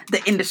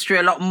the industry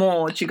a lot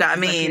more. Do you get what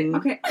I mean?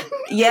 Okay.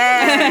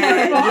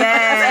 Yeah.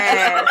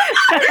 Yeah.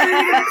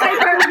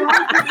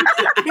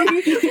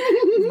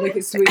 Make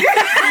it sweet.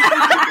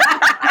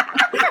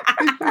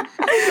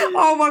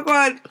 Oh my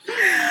god,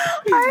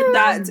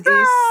 that is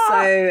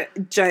so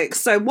jokes.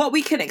 So what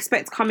we can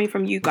expect coming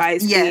from you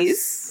guys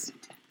is,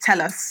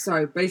 tell us.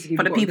 So basically,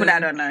 for the people that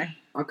don't know.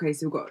 Okay,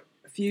 so we've got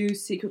a few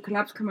secret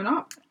collabs coming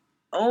up.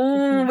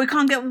 Oh, we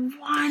can't get one.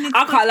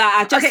 I can't lie.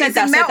 I just said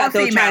that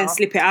they'll try and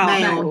slip it out.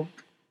 Male.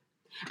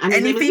 And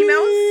any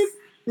females?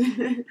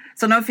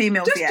 So no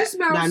females yet. Just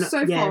males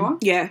so far.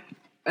 Yeah.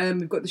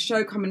 We've got the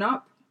show coming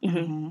up.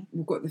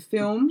 We've got the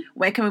film.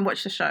 Where can we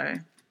watch the show?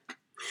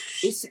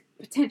 It's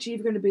potentially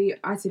even going to be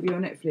ITV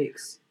or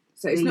Netflix.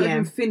 So it's not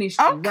even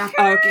finished.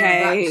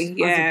 Okay.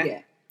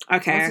 Yet.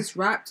 Okay. Once it's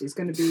wrapped, it's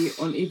going to be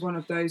on either one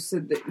of those.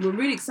 So we're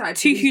really excited.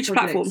 Two huge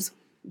platforms.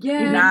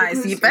 Yeah.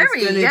 Nice. You're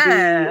very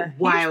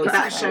wild.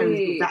 That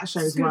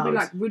show's going wild. to be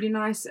like really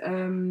nice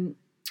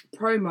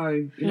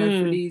promo, you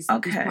know, for these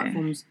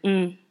platforms.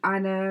 And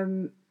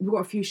we've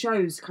got a few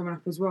shows coming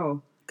up as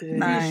well.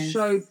 Nice.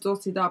 Show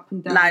dotted up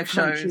and down live the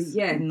country. Shows.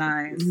 Yeah.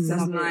 Nice. So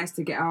that's nice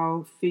to get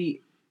our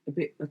feet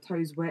our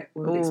toes wet,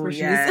 whatever the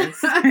expression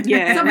is.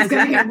 Yeah. Someone's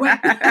going to get wet.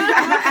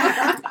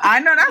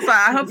 I know, that's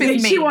why I hope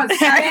it's me. She wants to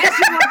get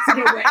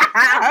wet.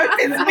 I hope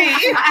it's me.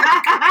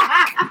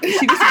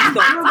 She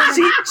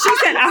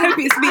said, I hope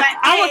it's me.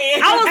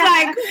 I was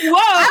like, whoa.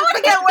 I want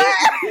to get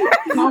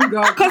wet. Come on,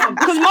 girl.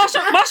 Because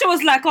Marsha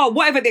was like, oh,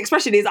 whatever the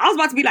expression is. I was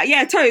about to be like,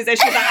 yeah, toes. And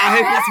she was like, I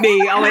hope it's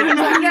me. I went,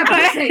 yeah, but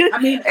I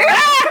mean,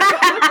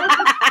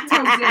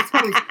 toes.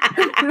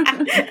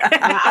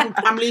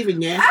 I'm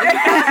leaving, yeah.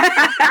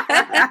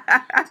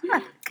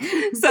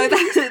 So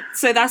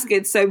that's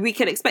good. So we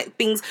can expect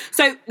things.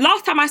 So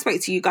last time I spoke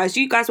to you guys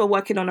were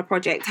working on a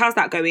project. How's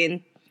that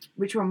going?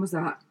 Which one was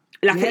that?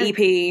 Like an EP?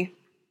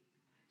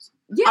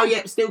 Yeah. Oh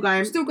yeah, still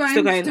going.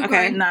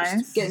 Okay,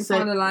 nice. Getting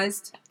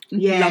finalised.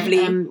 Yeah,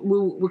 lovely.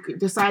 We're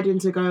deciding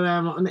to go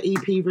on the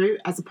EP route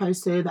as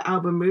opposed to the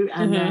album route,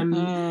 and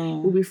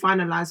we'll be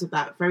finalised with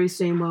that very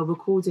soon. We're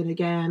recording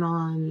again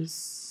on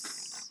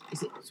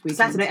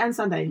Saturday and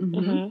Sunday.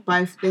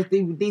 Both.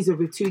 These are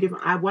with two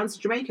different. One's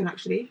Jamaican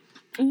actually.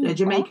 The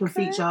Jamaican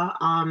feature.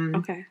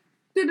 Okay.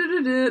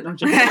 And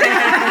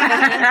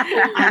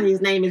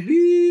his name is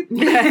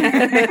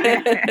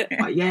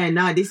But yeah,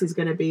 no, this is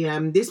gonna be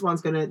this is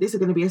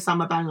gonna be a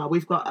summer banger.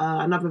 We've got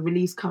another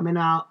release coming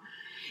out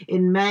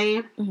in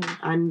May,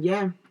 and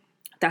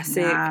that's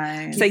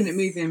nice. It. So it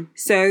moving.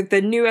 So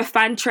the NUA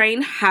fan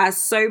train has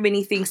so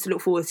many things to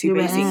look forward to.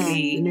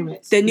 Basically,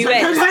 NUettes. The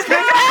NUettes.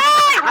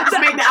 I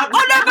just made that up.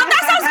 Oh no, but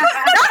that sounds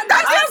good.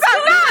 That sounds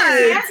good.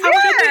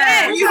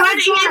 You heard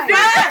it here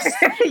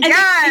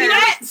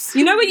first.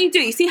 You know what you do?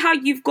 You see how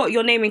you've got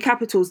your name in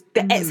capitals?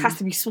 The X has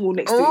to be small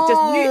next to it.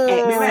 Just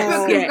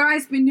NUettes. Can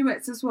guys be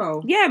NUettes as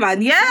well? Yeah,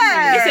 man.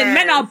 Yeah. Listen,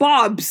 men are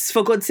barbs,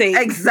 for God's sake.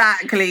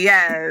 Exactly,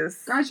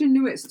 yes. Guys, you're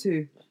NUettes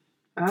too.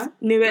 Huh?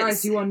 NUettes.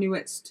 Guys, you are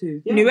NUettes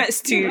too. Yeah.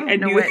 NUettes too.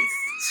 And NUettes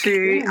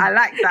too. I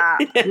like that.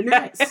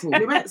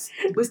 NUettes.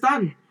 It's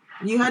done.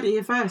 You heard it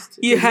here first.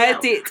 You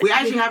heard it. We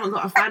actually haven't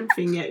got a fan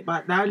thing yet,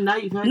 but now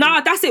you've heard it. Nah,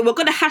 that's it. We're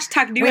going to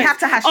hashtag NUettes. We have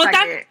to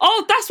hashtag it.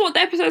 Oh, that's what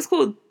the episode's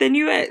called. The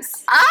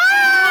NUettes.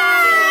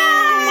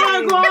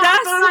 Oh my God.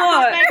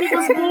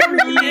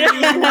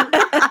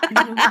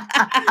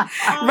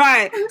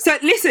 Right. So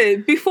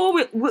listen, before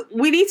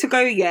we need to go,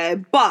 yeah,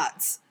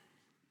 but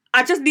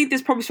I just need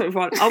this promise from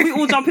everyone. Are we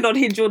all jumping on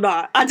Hinge or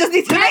not? I just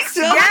need to make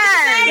sure.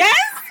 Yes.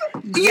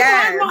 You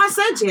heard what I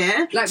said,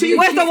 yeah? Where's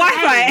the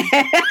Wi-Fi?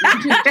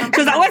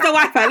 Because where's the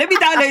Wi-Fi? Let me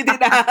download it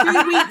now.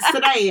 2 weeks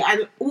today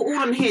and all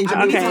on Hinge.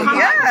 Okay.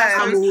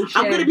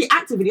 I'm going to be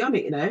actively on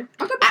it, you know?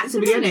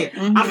 Actively on it.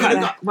 I'm going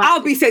to go...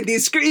 I'll be sending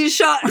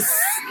screenshots.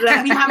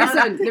 Let me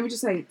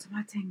just say, to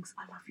my things,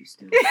 I love you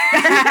still.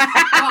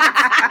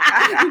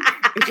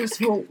 It's just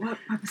for work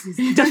purposes.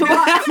 Just for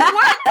work.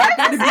 I'm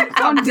going to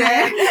be on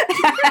there.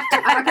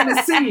 And I'm going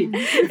to see my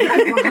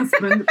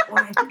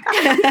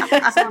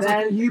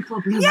husband. You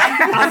probably...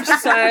 I'm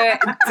so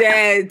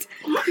dead.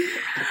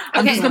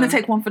 I'm just going to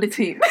take one for the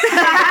team.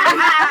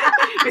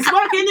 It's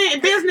work,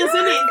 innit? Business,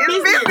 innit?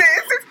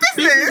 It's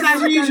business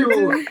as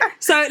usual.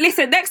 So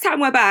listen, next time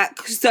we're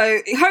back, so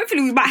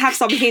hopefully we might have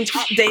some Hinge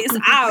updates.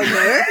 I don't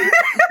know.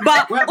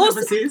 But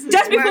also,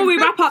 just before we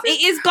wrap up,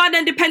 it is Ghana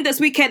Independence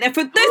Weekend, and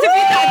for those of you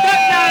that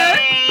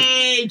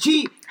don't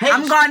know,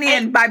 I'm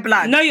Ghanaian by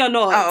blood. No, you're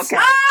not. Oh,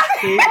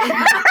 okay.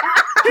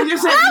 You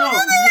just said no.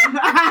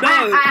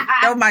 No.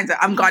 Don't mind it.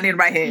 I'm Ghanaian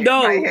right here.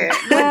 No. Right here.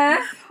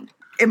 Where?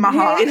 In my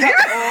heart.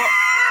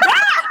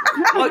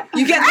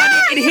 You get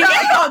money in here?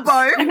 No,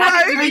 boy.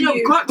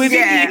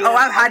 Oh,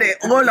 I've had it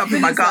all up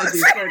in my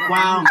guts.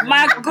 Wow.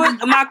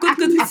 My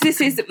good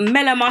sisters,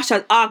 Mela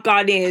Marshall, are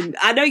Ghanaian.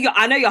 I know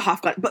you're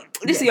half Ghanaian, but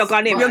listen, you're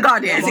Ghanaian. You're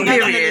Ghanaian.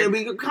 No,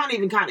 we can't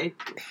even count it.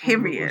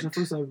 Period.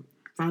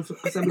 I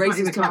said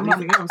racist count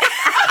nothing else.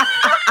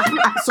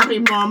 Sorry,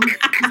 Mom.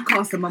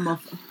 Cast the mum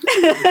off.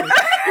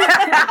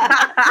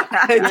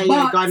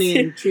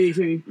 Ghanaian.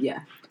 True. Yeah.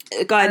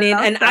 Ghanaian,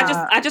 and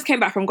I just came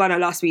back from Ghana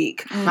last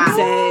week.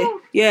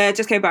 So yeah,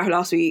 just came back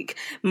last week.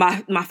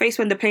 My face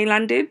when the plane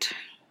landed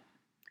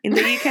in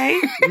the UK.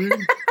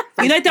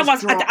 You know that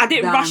was I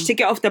didn't rush to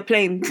get off the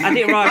plane. I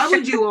didn't rush. How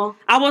would you all?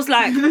 I was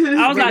like,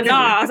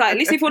 nah. I was like, at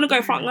least if you want to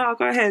go front, no,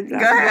 go ahead. Go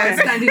ahead.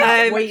 Standing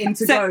up, waiting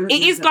to go.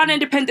 It is Ghana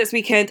Independence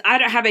Weekend. I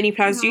don't have any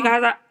plans. Do you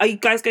guys? Are you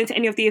guys going to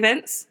any of the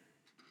events?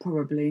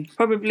 Probably.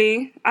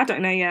 I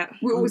don't know yet.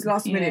 We're always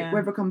last minute.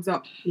 Whoever comes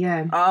up.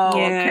 Yeah. Oh,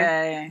 Yeah.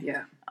 okay.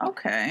 Yeah.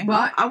 Okay.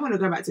 But I want to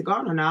go back to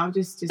Ghana now.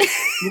 Just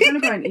We're going to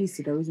go in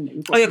Easter though, isn't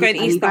it? Oh, you're going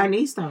Easter? Going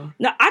Easter.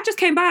 No, I just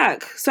came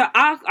back. So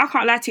I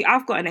can't lie to you.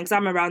 I've got an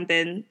exam around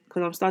then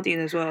because I'm studying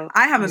as well.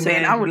 I haven't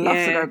been. I would love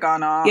to go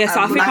Ghana. Yeah,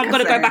 so I think I'm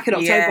going to go back in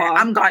October. Yeah,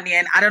 I'm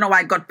Ghanaian. I don't know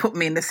why God put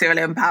me in the Sierra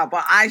Leone power,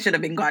 but I should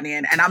have been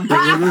Ghanaian, and I'm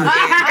bringing it.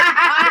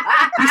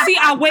 You see,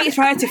 I waited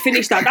for her to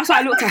finish that. That's why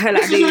I looked at her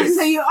like this.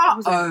 Say you are. I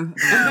was going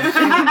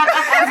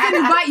to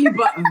invite you,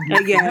 but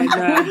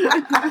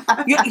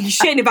You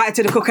shouldn't invite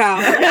her to the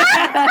cookout.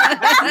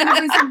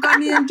 some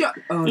Ghanaian job.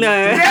 Oh,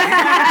 No.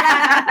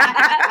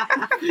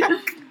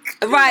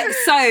 Right,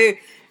 so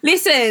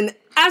listen,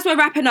 as we're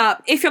wrapping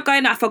up, if you're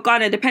going out for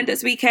Ghana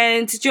Independence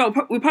Weekend,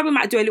 we probably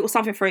might do a little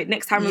something for it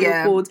next time we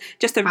record,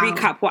 just to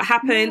recap what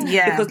happened.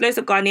 Yeah. Because loads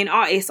of Ghanaian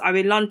artists are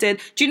in London.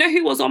 Do you know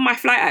who was on my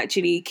flight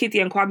actually? Kiddy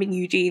and Kwame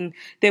Eugene.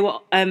 They were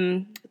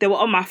on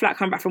my flight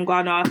coming back from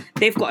Ghana.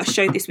 They've got a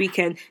show this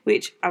weekend,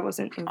 which I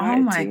wasn't invited to.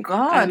 Oh my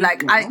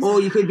God.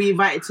 Or you could be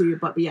invited to,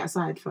 but be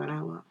outside for an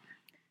hour.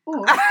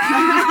 Oh.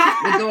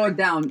 The door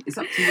down. It's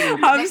up to you.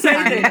 I'm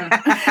saying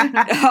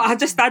I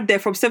just stand there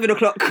from 7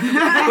 o'clock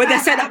when they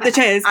set up the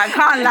chairs. I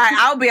can't lie.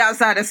 I'll be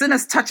outside as soon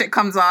as Touch It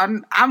comes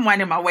on. I'm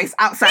winding my waist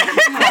outside of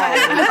the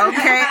cold.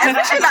 Okay,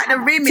 especially like the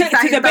remix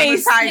to the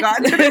bass,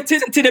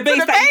 to the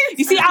bass.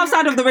 You see,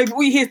 outside of the rave,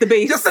 all you hear is the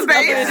bass. Just the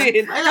bass.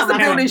 Just the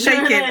building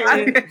shaking.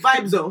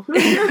 Vibes though.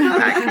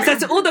 So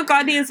to all the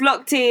Ghanaians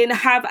locked in,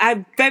 have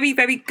a very,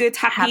 very good,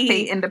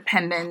 happy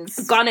independence.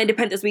 Ghana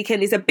Independence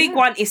Weekend is a big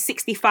one. Is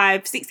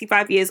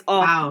 65 years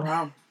old.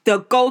 Wow. The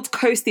Gold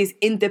Coast is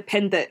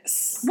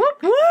independence.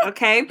 Whoop, whoop.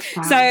 Okay.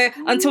 Wow. So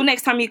until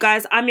next time, you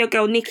guys, I'm your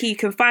girl Nikki. You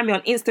can find me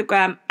on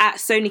Instagram at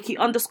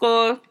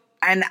SoNicky_.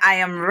 And I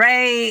am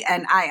Ray,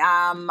 and I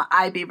am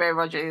IB Ray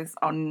Rogers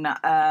on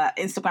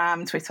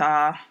Instagram,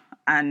 Twitter,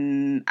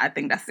 and I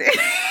think that's it.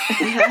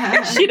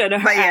 She don't know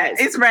her. But yeah,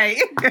 it's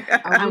Ray.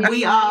 And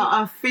we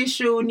are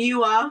official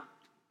NUA.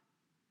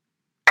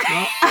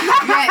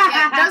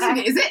 doesn't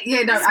it? Is it?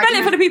 Yeah, no. Spell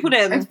it for the people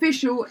then.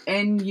 Official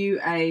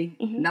NUA.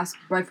 That's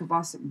both of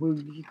us.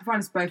 You can find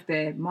us both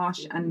there,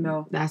 Marsh and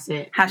Mel. That's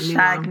it.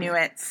 Hashtag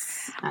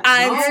NUettes.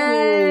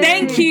 And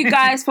thank you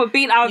guys for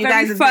being our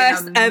very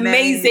first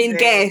amazing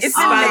guest,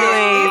 by the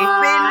way.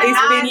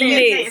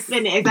 It's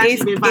been lit.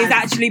 It's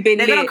actually been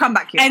lit. They're going to come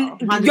back, and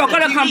you're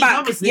going to come back.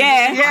 Obviously.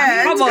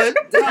 Yeah. Come on.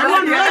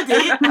 Everyone heard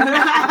it.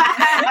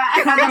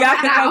 You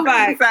have to come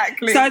back.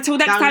 Exactly. So until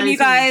next time, you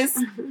guys.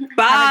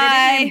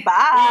 Bye.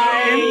 Bye.